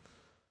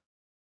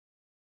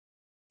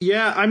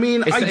 Yeah, I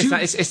mean,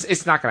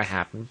 it's not going to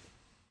happen.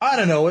 I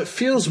don't know. It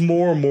feels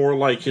more and more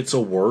like it's a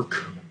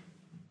work.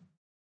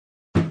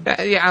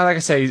 Yeah, like I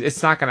say,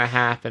 it's not going to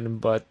happen,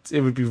 but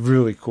it would be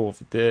really cool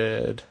if it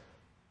did.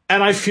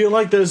 And I feel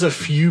like there's a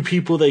few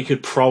people they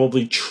could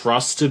probably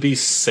trust to be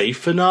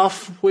safe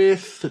enough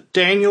with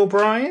Daniel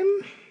Bryan.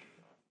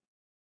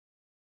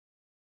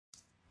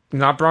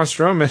 Not Braun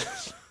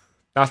Strowman.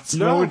 Not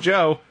Samoa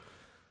Joe.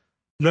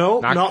 No,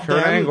 not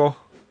Kurt them. Angle.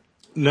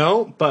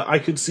 No, but I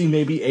could see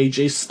maybe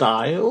AJ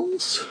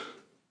Styles.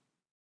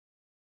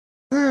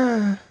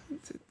 They're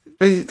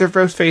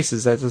both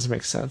faces. That doesn't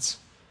make sense.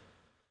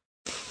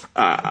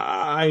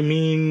 I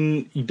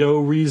mean, no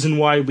reason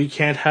why we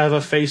can't have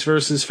a face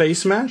versus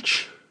face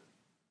match.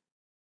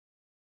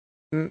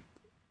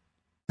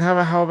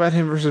 How about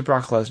him versus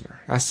Brock Lesnar?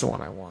 That's the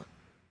one I want.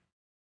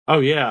 Oh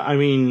yeah, I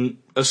mean,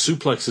 a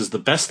suplex is the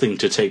best thing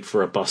to take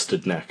for a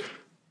busted neck.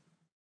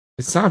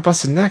 It's not a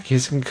busted neck. He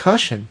has a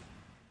concussion.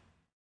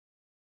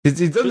 He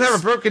doesn't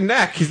have a broken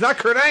neck. He's not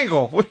Kurt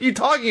Angle. What are you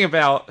talking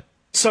about?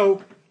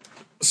 So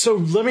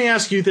let me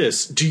ask you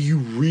this. Do you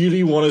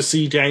really want to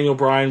see Daniel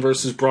Bryan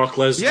versus Brock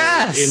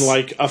Lesnar in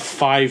like a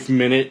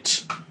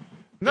 5-minute...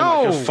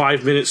 No. Like a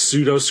 5-minute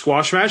pseudo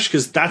squash match?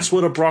 Because that's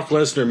what a Brock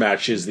Lesnar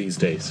match is these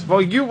days.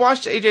 Well, you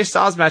watched AJ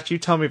Styles match. You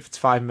tell me if it's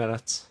 5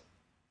 minutes.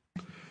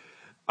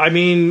 I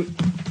mean,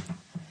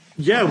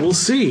 yeah, we'll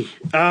see.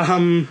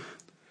 I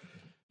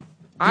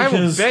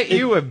will bet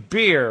you a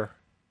beer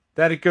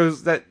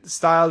that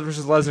Styles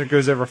versus Lesnar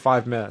goes over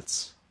 5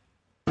 minutes.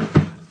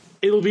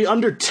 It'll be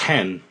under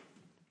 10.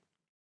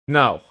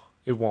 No,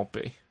 it won't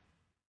be.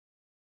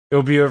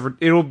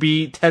 It'll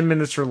be 10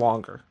 minutes or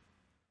longer.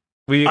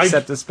 Will you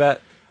accept this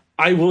bet?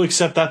 I will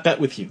accept that bet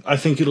with you. I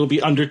think it'll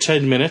be under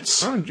 10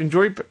 minutes. Oh,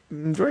 enjoy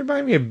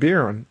buying me a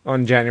beer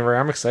on January.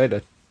 I'm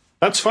excited.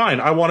 That's fine.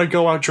 I want to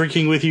go out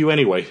drinking with you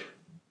anyway.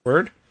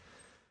 Word.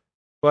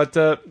 But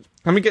let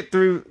me get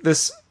through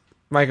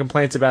my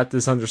complaints about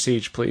this Under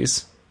Siege,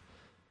 please.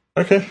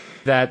 Okay.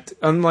 That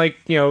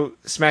unlike,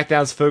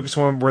 SmackDown's Focus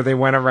one where they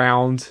went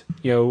around,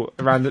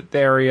 around the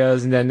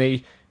areas, and then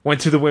they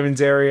went to the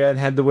women's area and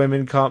had the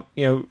women come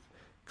to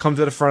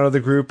the front of the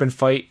group and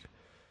fight.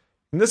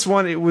 In this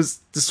one, it was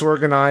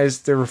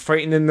disorganized. They were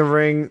fighting in the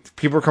ring.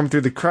 People were coming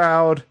through the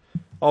crowd.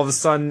 All of a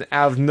sudden,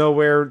 out of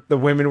nowhere, the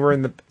women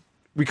were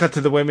we cut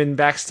to the women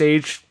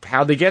backstage.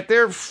 How'd they get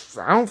there?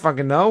 I don't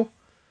fucking know.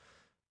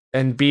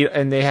 And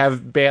they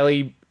have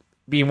Bayley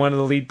being one of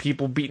the lead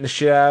people beating the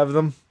shit out of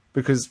them.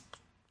 Because,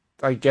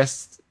 I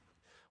guess,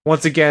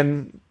 once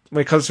again,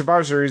 when it comes to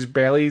Survivor Series,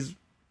 Bayley's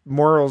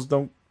morals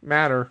don't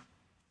matter.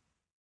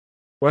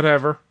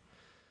 Whatever.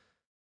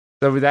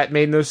 So that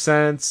made no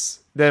sense.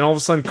 Then all of a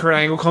sudden, Kurt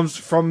Angle comes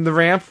from the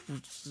ramp.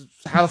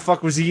 How the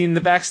fuck was he in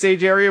the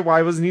backstage area?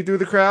 Why wasn't he through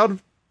the crowd? And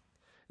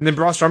then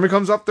Braun Strowman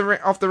comes off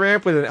the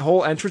ramp with a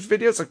whole entrance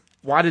video. It's like,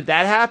 why did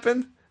that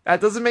happen?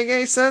 That doesn't make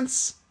any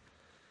sense.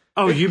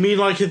 Oh, you mean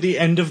like at the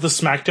end of the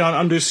SmackDown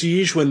Under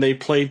Siege when they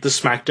played the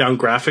SmackDown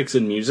graphics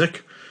and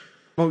music?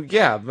 Well,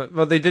 yeah,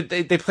 but they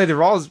played the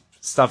Raw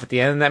stuff at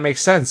the end, and that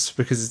makes sense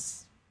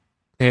because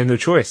they had no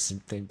choice.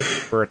 They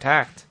were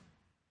attacked.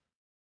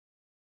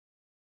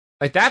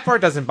 Like, that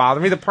part doesn't bother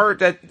me. The part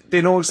that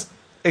they don't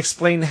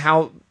explain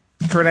how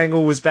Kurt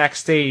Angle was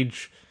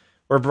backstage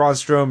or Braun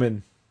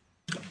Strowman.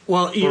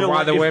 Well, you know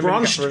what? If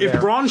Braun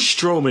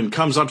Strowman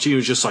comes up to you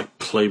and is just like,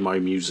 play my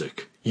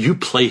music, you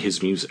play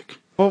his music.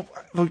 Well,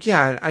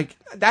 yeah,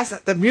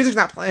 the music's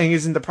not playing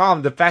isn't the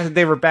problem. The fact that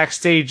they were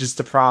backstage is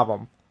the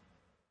problem.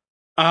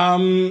 I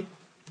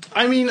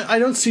mean, I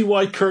don't see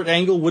why Kurt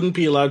Angle wouldn't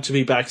be allowed to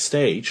be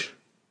backstage.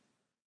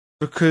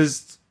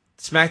 Because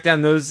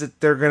SmackDown knows that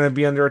they're going to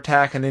be under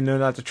attack and they know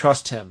not to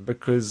trust him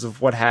because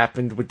of what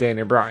happened with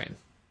Daniel Bryan.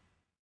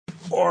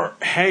 Or,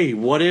 hey,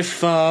 what if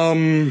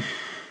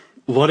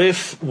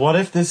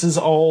this is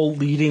all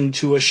leading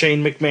to a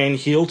Shane McMahon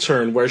heel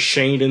turn where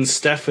Shane and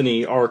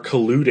Stephanie are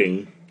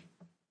colluding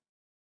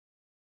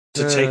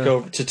to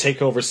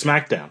take over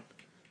SmackDown?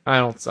 I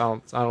don't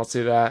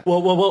see that.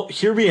 Well,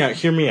 hear me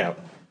out.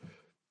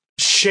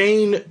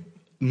 Shane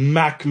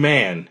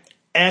McMahon,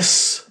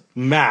 S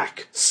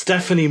Mac,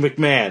 Stephanie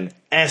McMahon,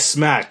 S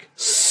Mac,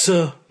 S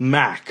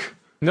Mac.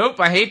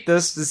 Nope, I hate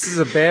this. This is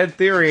a bad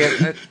theory.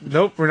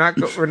 Nope, we're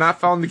not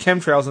following the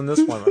chemtrails on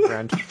this one, my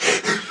friend.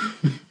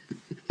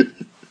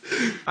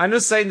 I'm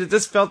just saying that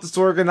this felt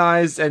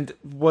disorganized and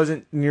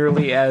wasn't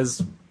nearly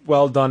as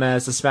well done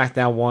as the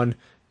SmackDown one.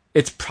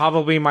 It's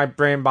probably my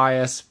brand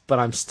bias, but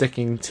I'm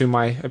sticking to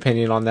my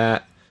opinion on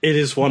that. It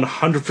is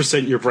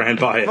 100% your brand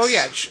bias. Oh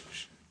yeah,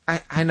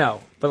 I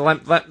know, but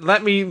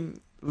let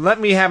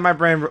me have my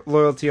brand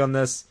loyalty on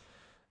this.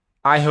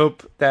 I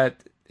hope that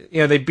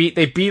they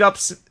beat up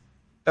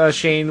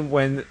Shane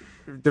when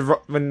the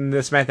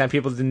SmackDown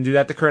people didn't do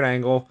that to Kurt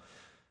Angle.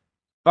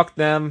 Fuck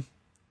them.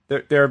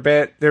 They're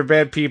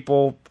bad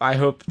people. I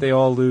hope they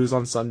all lose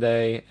on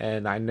Sunday,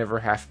 and I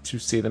never have to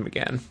see them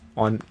again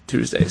on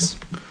Tuesdays.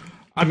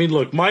 I mean,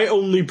 look, my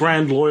only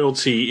brand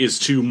loyalty is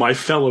to my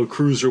fellow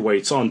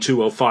cruiserweights on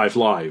 205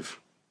 Live.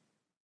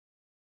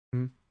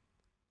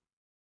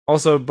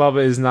 Also,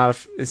 Bubba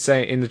is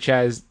saying in the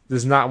chat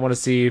does not want to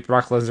see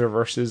Brock Lesnar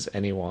versus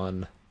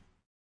anyone.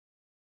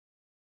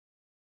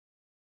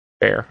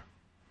 Fair.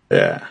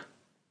 Yeah.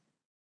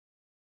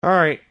 All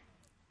right,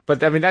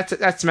 but I mean that's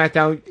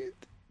SmackDown.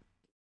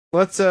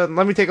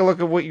 Let me take a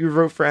look at what you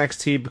wrote for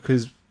NXT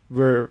because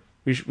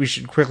we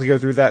should quickly go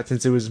through that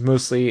since it was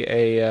mostly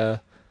a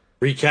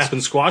recap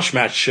and squash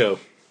match show.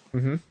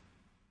 Mm-hmm.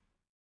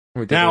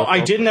 Now,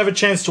 I didn't have a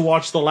chance to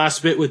watch the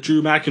last bit with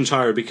Drew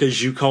McIntyre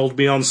because you called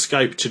me on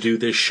Skype to do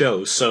this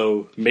show,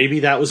 so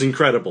maybe that was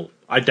incredible.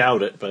 I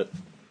doubt it, but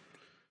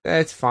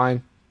it's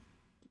fine.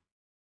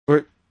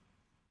 Let's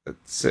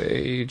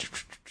see.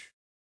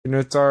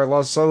 It's our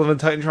Lars Sullivan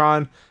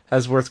Titantron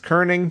has worth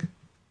kerning.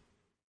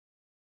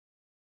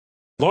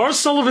 Lars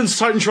Sullivan's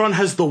Titantron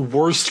has the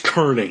worst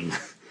kerning.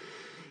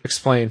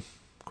 Explain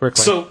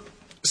quickly.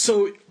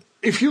 So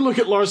if you look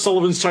at Lars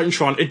Sullivan's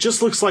Titantron, it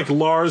just looks like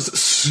Lars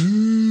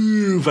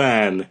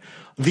Sullivan.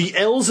 The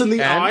L's and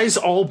the I's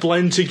all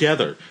blend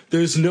together.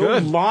 There's no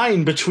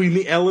line between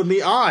the L and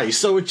the I,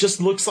 so it just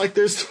looks like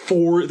there's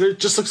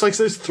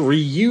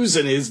three U's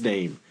in his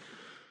name.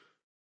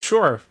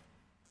 Sure.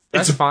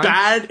 That's fine.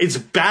 It's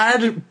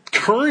bad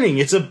kerning.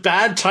 It's a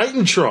bad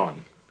Titantron.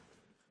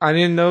 I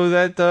didn't know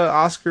that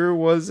Oscar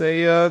was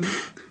a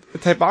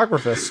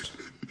typographist.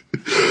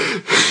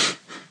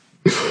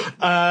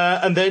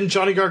 And then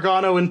Johnny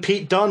Gargano and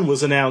Pete Dunne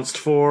was announced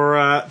for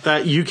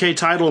that UK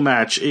title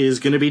match is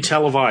going to be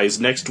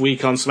televised next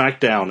week on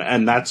SmackDown,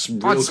 and that's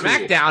real on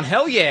SmackDown. Cool.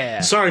 Hell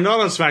yeah! Sorry, not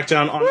on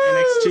SmackDown, on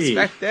NXT.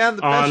 SmackDown,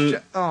 the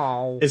best.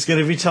 Oh, it's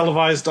going to be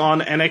televised on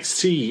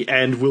NXT,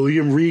 and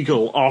William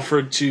Regal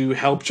offered to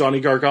help Johnny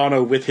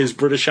Gargano with his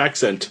British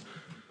accent.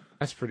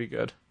 That's pretty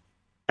good.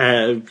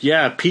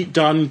 Pete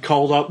Dunne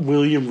called up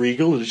William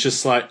Regal and it's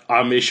just like,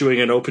 I'm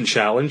issuing an open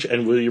challenge,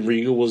 and William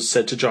Regal was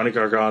said to Johnny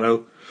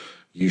Gargano,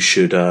 you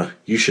should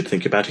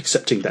think about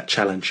accepting that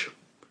challenge.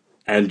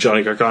 And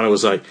Johnny Gargano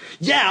was like,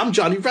 yeah, I'm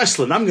Johnny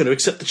Wrestling, I'm going to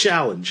accept the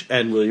challenge.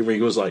 And William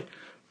Regal was like,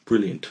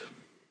 brilliant.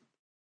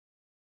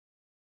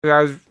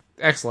 That was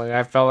excellent.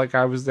 I felt like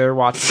I was there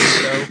watching the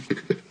show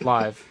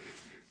live.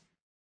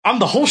 I'm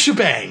the whole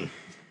shebang.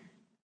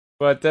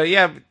 But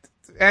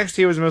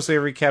NXT was mostly a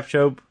recap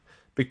show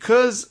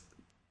because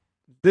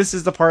this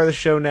is the part of the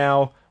show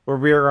now where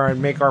we are going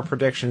to make our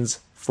predictions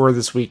for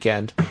this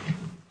weekend.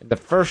 And the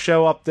first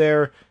show up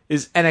there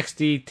is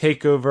NXT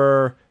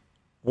TakeOver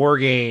War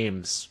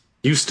Games.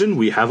 Houston,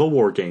 we have a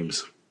War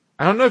Games.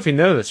 I don't know if you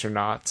know this or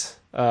not.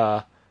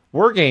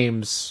 War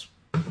Games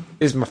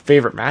is my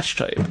favorite match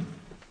type.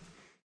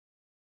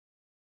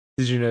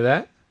 Did you know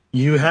that?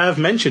 You have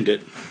mentioned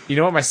it. You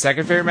know what my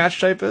second favorite match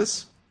type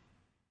is?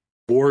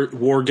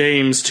 War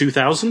Games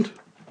 2000?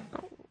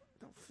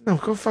 No,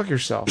 go fuck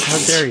yourself. How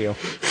dare you?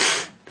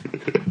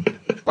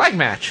 Flag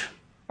match.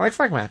 I like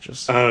flag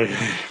matches. Oh,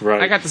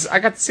 right. I got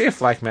to see a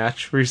flag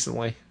match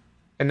recently.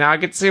 And now I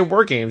get to see a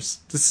War Games.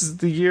 This is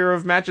the year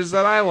of matches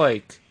that I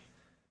like.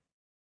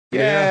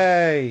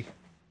 Yay!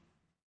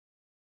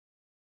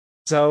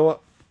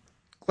 So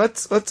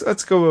let's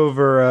go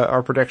over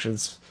our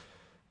predictions.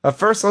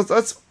 First,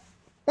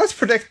 let's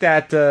predict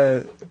that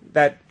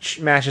that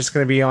match is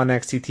going to be on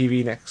NXT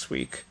TV next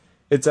week.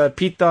 It's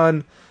Pete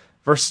Dunne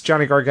versus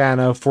Johnny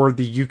Gargano for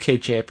the UK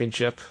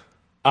Championship.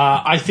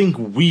 I think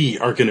we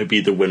are going to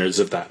be the winners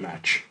of that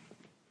match.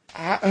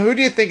 Who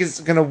do you think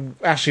is going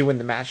to actually win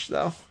the match,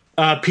 though?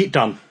 Pete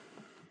Dunne.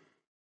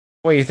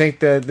 Wait, you think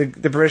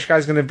the British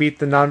guy's going to beat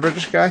the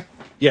non-British guy?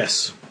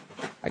 Yes.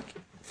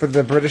 For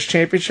the British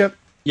Championship?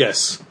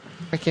 Yes.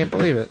 I can't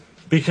believe it.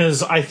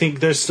 Because I think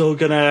they're still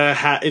gonna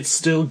it's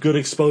still good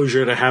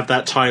exposure to have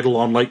that title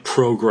on like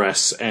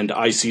Progress and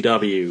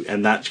ICW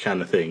and that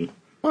kind of thing.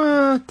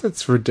 What?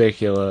 That's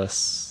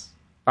ridiculous.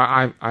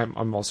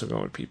 I'm also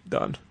going with Pete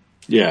Dunne.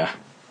 Yeah.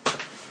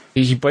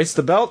 He bites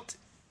the belt,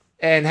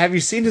 and have you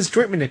seen his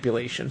joint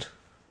manipulation?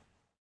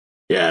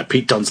 Yeah,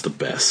 Pete Dunne's the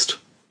best.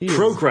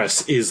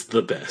 Progress is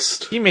the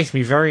best. He makes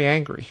me very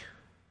angry.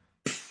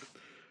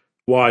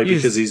 Why?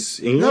 Because he's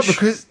English?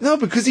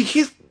 Because he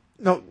keeps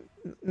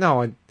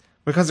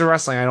because of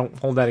wrestling, I don't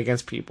hold that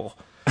against people.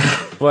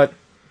 But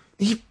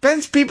he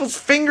bends people's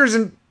fingers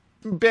in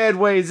bad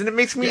ways, and it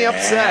makes me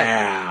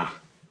upset.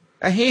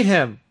 I hate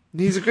him.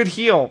 He's a good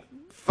heel.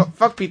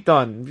 Fuck Pete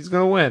Dunne. He's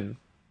gonna win.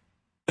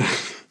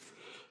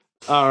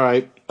 All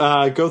right.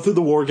 Go through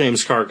the War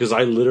Games card, because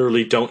I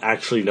literally don't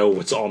actually know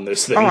what's on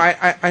this thing.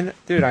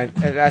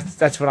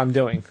 That's what I'm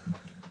doing.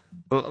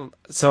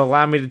 So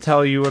allow me to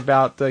tell you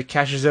about the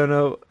Cassius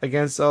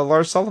against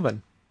Lars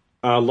Sullivan.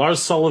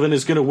 Lars Sullivan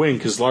is going to win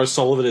because Lars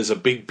Sullivan is a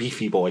big,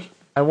 beefy boy.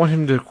 I want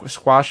him to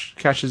squash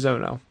Cassius.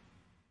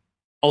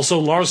 Also,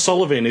 Lars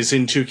Sullivan is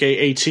in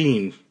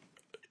 2K18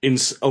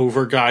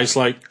 over guys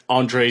like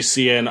Andre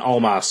Cien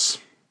Almas.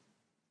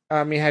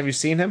 I mean, have you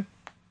seen him?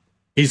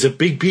 He's a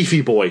big, beefy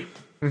boy.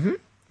 Mm-hmm.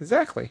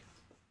 Exactly.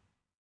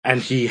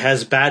 And he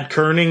has bad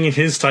kerning in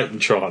his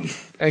Titantron.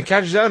 And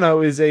Cassius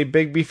is a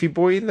big, beefy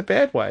boy in the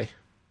bad way.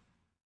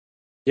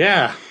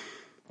 Yeah.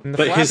 In the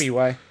flappy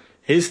way.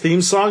 His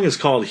theme song is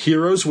called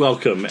Heroes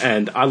Welcome,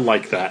 and I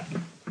like that.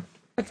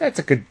 That's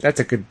a good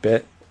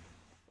bit.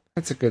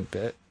 That's a good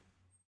bit.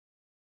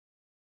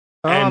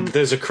 And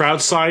there's a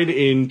crowd sign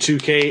in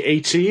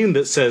 2K18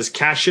 that says,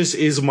 Cassius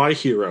is my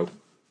hero.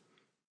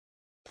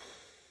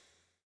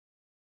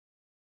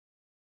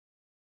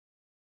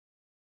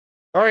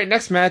 Alright,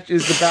 next match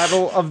is the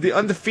Battle of the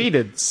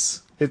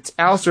Undefeateds. It's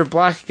Aleister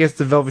Black against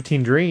the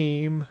Velveteen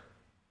Dream.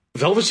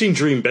 Velveteen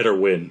Dream better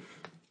win.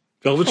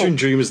 Velveteen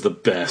Dream is the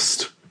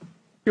best.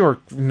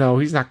 No,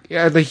 he's not.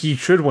 Yeah, he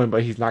should win,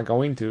 but he's not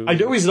going to. I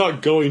know he's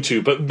not going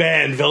to, but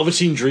man,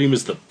 Velveteen Dream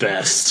is the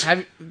best.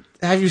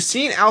 Have you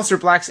seen Aleister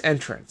Black's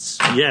entrance?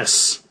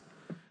 Yes.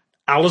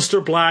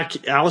 Aleister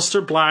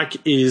Black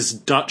is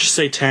Dutch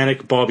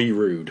satanic Bobby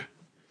Roode.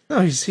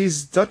 No,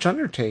 he's Dutch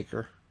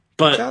Undertaker.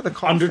 But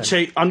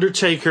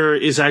Undertaker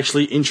is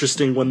actually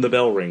interesting when the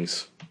bell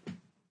rings.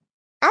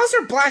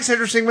 Aleister Black's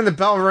interesting when the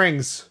bell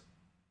rings.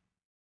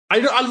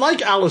 I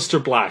like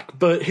Aleister Black,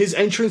 but his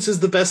entrance is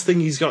the best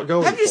thing he's got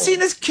going. Have you seen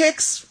his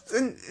kicks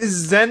and his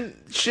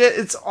Zen shit?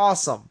 It's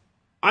awesome.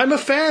 I'm a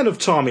fan of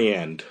Tommy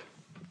End.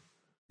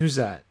 Who's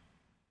that?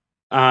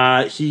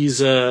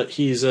 He's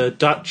a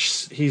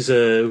Dutch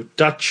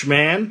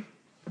man.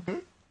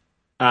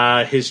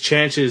 Mm-hmm. His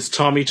chant is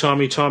Tommy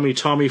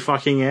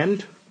fucking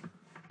End.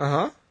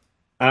 Uh-huh.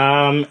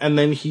 And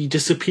then he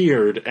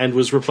disappeared and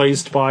was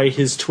replaced by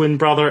his twin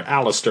brother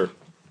Alistair.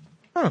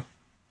 Huh.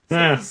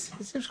 Yeah. It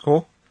seems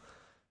cool.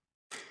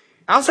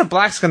 Aleister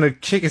Black's gonna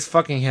kick his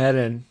fucking head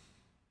in.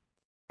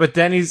 But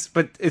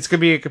it's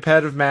gonna be a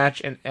competitive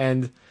match,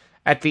 and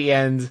at the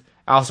end,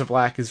 Aleister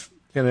Black is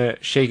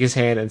gonna shake his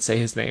hand and say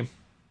his name.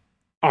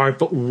 Alright,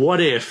 but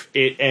what if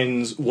it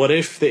ends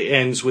with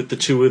the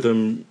two of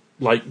them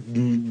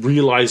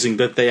realizing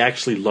that they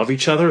actually love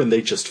each other and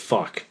they just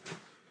fuck.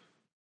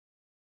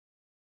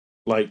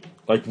 Like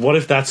what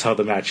if that's how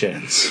the match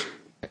ends?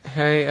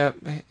 Hey,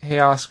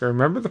 Oscar,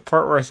 remember the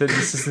part where I said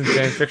this isn't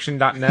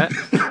fanfiction.net?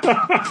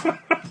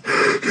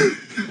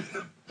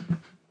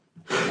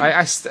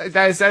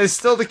 That is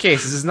still the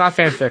case. This is not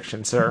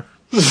fanfiction, sir.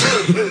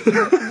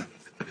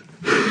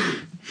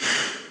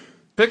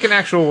 Pick an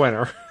actual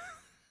winner.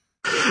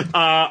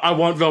 I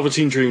want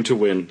Velveteen Dream to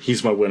win.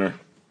 He's my winner.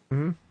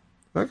 Mm-hmm.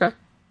 Okay.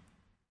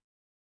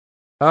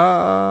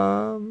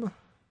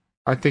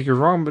 I think you're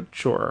wrong, but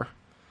sure.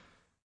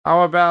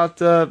 How about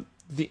the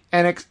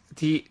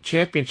NXT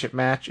Championship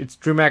match? It's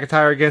Drew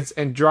McIntyre against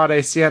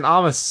Andrade Cien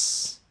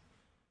Almas.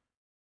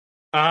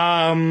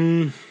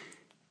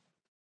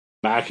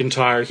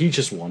 McIntyre, he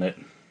just won it.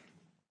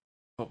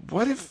 But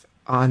what if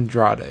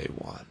Andrade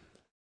won?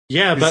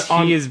 Yeah, but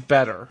he is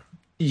better.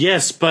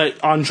 Yes,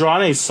 but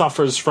Andrade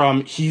suffers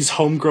from he's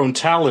homegrown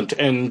talent,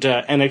 and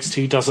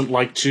NXT doesn't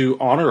like to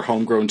honor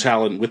homegrown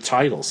talent with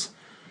titles.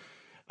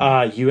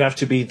 You have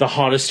to be the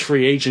hottest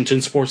free agent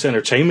in sports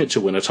entertainment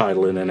to win a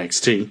title in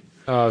NXT.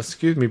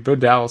 Excuse me, Bo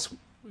Dallas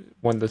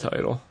won the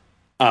title.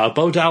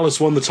 Bo Dallas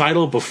won the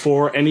title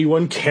before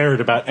anyone cared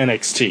about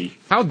NXT.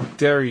 How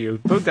dare you?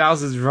 Bo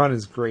Dallas's run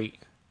is great.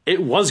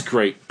 It was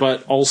great,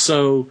 but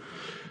also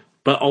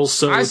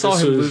I saw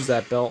him lose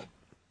that belt.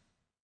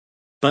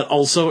 But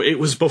also, it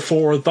was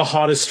before the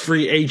hottest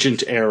free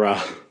agent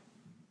era.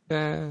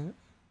 I mean,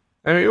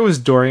 it was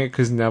during it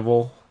because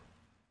Neville.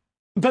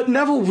 But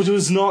Neville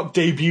was not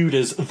debuted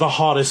as the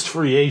hottest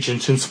free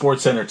agent in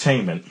sports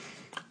entertainment.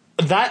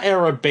 That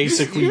era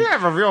basically... You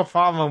have a real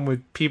problem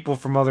with people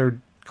from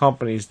other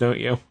companies, don't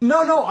you?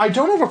 No, I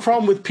don't have a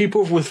problem with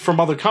people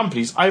from other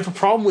companies. I have a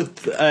problem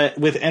with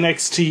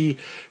NXT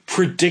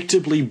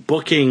predictably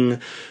booking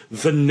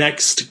the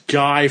next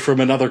guy from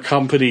another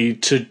company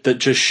that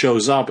just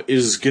shows up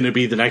is going to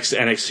be the next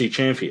NXT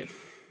champion.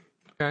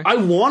 Okay. I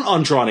want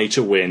Andrade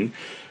to win,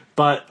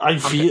 but I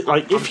feel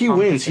if he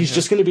wins, he's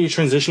just going to be a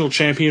transitional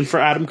champion for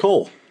Adam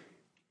Cole.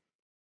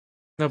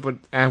 No, but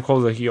Adam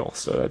Cole's a heel,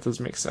 so that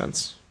doesn't make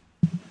sense.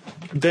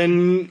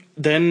 Then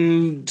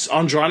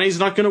Andrade's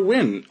not going to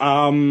win.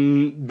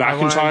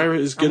 McIntyre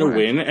is going to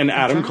win, and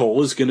Adam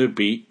Cole is going to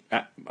beat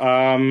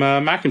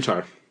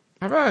McIntyre.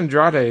 How about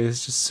Andrade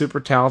is just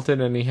super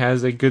talented and he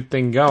has a good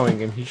thing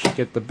going and he should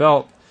get the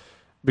belt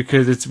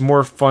because it's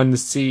more fun to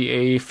see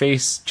a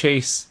face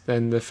chase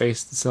than the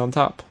face that's on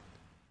top.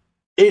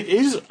 It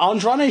is.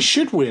 Andrade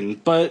should win,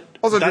 but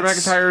also Drew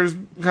McIntyre is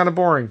kind of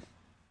boring.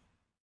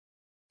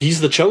 He's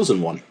the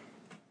chosen one.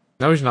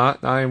 No, he's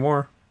not. Not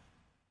anymore.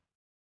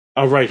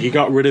 Oh, right. He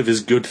got rid of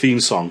his good theme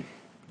song.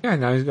 Yeah,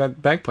 now he's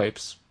got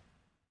bagpipes.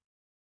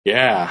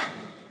 Yeah.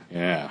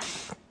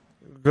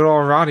 Good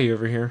old Roddy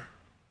over here.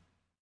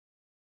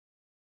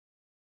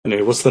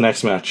 Anyway, what's the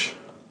next match?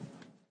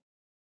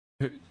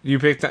 You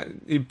pick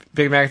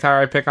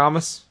McIntyre, I pick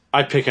Almas?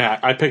 I pick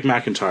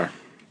McIntyre.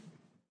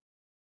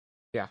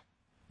 Yeah.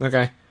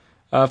 Okay.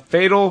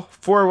 Fatal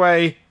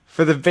 4-way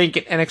for the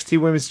vacant NXT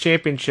Women's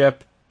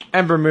Championship.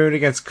 Ember Moon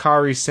against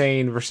Kairi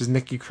Sane versus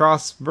Nikki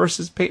Cross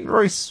versus Peyton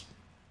Royce.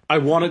 I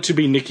want it to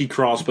be Nikki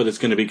Cross, but it's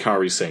going to be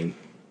Kairi Sane.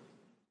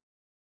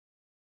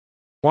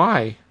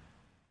 Why?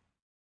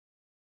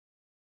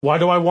 Why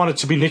do I want it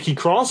to be Nikki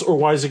Cross, or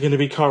why is it going to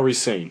be Kairi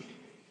Sane?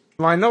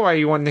 Well, I know why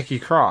you want Nikki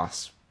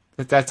Cross.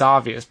 That's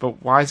obvious,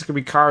 but why is it going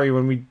to be Kairi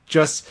when we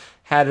just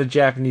had a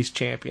Japanese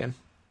champion?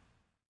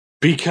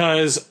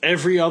 Because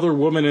every other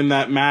woman in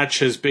that match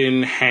has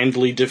been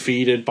handily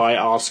defeated by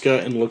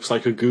Asuka and looks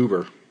like a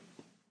goober.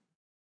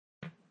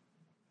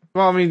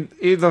 Well, I mean,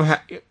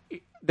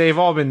 they've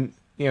all been,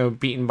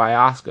 beaten by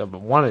Asuka,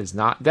 but one is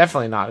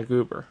definitely not a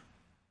goober.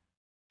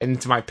 And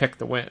it's my pick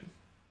to win.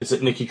 Is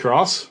it Nikki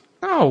Cross?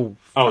 No.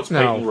 Oh, it's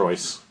Peyton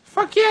Royce.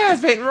 Fuck yeah,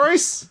 it's Peyton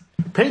Royce.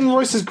 Peyton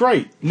Royce is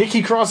great.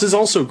 Nikki Cross is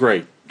also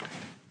great.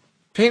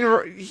 Peyton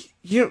Royce,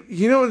 you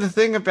know the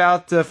thing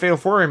about the Fatal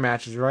 4-way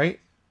matches, right?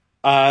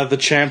 The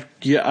champ,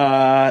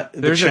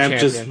 the champ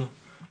just,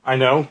 I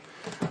know.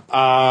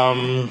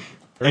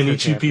 Any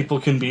two people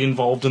can be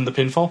involved in the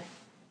pinfall?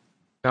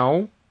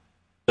 No.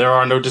 There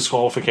are no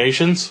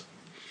disqualifications?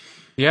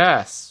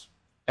 Yes.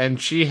 And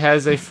she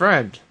has a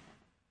friend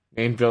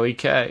named Billie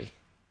Kay.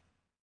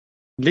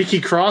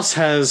 Nikki Cross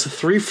has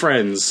 3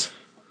 friends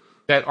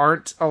that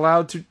aren't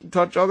allowed to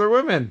touch other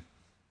women.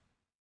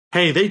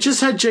 Hey, they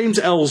just had James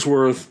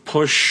Ellsworth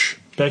push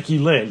Becky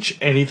Lynch.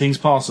 Anything's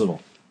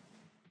possible.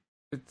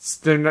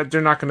 They're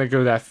not going to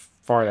go that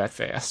far that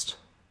fast.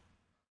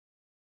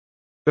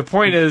 The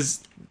point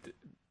is,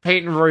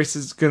 Peyton Royce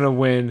is going to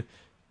win,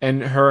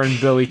 and her and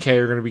Billie Kay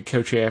are going to be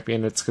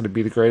co-champion. It's going to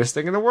be the greatest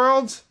thing in the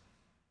world.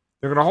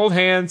 They're going to hold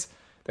hands.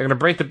 They're going to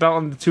break the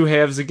belt into 2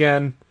 halves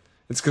again.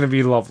 It's going to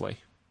be lovely.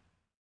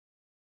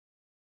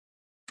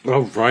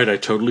 Oh, right. I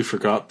totally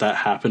forgot that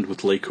happened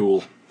with Lay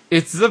Cool.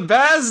 It's the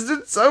best.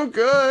 It's so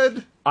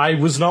good. I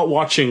was not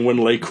watching when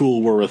Lay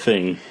Cool were a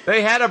thing.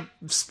 They had a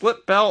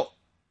split belt.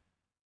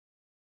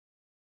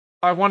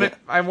 I want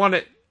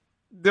it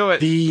Do it.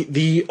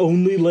 The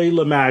only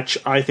Layla match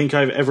I think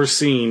I've ever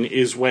seen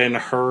is when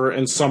her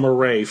and Summer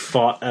Rae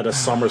fought at a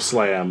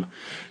SummerSlam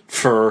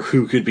for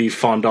who could be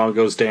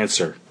Fandango's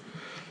dancer.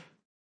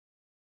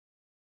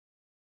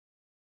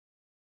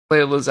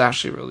 Layla's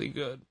actually really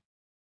good.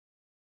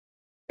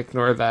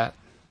 Ignore that.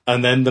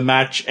 And then the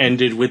match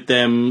ended with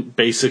them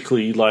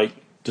basically, like,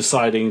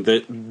 deciding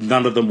that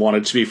none of them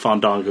wanted to be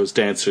Fandango's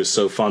dancers,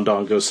 so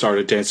Fandango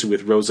started dancing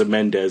with Rosa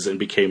Mendez and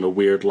became a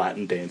weird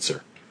Latin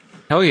dancer.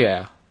 Hell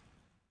yeah.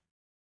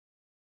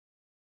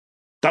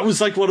 That was,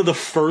 like, one of the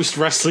first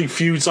wrestling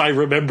feuds I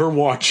remember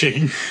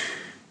watching.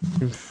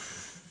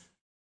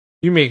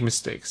 You make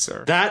mistakes,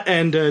 sir. That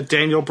and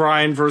Daniel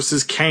Bryan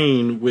versus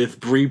Kane with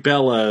Brie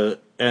Bella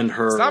and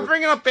her... Stop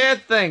bringing up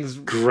bad things.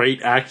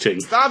 Great acting.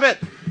 Stop it.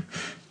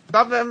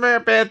 Stop bringing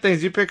up bad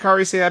things. You pick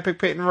Harry Sane, I pick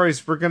Peyton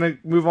Royce. We're going to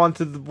move on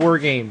to the War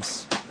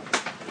Games.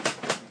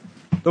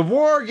 The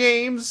War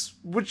Games,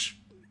 which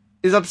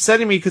is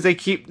upsetting me because they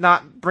keep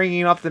not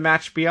bringing up the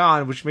Match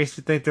Beyond, which makes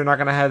me think they're not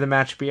going to have the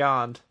Match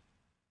Beyond.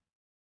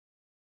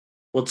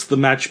 What's the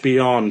Match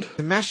Beyond?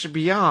 The Match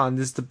Beyond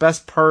is the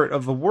best part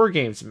of a War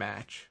Games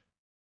match.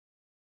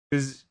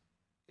 Because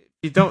if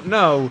you don't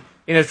know,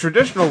 in a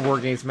traditional War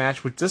Games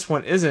match, which this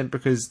one isn't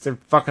because they're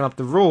fucking up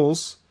the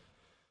rules,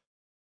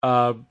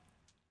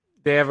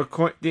 they have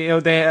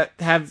they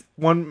have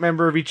one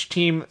member of each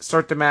team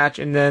start the match,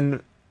 and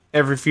then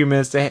every few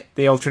minutes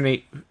they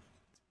alternate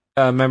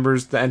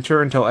members to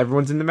enter until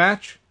everyone's in the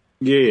match.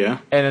 Yeah.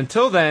 And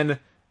until then,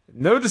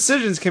 no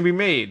decisions can be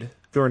made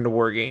during the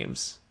War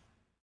Games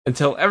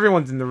until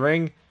everyone's in the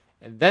ring,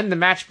 and then the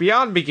Match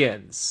Beyond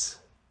begins,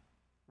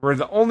 where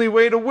the only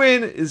way to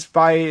win is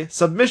by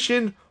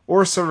submission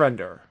or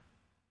surrender.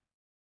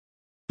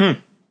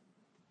 And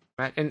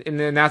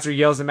the announcer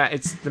yells,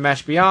 it's the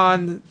Match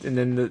Beyond, and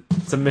then the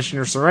submission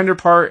or surrender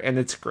part, and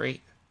it's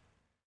great.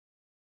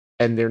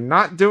 And they're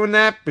not doing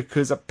that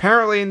because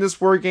apparently in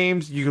this War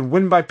Games, you can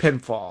win by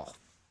pinfall.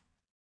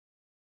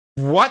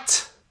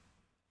 What?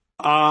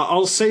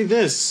 I'll say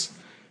this.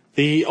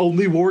 The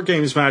only War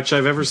Games match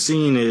I've ever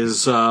seen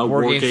is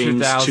War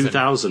Games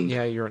 2000.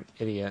 Yeah, you're an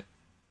idiot.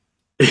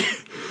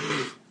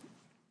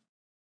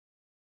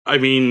 I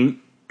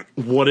mean,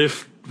 what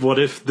if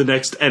the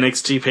next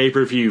NXT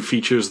pay-per-view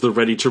features the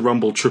Ready to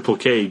Rumble Triple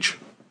Cage?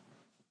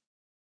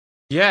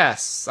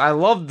 Yes, I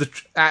love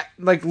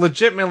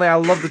legitimately, I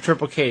love the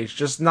Triple Cage.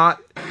 It's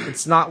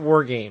not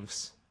War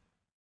Games.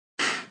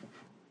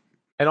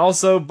 And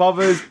also,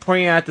 Bubba is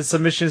pointing out the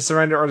submission and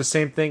surrender are the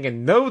same thing,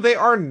 and no, they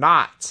are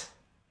not.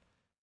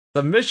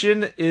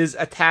 Submission is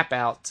a tap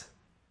out.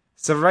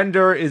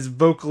 Surrender is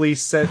vocally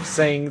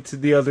saying to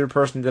the other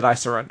person that I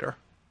surrender.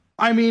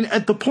 I mean,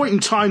 at the point in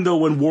time, though,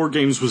 when War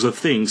Games was a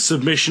thing,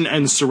 submission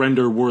and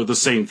surrender were the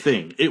same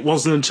thing. It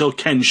wasn't until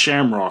Ken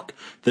Shamrock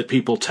that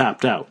people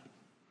tapped out.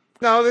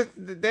 No,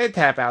 they had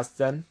tap outs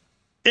then.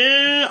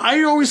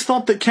 I always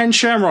thought that Ken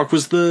Shamrock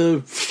was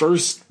the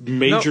first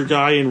major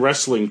guy in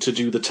wrestling to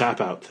do the tap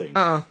out thing.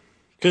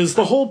 Because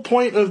the whole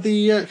point of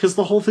the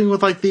whole thing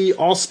with, like, the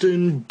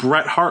Austin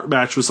Bret Hart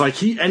match was like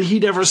he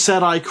never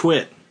said I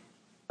quit.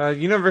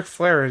 Ric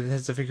Flair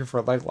has a figure for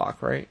a leg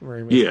lock, right? Where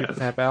he makes people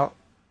tap out.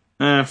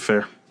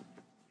 Fair.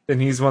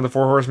 And he's one of the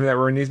 4 horsemen that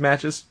were in these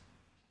matches.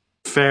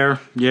 Fair,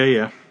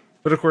 yeah.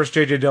 But of course,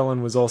 J.J.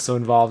 Dillon was also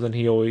involved, and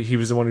he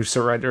was the one who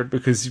surrendered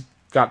because he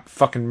got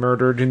fucking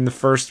murdered in the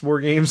first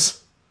War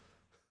Games.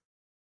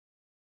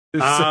 It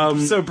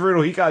was so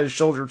brutal. He got his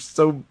shoulder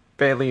so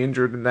badly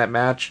injured in that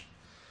match.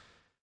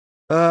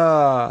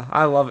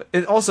 I love it.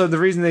 And also, the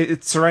reason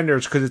it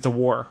surrenders is because it's a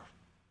war.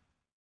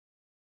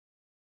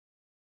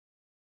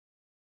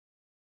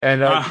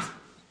 And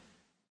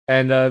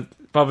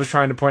Bubba's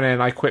trying to point at an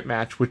I Quit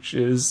match, which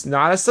is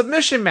not a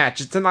submission match.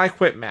 It's an I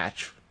Quit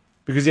match.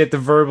 Because you have to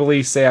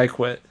verbally say I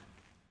quit.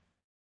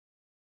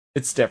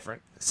 It's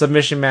different.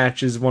 Submission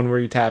match is one where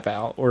you tap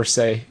out or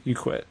say you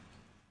quit.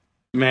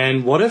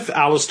 Man, what if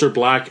Aleister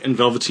Black and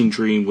Velveteen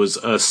Dream was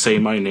a Say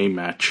My Name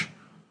match?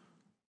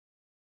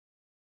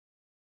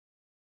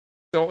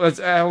 So it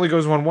only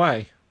goes one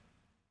way.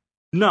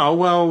 No,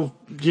 well,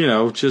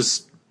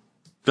 just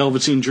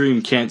Velveteen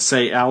Dream can't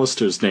say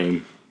Aleister's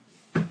name.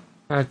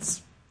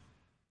 That's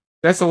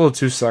a little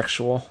too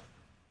sexual.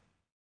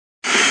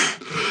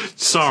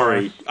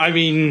 Sorry. I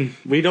mean,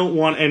 we don't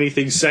want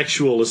anything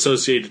sexual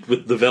associated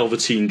with the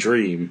Velveteen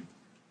Dream.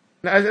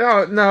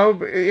 No,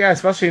 yeah,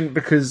 especially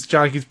because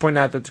John keeps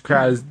pointing out that the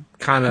crowd is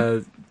kind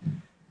of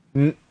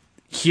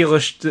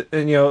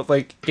heelish,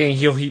 like getting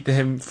heel heat to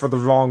him for the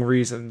wrong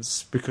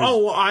reasons.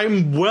 Because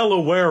I'm well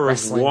aware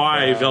of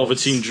why crowds.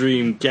 Velveteen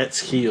Dream gets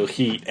heel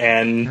heat,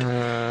 and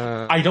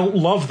I don't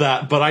love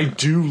that, but I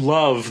do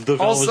love the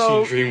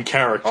Velveteen Dream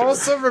character.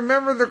 Also,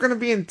 remember they're going to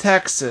be in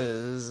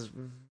Texas.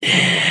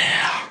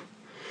 Yeah.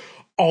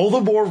 All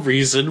the more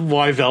reason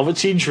why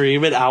Velveteen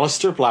Dream and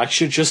Aleister Black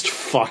should just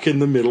fuck in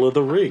the middle of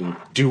the ring.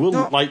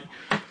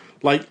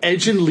 Like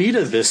Edge and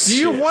Lita this Do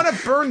you want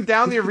to burn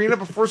down the arena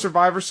before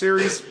Survivor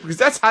Series? Because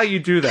that's how you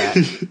do that,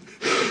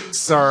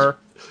 sir.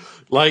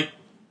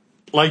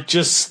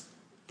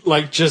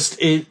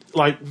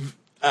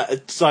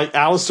 it's like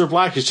Aleister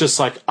Black is just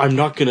like, I'm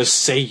not gonna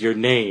say your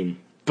name,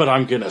 but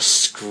I'm gonna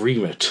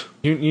scream it.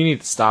 You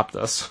need to stop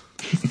this.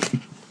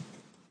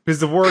 Because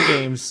the War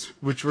Games,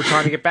 which we're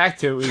trying to get back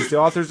to, is the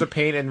Authors of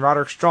Pain and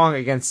Roderick Strong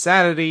against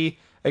Sanity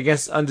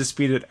against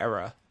Undisputed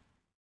Era,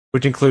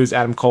 which includes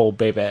Adam Cole,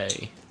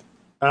 baby.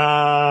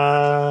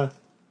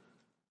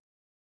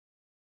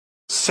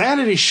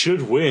 Sanity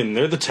should win.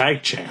 They're the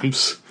tag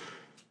champs.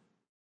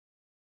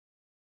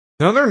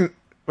 No, they're...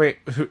 Wait,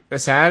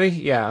 Sanity?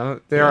 Yeah,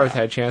 they are the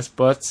tag champs,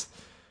 but...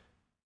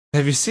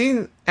 Have you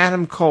seen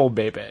Adam Cole,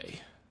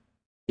 baby?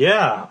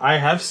 Yeah, I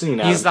have seen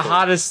Adam He's the Cole.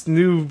 hottest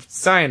new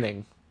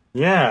signing.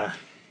 Yeah.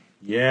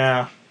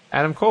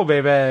 Adam Cole,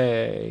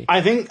 baby.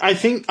 I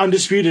think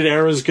Undisputed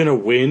Era is going to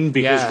win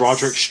because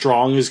Roderick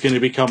Strong is going to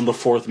become the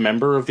 4th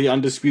member of the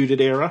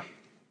Undisputed Era.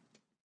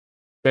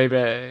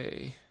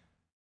 Baby.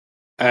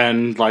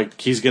 And,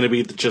 like, he's going to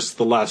be just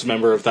the last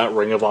member of that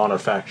Ring of Honor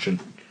faction.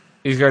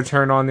 He's going to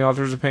turn on the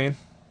Authors of Pain?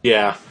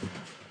 Yeah.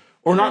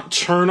 Or not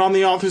turn on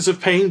the Authors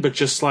of Pain, but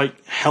just,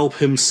 like,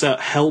 help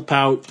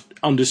out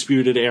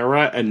Undisputed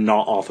Era and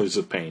not Authors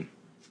of Pain.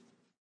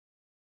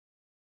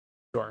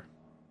 Sure.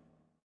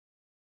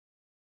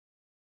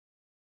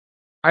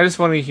 I just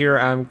want to hear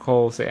Adam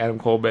Cole say Adam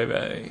Cole,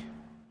 baby.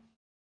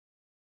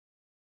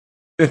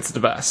 It's the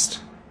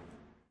best.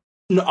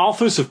 No,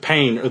 Authors of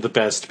Pain are the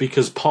best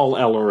because Paul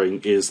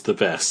Ellering is the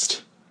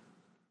best.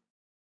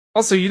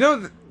 Also, you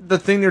know the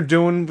thing they're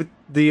doing with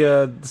the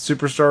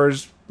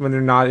superstars when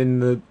they're not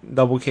in the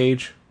double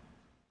cage?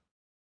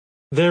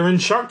 They're in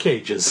shark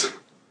cages.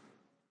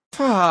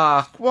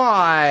 Fuck,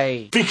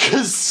 why?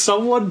 Because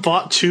someone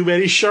bought too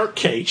many shark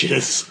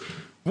cages.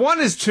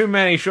 One is too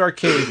many shark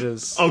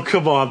cages. Oh,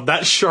 come on.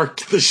 The shark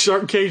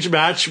cage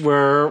match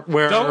where...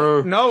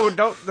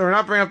 Don't, they're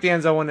not bringing up the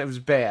Enzo one, it was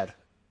bad.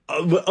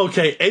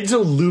 Okay,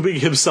 Enzo lubing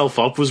himself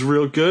up was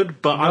real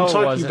good, but I'm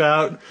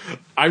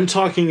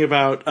talking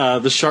about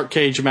the shark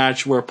cage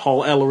match where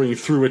Paul Ellering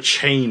threw a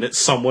chain at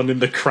someone in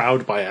the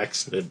crowd by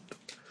accident.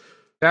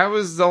 That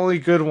was the only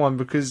good one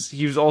because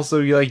he was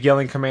also like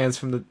yelling commands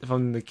from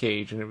the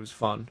cage, and it was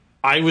fun.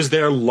 I was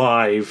there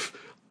live,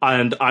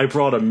 and I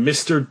brought a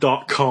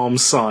Mr.com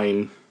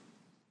sign.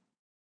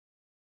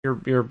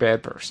 You're a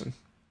bad person.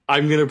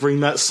 I'm gonna bring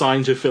that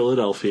sign to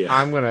Philadelphia.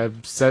 I'm gonna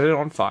set it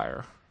on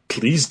fire.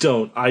 Please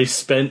don't. I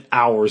spent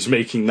hours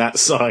making that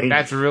sign.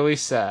 That's really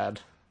sad.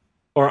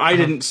 Or I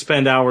didn't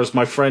spend hours.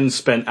 My friend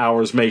spent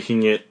hours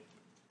making it,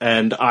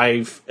 and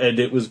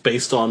it was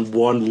based on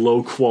one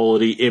low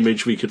quality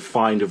image we could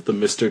find of the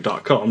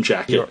Mr.com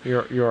jacket.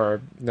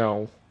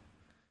 No.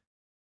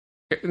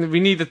 We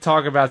need to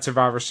talk about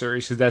Survivor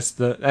Series because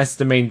that's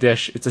the main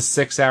dish. It's a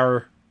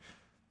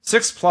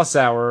 6+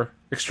 hour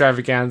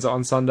extravaganza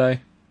on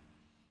Sunday.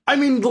 I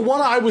mean, the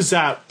one I was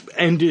at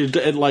ended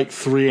at like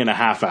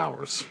 3.5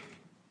 hours.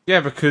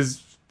 Yeah,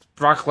 because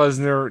Brock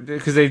Lesnar,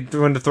 because they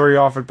wanted to throw you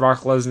off at Brock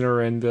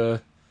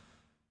Lesnar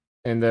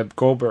and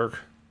Goldberg.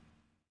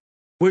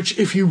 Which,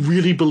 if you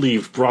really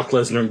believed Brock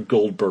Lesnar and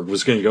Goldberg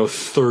was going to go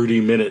 30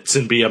 minutes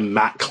and be a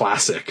Matt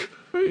classic.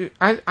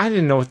 I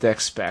didn't know what to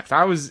expect.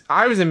 I was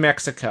in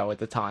Mexico at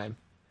the time,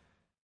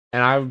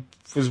 and I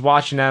was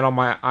watching that on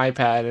my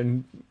iPad,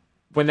 and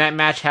when that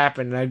match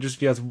happened, I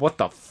just realized, what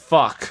the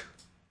fuck?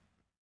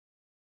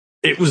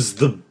 It was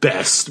the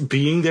best.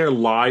 Being there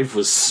live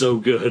was so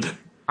good.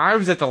 I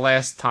was at the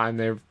last time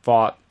they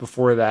fought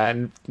before that,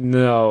 and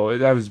no,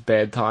 that was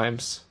bad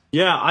times.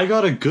 Yeah, I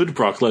got a good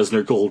Brock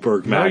Lesnar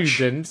Goldberg match. No, you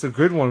didn't. The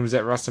good one was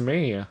at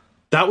WrestleMania.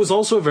 That was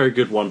also a very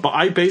good one, but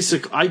I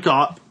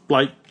got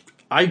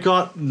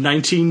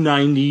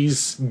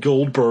 1990s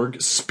Goldberg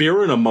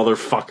spearing a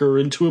motherfucker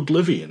into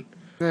oblivion.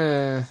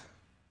 We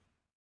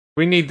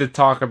need to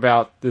talk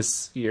about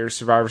this year's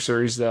Survivor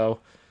Series, though.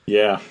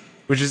 Yeah.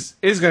 Which is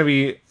going to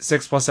be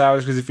 6+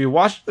 hours, because if you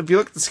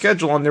look at the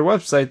schedule on their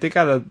website, they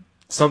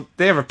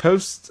have a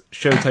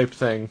post-show type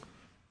thing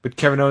with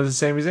Kevin Owens and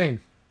Sami Zayn.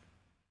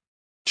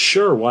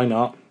 Sure, why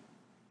not?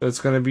 So it's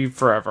going to be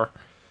forever.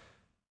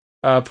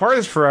 Part of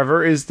this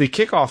forever is the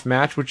kickoff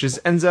match, which is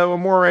Enzo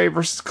Amore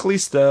versus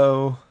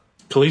Kalisto.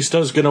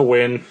 Kalisto's going to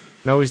win.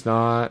 No, he's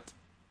not.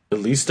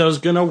 Kalisto's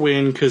going to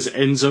win because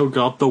Enzo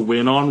got the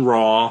win on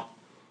Raw.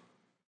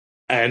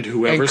 And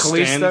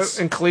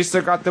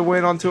Kalisto got the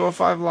win on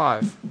 205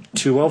 Live.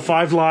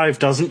 205 Live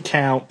doesn't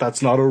count.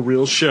 That's not a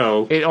real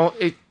show.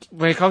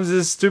 When it comes to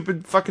this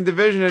stupid fucking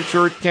division, it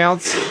sure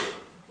counts.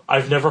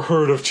 I've never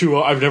heard of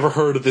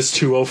this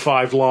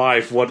 205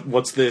 Live.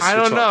 What's this? I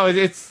don't know.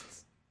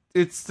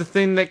 It's the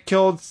thing that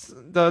killed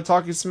the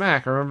Talking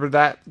Smack. Remember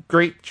that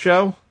great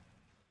show?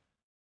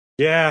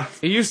 Yeah.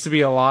 It used to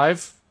be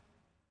alive.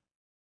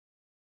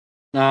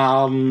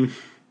 Still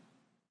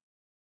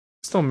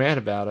mad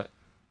about it.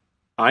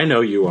 I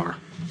know you are.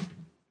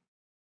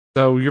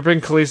 So you're picking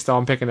Kalisto,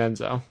 I'm picking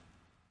Enzo.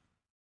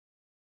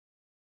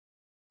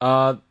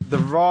 The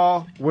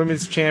Raw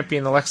Women's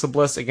Champion Alexa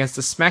Bliss against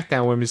the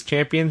SmackDown Women's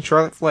Champion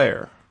Charlotte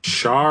Flair.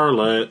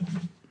 Charlotte.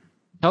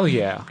 Hell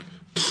yeah.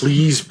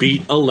 Please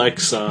beat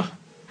Alexa.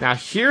 Now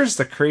here's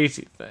the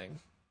crazy thing.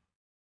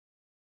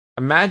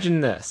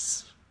 Imagine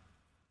this.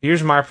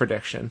 Here's my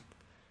prediction.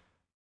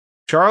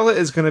 Charlotte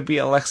is going to be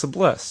Alexa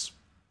Bliss.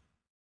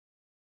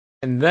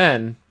 And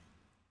then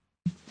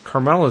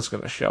Carmella's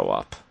going to show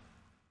up.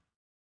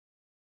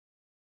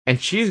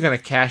 And she's going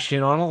to cash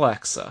in on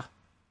Alexa.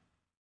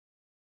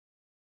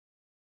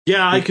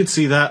 Yeah, I could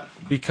see that.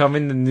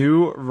 Becoming the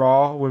new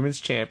Raw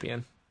Women's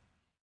Champion.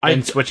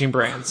 And switching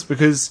brands.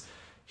 Because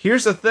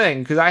here's the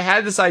thing. Because I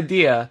had this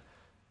idea.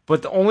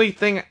 But the only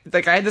thing...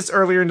 Like, I had this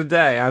earlier in the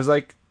day. I was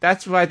like,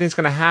 that's what I think is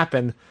going to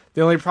happen.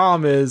 The only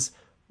problem is,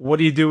 what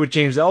do you do with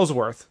James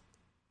Ellsworth?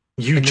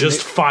 You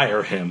just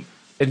fire him.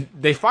 And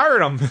they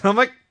fired him. And I'm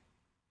like,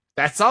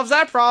 that solves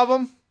that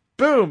problem.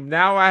 Boom.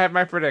 Now I have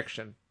my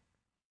prediction.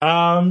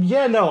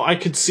 Yeah, no, I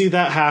could see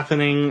that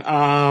happening.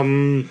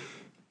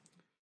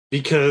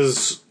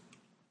 Because,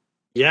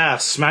 yeah,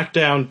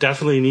 SmackDown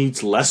definitely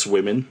needs less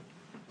women.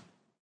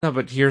 No,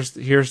 but here's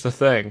the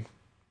thing.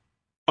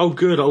 Oh,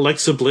 good.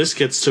 Alexa Bliss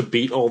gets to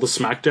beat all the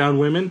SmackDown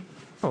women.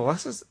 Oh,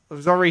 Alexa's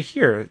was already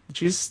here.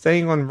 She's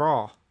staying on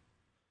Raw.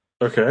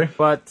 Okay.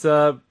 But,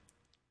 so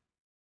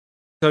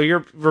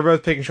we're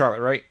both picking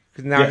Charlotte, right?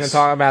 Because now I'm going to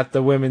talk about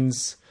the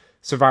women's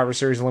Survivor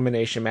Series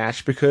elimination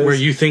match. Because where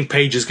you think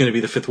Paige is going to be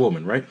the fifth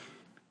woman, right?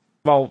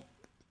 Well,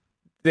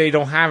 they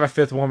don't have a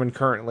fifth woman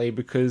currently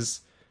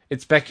because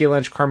it's Becky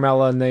Lynch,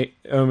 Carmella,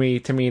 Naomi,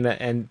 Tamina,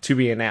 and to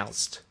be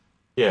announced.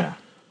 Yeah.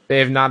 They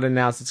have not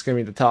announced it's going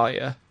to be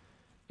Natalya.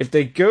 If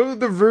they go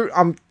the route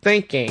I'm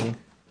thinking,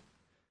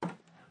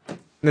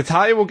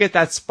 Natalya will get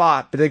that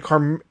spot, but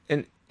then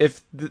and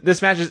if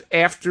this match is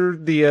after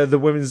the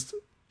women's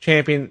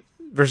champion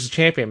versus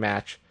champion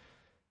match,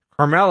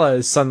 Carmella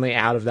is suddenly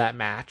out of that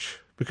match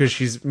because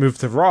she's moved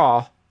to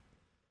Raw.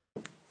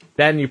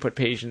 Then you put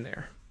Paige in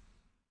there.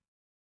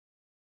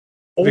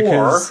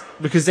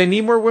 Because they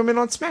need more women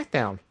on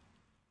SmackDown.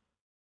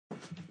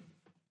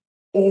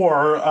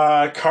 Or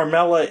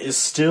Carmella is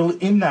still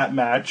in that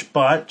match,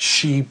 but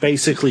she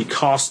basically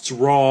costs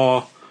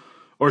Raw,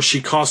 or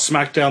she costs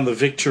SmackDown the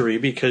victory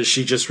because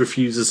she just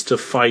refuses to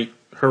fight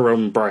her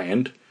own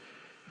brand.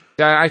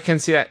 Yeah, I can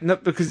see that. No,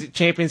 because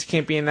champions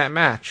can't be in that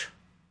match.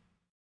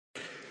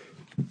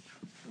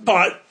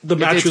 But the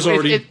match was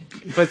already...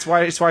 But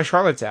it's why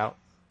Charlotte's out.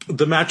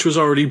 The match was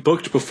already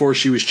booked before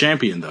she was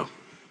champion, though.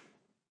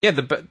 Yeah,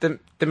 the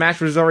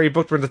match was already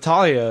booked with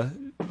Natalya.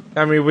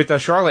 I mean,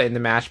 with Charlotte in the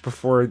match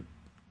before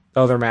the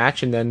other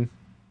match, and then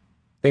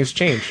things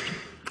changed.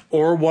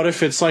 Or what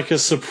if it's like a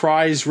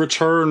surprise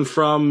return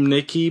from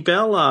Nikki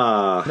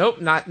Bella? Nope,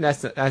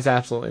 that's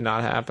absolutely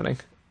not happening.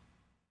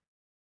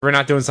 We're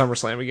not doing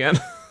SummerSlam again.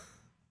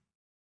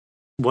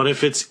 What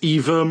if it's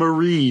Eva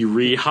Marie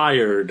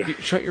rehired?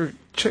 Shut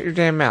your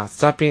damn mouth.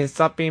 Stop being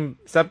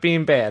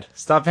bad.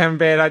 Stop having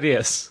bad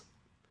ideas.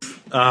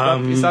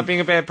 Stop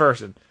being a bad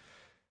person.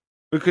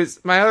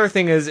 Because my other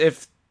thing is,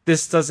 if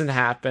this doesn't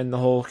happen, the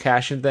whole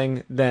cash-in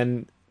thing,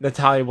 then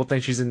Natalya will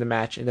think she's in the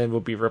match and then will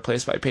be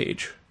replaced by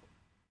Paige.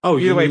 Oh,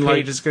 either way,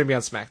 Paige is going to be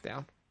on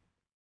SmackDown.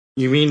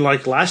 You mean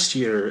like last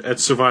year at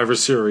Survivor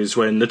Series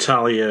when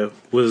Natalya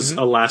was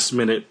a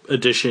last-minute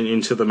addition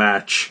into the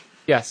match?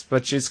 Yes,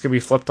 but she's going to be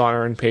flipped on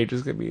her and Paige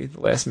is going to be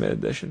the last-minute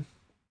addition.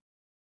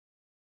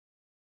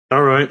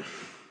 All right.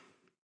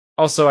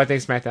 Also, I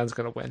think SmackDown's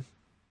going to win.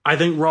 I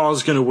think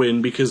Raw's going to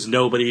win because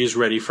nobody is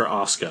ready for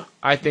Asuka.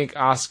 I think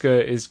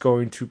Asuka is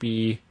going to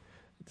be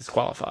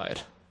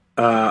disqualified.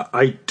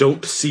 I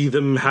don't see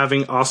them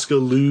having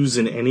Asuka lose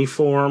in any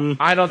form.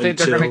 I don't think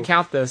they're going to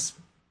count this.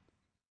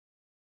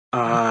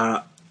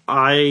 Also,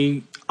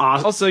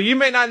 you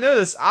may not know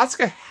this.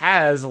 Asuka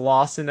has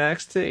lost in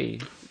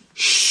NXT.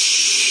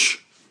 Shh.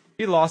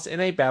 She lost in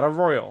a Battle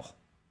Royal.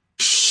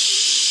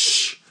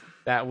 Shh.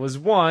 That was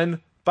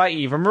won by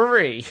Eva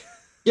Marie.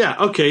 Yeah,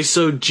 okay,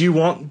 so do you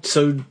want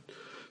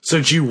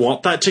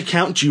that to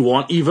count? Do you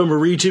want Eva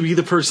Marie to be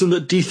the person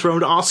that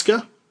dethroned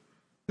Asuka?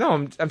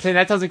 No, I'm saying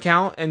that doesn't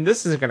count, and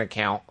this isn't going to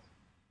count.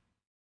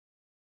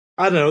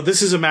 I don't know,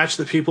 this is a match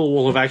that people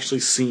will have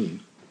actually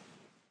seen.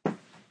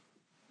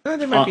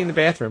 They might be in the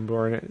bathroom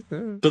during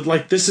it. But,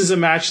 like, this is a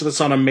match that's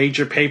on a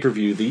major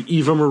pay-per-view, the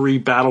Eva Marie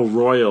Battle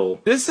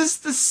Royal. This is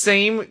the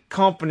same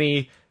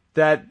company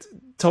that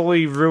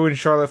totally ruined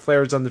Charlotte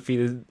Flair's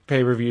undefeated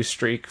pay-per-view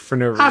streak for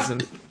no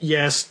reason.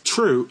 Yes,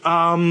 true.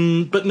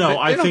 But no,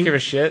 I don't give a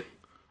shit.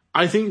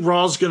 I think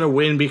Raw's gonna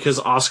win because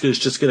Asuka is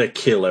just gonna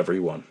kill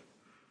everyone.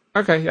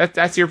 Okay,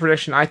 that's your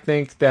prediction. I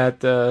think that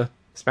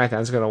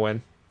SmackDown's gonna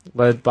win,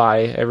 led by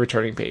a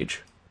returning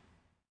Paige.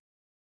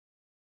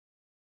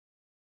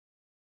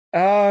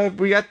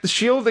 We got the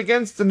Shield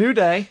against the New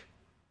Day.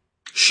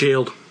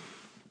 Shield.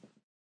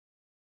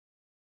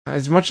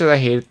 As much as I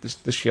hate it,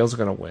 the Shield's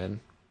gonna win.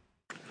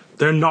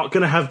 They're not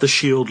going to have the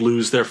Shield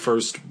lose their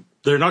first...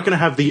 They're not going to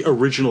have the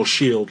original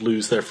Shield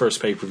lose their first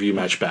pay-per-view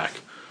match back.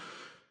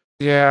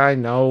 Yeah, I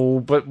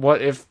know, but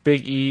what if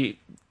Big E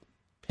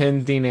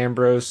pinned Dean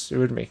Ambrose? It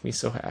would make me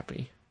so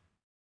happy.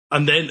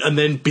 And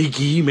then Big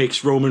E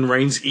makes Roman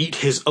Reigns eat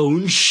his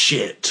own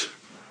shit.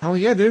 Oh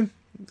yeah, dude.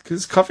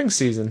 Because it's cuffing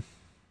season.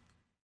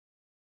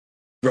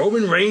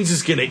 Roman Reigns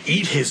is going to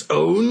eat his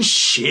own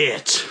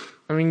shit.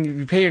 I mean,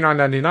 you pay your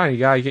 $9.99, you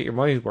gotta get your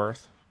money's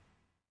worth.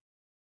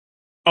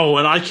 Oh,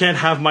 and I can't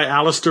have my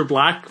Aleister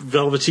Black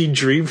Velveteen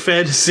Dream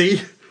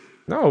fantasy?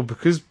 No,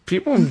 because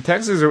people in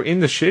Texas are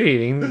into shit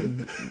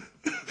eating.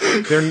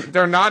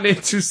 They're not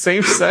into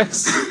same-sex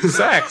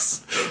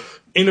sex.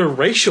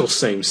 Interracial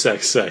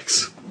same-sex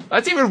sex.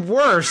 That's even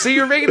worse. See,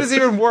 you're making this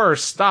even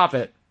worse. Stop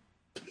it.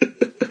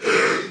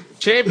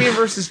 Champion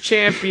versus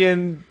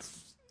champion.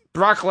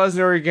 Brock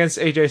Lesnar against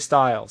AJ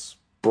Styles.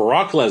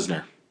 Brock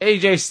Lesnar.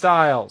 AJ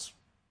Styles.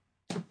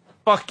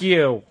 Fuck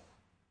you.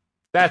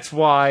 That's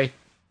why.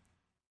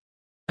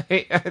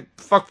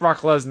 Fuck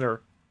Brock Lesnar.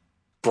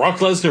 Brock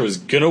Lesnar is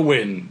gonna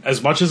win.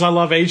 As much as I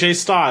love AJ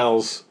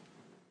Styles,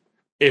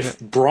 if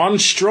Braun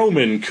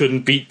Strowman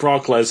couldn't beat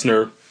Brock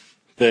Lesnar,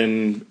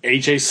 then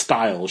AJ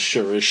Styles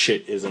sure as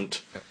shit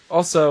isn't.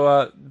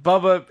 Also,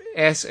 Bubba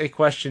asked a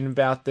question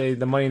about the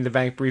Money in the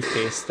Bank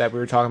briefcase that we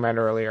were talking about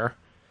earlier,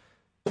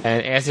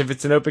 and asked if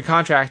it's an open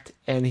contract,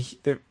 and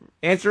the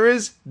answer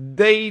is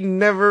they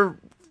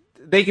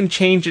can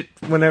change it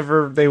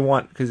whenever they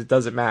want, because it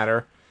doesn't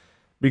matter.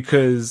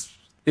 Because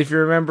if you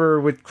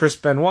remember with Chris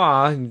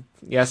Benoit,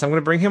 yes, I'm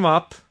going to bring him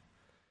up,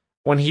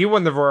 when he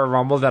won the Royal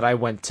Rumble that I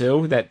went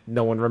to, that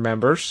no one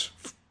remembers,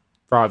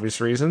 for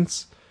obvious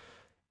reasons,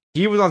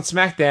 he was on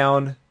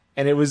SmackDown,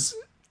 and it was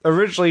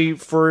originally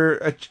for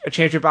a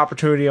championship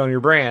opportunity on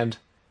your brand,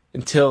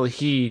 until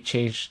he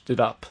changed it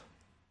up.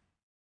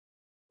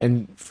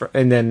 And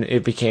then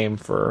it became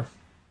for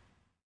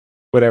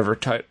whatever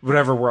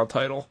world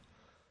title.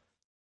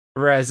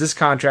 Whereas this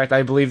contract,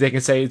 I believe they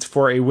can say it's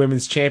for a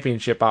women's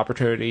championship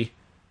opportunity,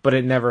 but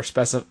it never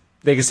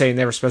they can say it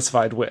never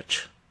specified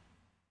which.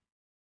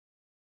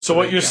 So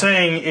what you're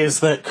saying is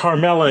that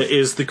Carmella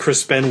is the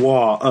Chris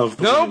Benoit of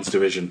the women's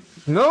division.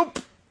 Nope.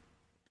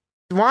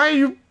 Why are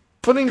you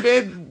putting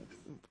bad...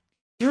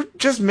 You're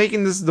just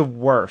making this the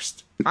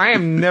worst. I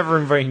am never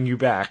inviting you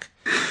back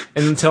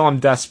until I'm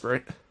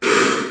desperate.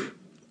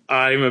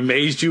 I'm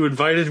amazed you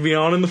invited me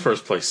on in the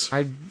first place.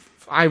 I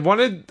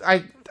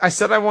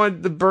said I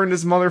wanted to burn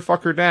this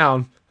motherfucker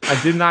down. I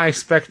did not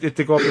expect it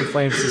to go up in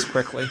flames this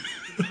quickly.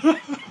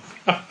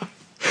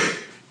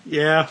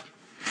 Yeah.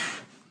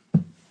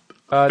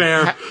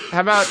 Fair. How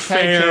about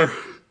Fair.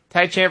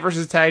 Tag champ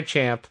versus tag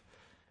champ?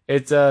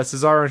 It's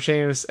Cesaro and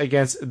Sheamus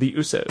against the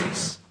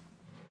Usos.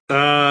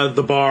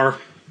 The Bar.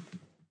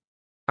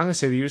 I'm gonna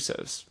say the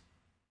Usos.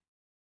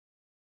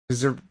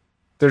 Because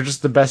they're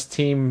just the best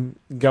team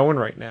going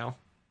right now.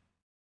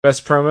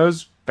 Best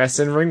promos, best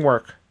in-ring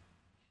work.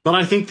 But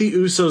I think the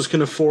Usos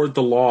can afford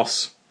the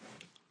loss.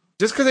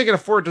 Just because they can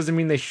afford it doesn't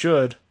mean they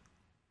should.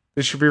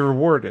 They should be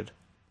rewarded.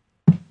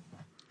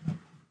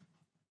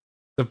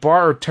 The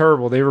Bar are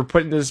terrible. They were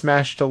put into this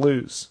match to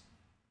lose.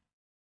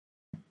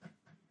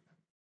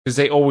 Because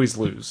they always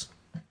lose.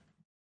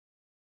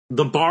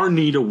 The Bar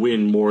need a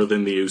win more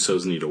than the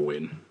Usos need a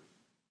win.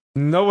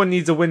 No one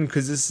needs a win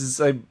because this is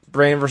a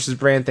brand versus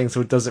brand thing,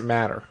 so it doesn't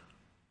matter.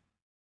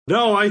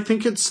 No, I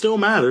think it still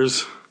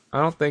matters.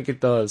 I don't think it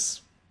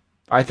does.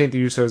 I think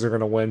the Usos are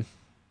going to win.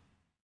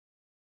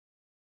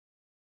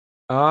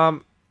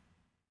 How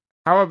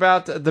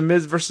about The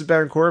Miz versus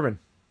Baron Corbin?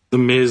 The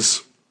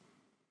Miz.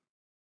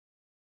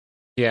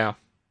 Yeah.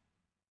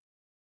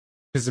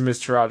 Because The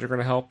Miz Taraj are going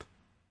to help.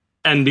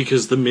 And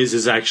because The Miz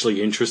is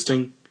actually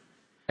interesting.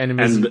 And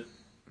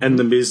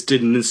The Miz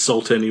didn't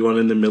insult anyone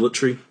in the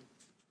military.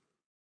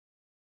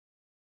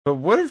 But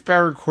what if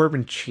Baron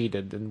Corbin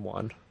cheated and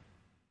won?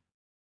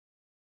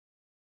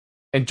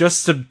 And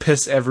just to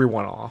piss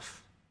everyone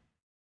off.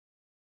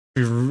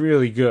 It'd be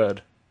really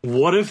good.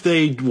 What if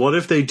they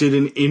did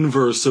an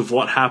inverse of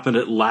what happened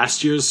at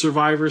last year's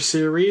Survivor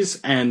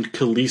Series and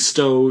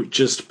Kalisto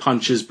just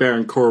punches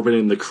Baron Corbin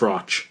in the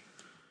crotch?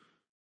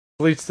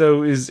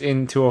 Kalisto is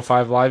in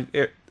 205 Live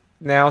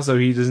now, so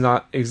he does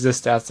not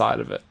exist outside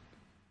of it.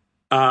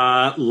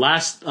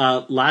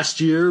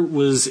 Last year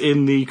was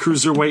in the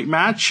Cruiserweight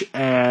match,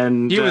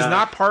 and he was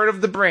not part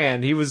of the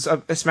brand. He was a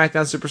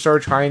SmackDown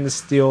superstar trying to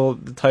steal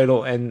the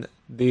title and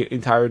the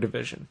entire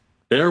division.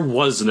 There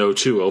was no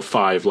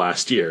 205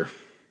 last year.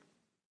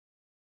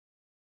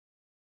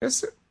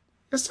 Yes,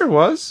 there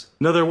was.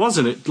 No, there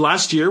wasn't.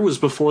 Last year was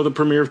before the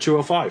premiere of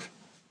 205.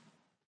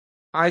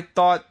 I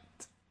thought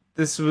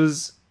this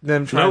was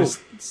them trying to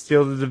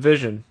steal the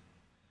division.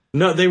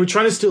 No, they were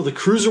trying to steal the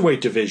Cruiserweight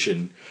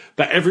division,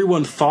 but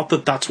everyone thought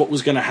that that's what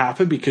was going to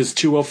happen because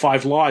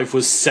 205 Live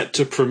was set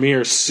to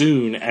premiere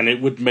soon, and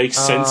it would make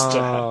sense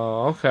to have.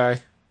 Oh,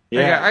 okay.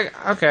 Yeah.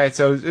 Okay,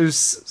 so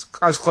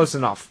I was close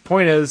enough.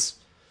 Point is,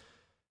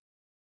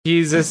 he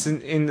exists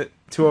in the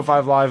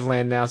 205 Live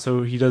land now,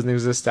 so he doesn't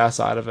exist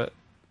outside of it.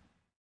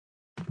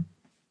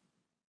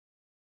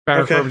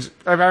 Baron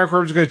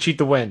Corbin's going to cheat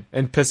the win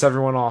and piss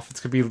everyone off. It's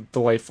going to be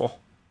delightful.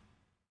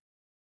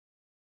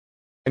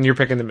 And you're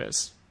picking The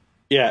Miz.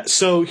 Yeah,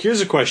 so here's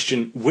a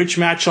question. Which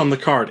match on the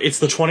card? It's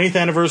the 20th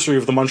anniversary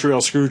of the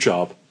Montreal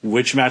Screwjob.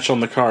 Which match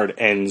on the card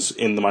ends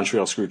in the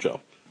Montreal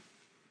Screwjob?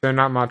 They're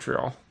not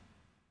Montreal.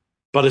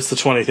 But it's the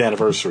 20th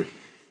anniversary.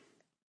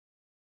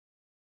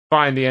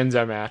 Fine, the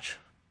Enzo match.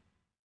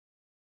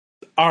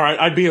 Alright,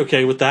 I'd be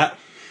okay with that.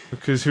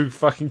 Because who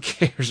fucking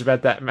cares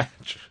about that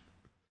match?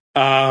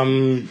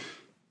 Um,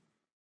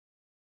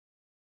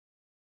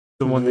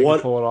 The one they can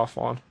pull it off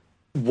on.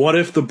 What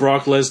if the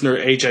Brock Lesnar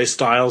AJ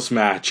Styles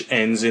match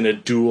ends in a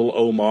dual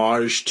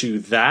homage to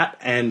that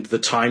and the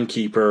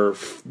Timekeeper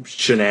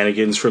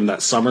shenanigans from that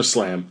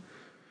SummerSlam?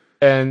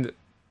 And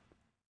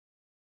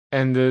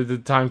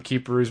the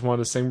Timekeeper is one of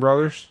the Singh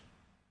brothers?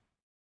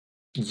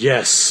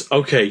 Yes.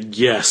 Okay,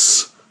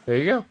 yes. There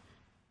you go.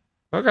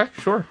 Okay,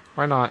 sure.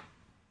 Why not?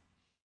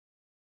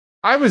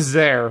 I was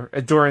there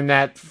during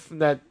that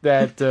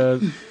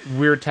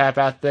weird tap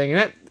out thing,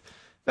 and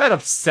that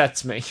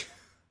upsets me.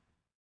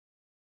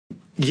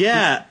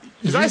 Yeah,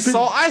 because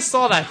I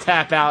saw that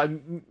tap out.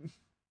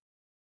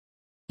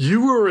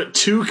 You were at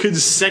 2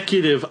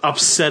 consecutive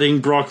upsetting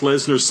Brock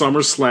Lesnar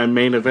SummerSlam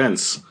main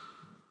events.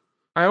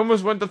 I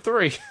almost went to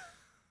 3.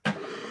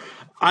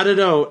 I don't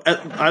know.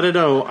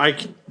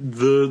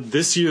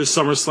 This year's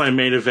SummerSlam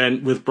main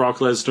event with Brock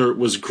Lesnar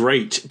was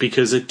great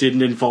because it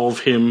didn't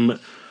involve him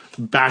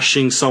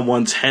bashing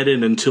someone's head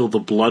in until the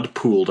blood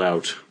pooled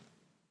out.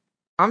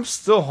 I'm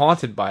still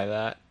haunted by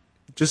that.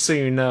 Just so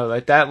you know,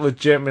 like that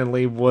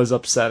legitimately was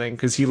upsetting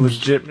because he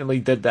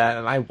legitimately did that,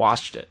 and I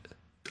watched it.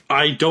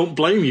 I don't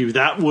blame you.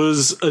 That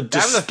was a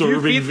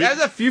disturbing. That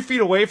was a few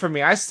feet away from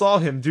me. I saw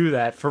him do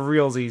that for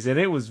realsies, and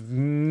it was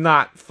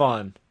not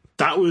fun.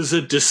 That was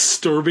a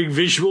disturbing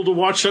visual to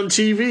watch on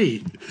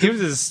TV.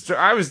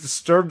 I was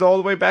disturbed all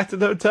the way back to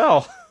the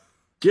hotel.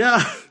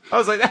 Yeah, I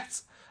was like,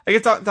 I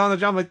get down the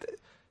job, I'm like,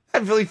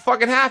 that really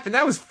fucking happened.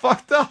 That was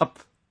fucked up.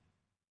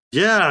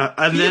 Yeah,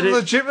 and he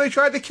legitimately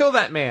tried to kill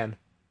that man.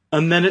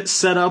 And then it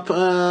set up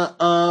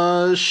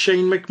a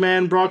Shane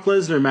McMahon Brock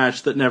Lesnar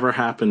match that never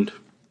happened.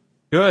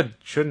 Good.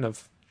 Shouldn't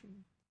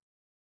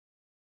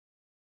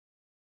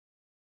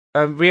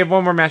have. We have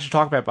one more match to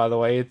talk about, by the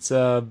way. It's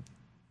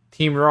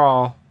Team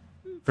Raw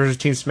versus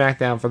Team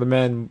SmackDown for the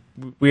men.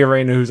 We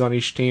already know who's on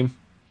each team.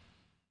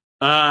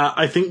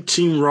 I think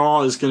Team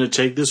Raw is going to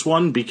take this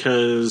one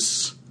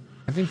because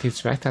I think Team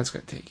SmackDown's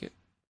going to take it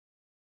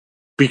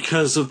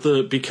because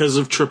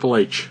of Triple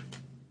H.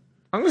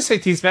 I'm going to say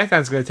Team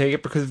SmackDown's going to take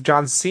it because of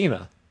John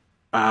Cena.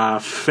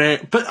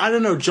 Fair. But I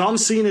don't know. John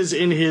Cena's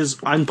in his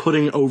I'm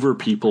putting over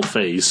people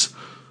phase.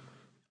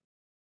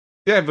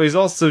 Yeah, but he's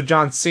also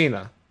John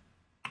Cena.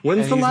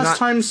 When's the last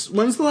time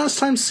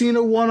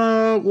Cena won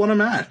a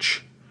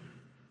match?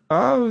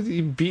 Oh, he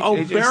beat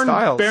AJ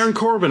Styles. Baron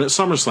Corbin at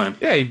SummerSlam.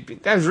 Yeah,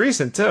 that was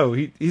recent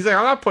too. He's like,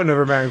 I'm not putting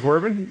over Baron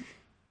Corbin.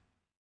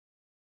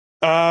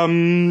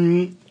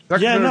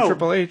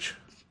 Triple H.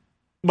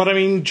 But I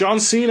mean, John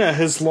Cena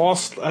has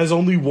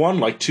only won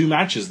like 2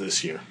 matches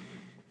this year.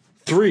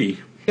 3.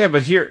 Yeah,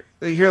 but here,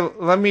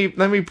 let me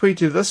put it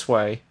to you this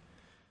way.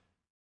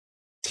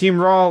 Team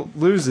Raw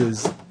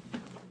loses.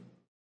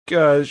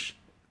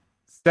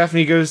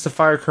 Stephanie goes to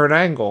fire Kurt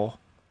Angle.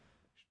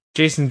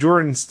 Jason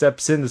Jordan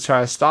steps in to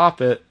try to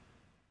stop it,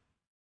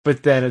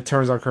 but then it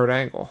turns on Kurt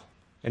Angle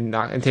and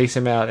takes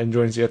him out and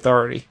joins the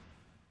Authority.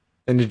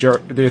 And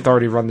the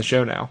Authority run the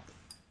show now.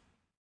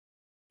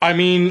 I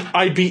mean,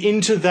 I'd be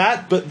into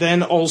that, but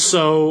then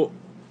also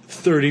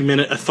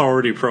 30-minute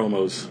Authority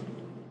promos.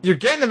 You're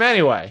getting them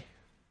anyway.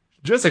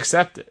 Just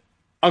accept it.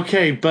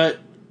 Okay, but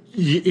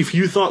if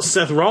you thought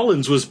Seth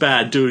Rollins was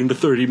bad doing the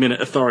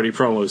 30-minute Authority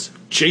promos,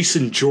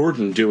 Jason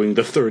Jordan doing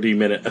the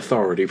 30-minute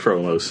Authority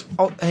promos.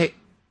 Oh, hey,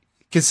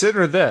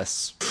 consider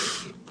this.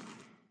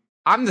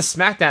 I'm the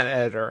SmackDown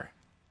editor.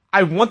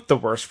 I want the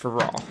worst for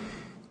Raw.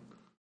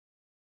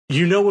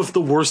 You know if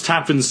the worst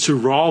happens to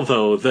Raw,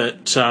 though,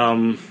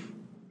 that...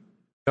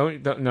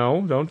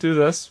 Don't do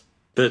this.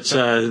 Don't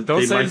say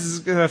this is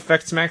going to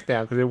affect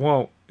SmackDown, because it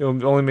won't.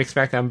 It'll only make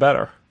SmackDown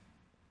better.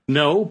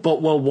 No,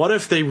 but what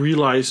if they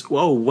realize,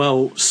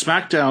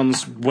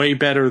 SmackDown's way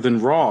better than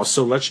Raw,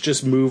 so let's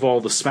just move all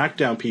the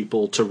SmackDown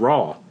people to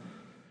Raw.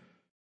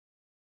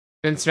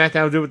 Then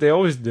SmackDown will do what they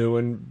always do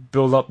and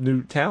build up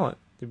new talent.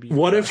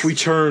 What if we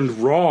turned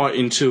Raw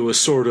into a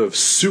sort of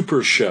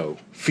super show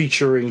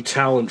featuring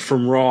talent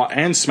from Raw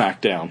and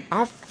SmackDown?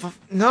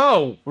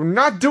 No, we're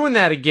not doing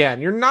that again.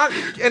 You're not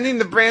ending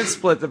the brand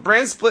split. The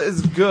brand split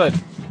is good.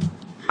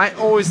 I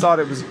always thought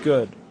it was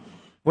good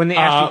when they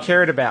actually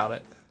cared about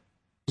it.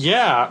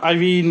 Yeah, I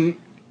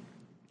mean,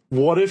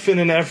 what if in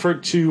an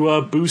effort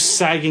to boost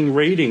sagging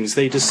ratings,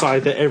 they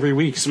decide that every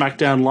week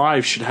SmackDown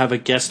Live should have a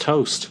guest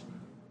host?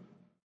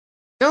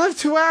 They only have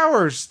 2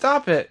 hours.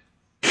 Stop it.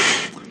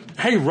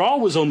 Hey, Raw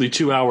was only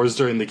 2 hours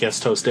during the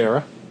guest host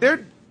era.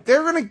 They're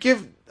gonna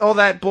give all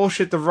that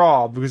bullshit to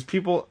Raw because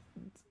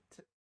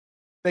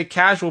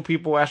casual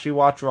people actually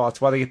watch Raw.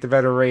 That's why they get the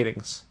better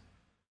ratings.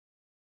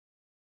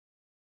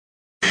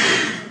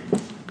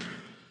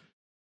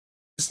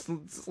 Just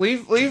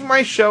leave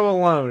my show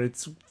alone.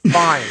 It's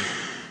fine.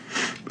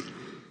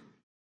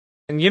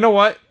 And you know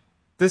what?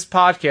 This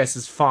podcast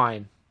is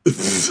fine.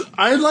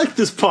 I like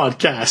this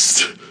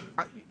podcast.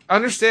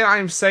 Understand I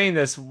am saying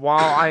this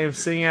while I am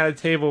sitting at a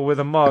table with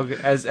a mug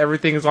as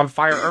everything is on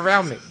fire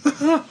around me.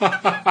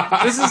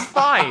 This is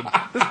fine.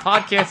 This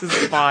podcast is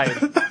fine.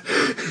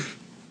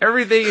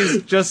 Everything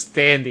is just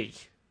dandy.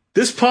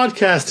 This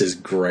podcast is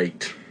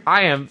great.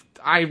 I am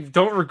I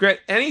don't regret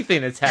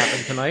anything that's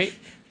happened tonight,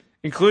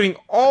 including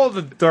all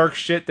the dark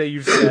shit that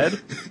you've said,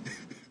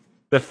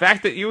 the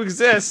fact that you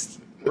exist,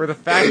 or the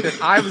fact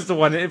that I was the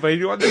one that invited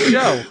you on the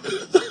show.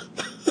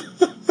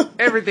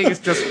 Everything is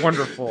just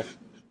wonderful.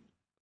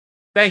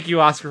 Thank you,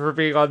 Oscar, for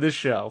being on this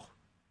show.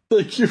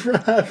 Thank you for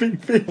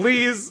having me.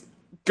 Please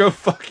go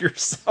fuck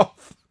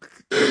yourself.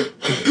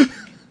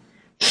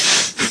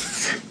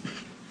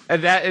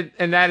 And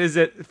that is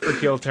it for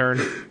Heel Turn.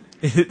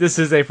 This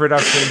is a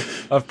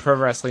production of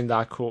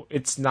ProWrestling.cool.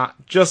 It's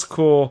not just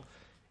cool,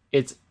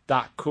 it's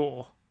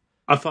 .cool.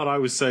 I thought I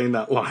was saying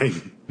that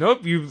line.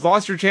 Nope, you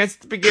lost your chance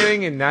at the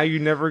beginning, and now you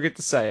never get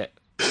to say it.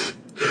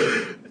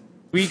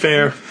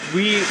 Fair.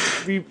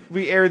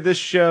 We aired this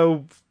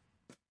show,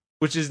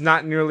 which is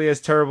not nearly as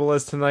terrible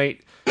as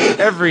tonight,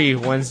 every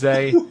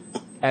Wednesday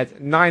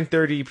at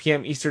 9:30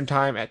 p.m. Eastern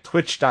Time at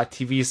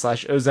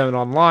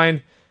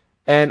twitch.tv/ozoneonline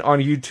and on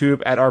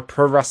YouTube at our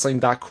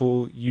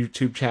ProWrestling.cool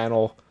YouTube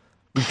channel.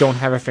 We don't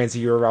have a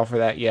fancy URL for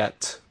that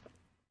yet.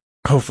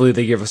 Hopefully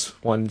they give us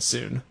one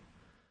soon.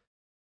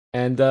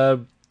 And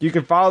you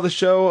can follow the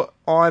show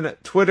on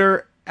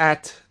Twitter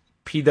at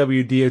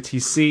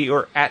PWDOTC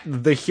or at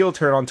The Heel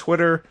Turn on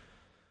Twitter.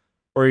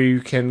 Or you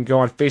can go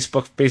on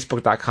Facebook,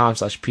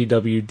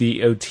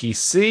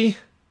 facebook.com/PWDOTC.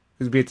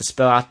 Because we have to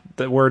spell out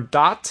the word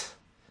dot.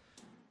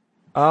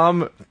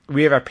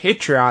 We have a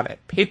Patreon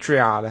at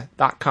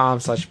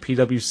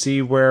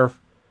patreon.com/PWC, where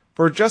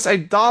for just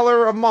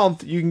 $1 a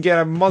month, you can get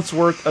a month's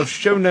worth of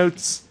show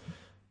notes,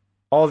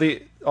 all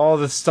the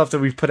stuff that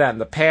we've put out in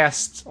the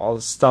past, all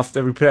the stuff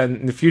that we put out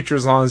in the future,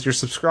 as long as you're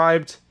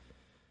subscribed.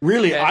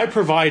 Really, I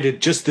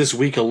provided just this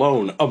week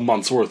alone a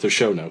month's worth of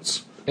show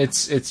notes.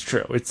 It's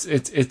true.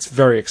 It's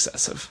very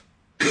excessive.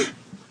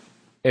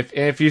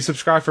 If you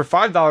subscribe for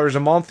 $5 a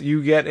month,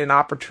 you get an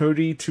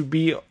opportunity to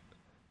be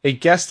a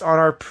guest on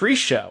our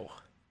pre-show,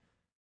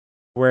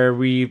 where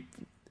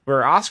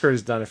Oscar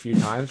has done a few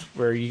times,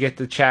 where you get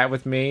to chat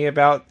with me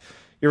about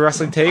your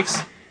wrestling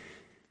takes.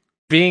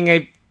 Being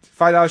a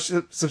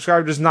 $5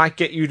 subscriber does not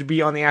get you to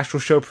be on the actual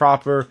show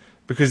proper,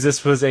 because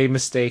this was a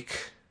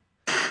mistake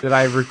that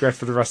I regret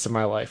for the rest of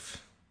my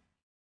life.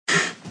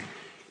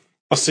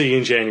 I'll see you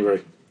in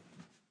January.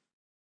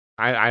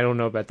 I don't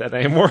know about that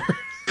anymore.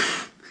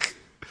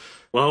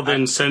 Well,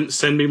 then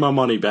send me my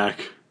money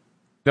back.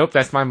 Nope,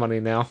 that's my money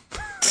now.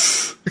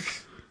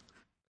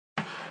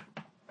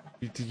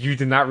 You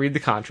did not read the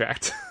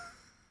contract.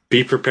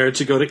 Be prepared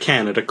to go to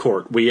Canada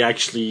court. We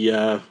actually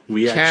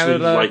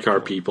like our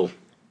people.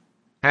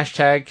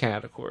 Hashtag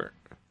Canada court.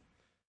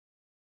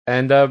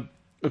 And of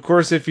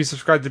course, if you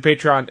subscribe to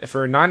Patreon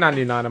for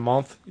 $9.99 a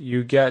month,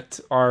 you get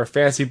our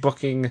fantasy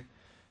booking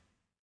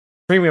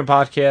premium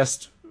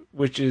podcast,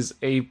 which is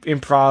a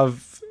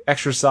improv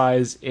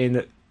exercise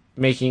in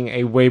making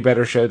a way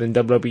better show than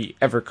WWE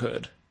ever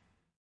could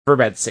for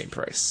about the same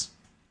price.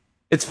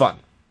 It's fun.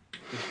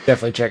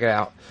 Definitely check it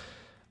out.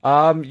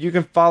 You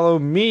can follow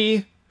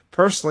me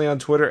personally on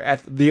Twitter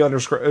at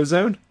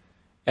 @the_ozone.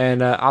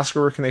 And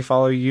Oscar, where can they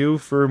follow you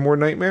for more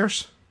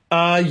nightmares?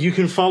 You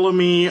can follow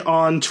me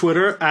on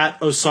Twitter at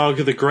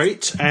Osaga the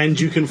Great, and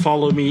you can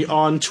follow me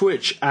on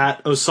Twitch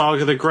at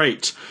Osaga the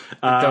Great.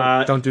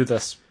 Don't do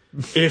this.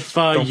 If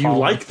you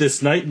like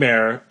this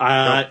nightmare,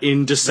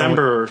 in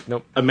December,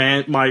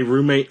 my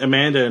roommate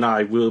Amanda and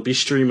I will be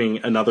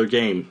streaming another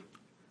game.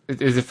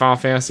 Is it Final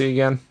Fantasy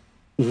again?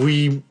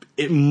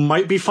 It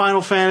might be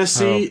Final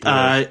Fantasy.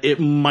 It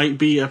might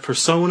be a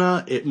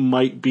Persona. It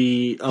might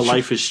be a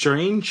Life is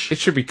Strange. It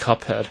should be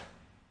Cuphead.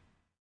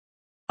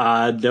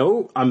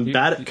 No, I'm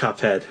bad at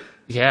Cuphead.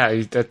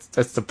 Yeah,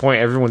 that's the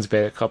point. Everyone's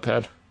bad at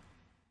Cuphead.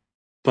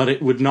 But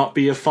it would not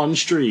be a fun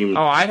stream.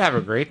 Oh, I'd have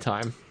a great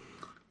time.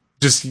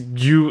 Just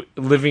you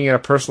living in a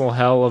personal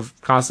hell of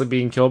constantly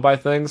being killed by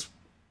things.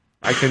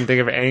 I couldn't think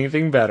of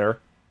anything better.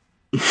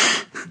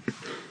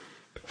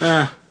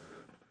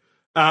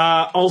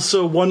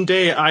 Also, one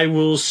day I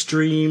will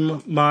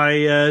stream my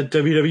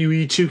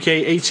WWE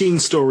 2K18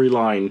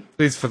 storyline.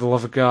 Please, for the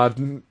love of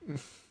God,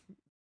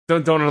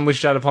 don't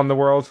unleash that upon the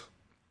world.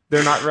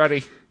 They're not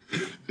ready.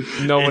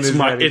 No one is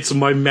ready. It's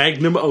my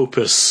magnum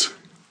opus.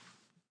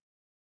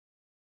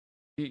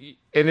 And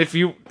if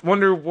you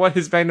wonder what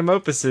his magnum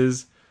opus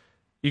is,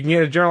 you can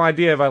get a general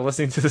idea by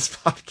listening to this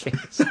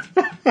podcast.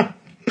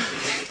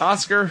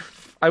 Oscar,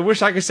 I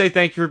wish I could say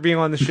thank you for being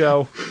on the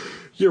show.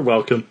 You're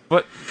welcome.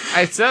 But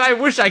I said I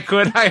wish I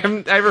could.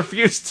 I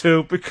refuse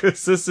to,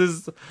 because this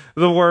is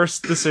the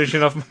worst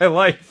decision of my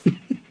life.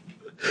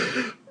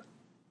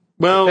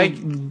 Well,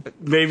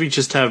 maybe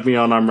just have me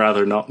on I'm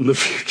Rather Not in the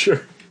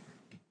future.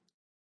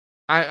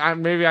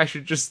 Maybe I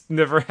should just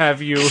never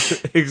have you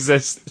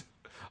exist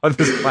on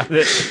this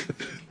planet.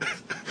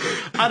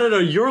 I don't know.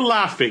 You're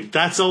laughing.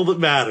 That's all that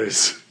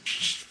matters.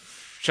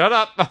 Shut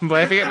up. I'm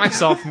laughing at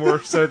myself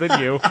more so than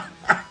you.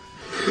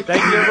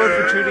 Thank you everyone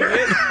for tuning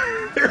in.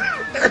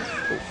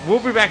 We'll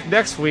be back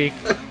next week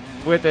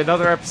with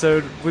another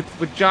episode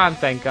with John,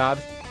 thank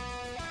God.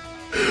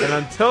 And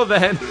until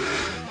then,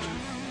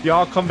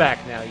 y'all come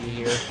back now, you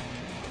hear?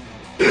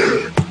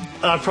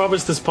 I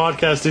promise this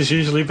podcast is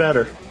usually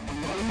better.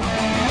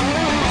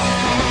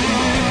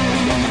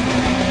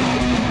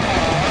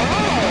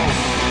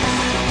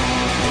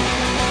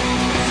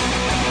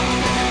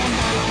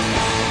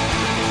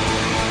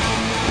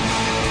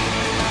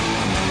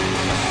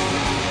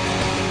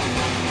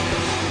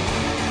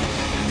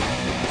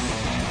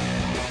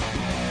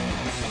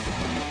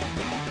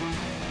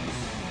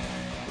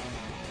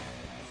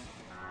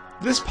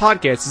 This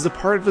podcast is a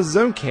part of the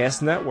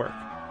Zonecast Network,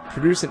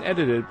 produced and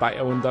edited by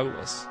Owen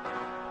Douglas.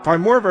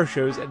 Find more of our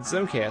shows at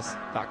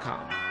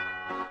zonecast.com.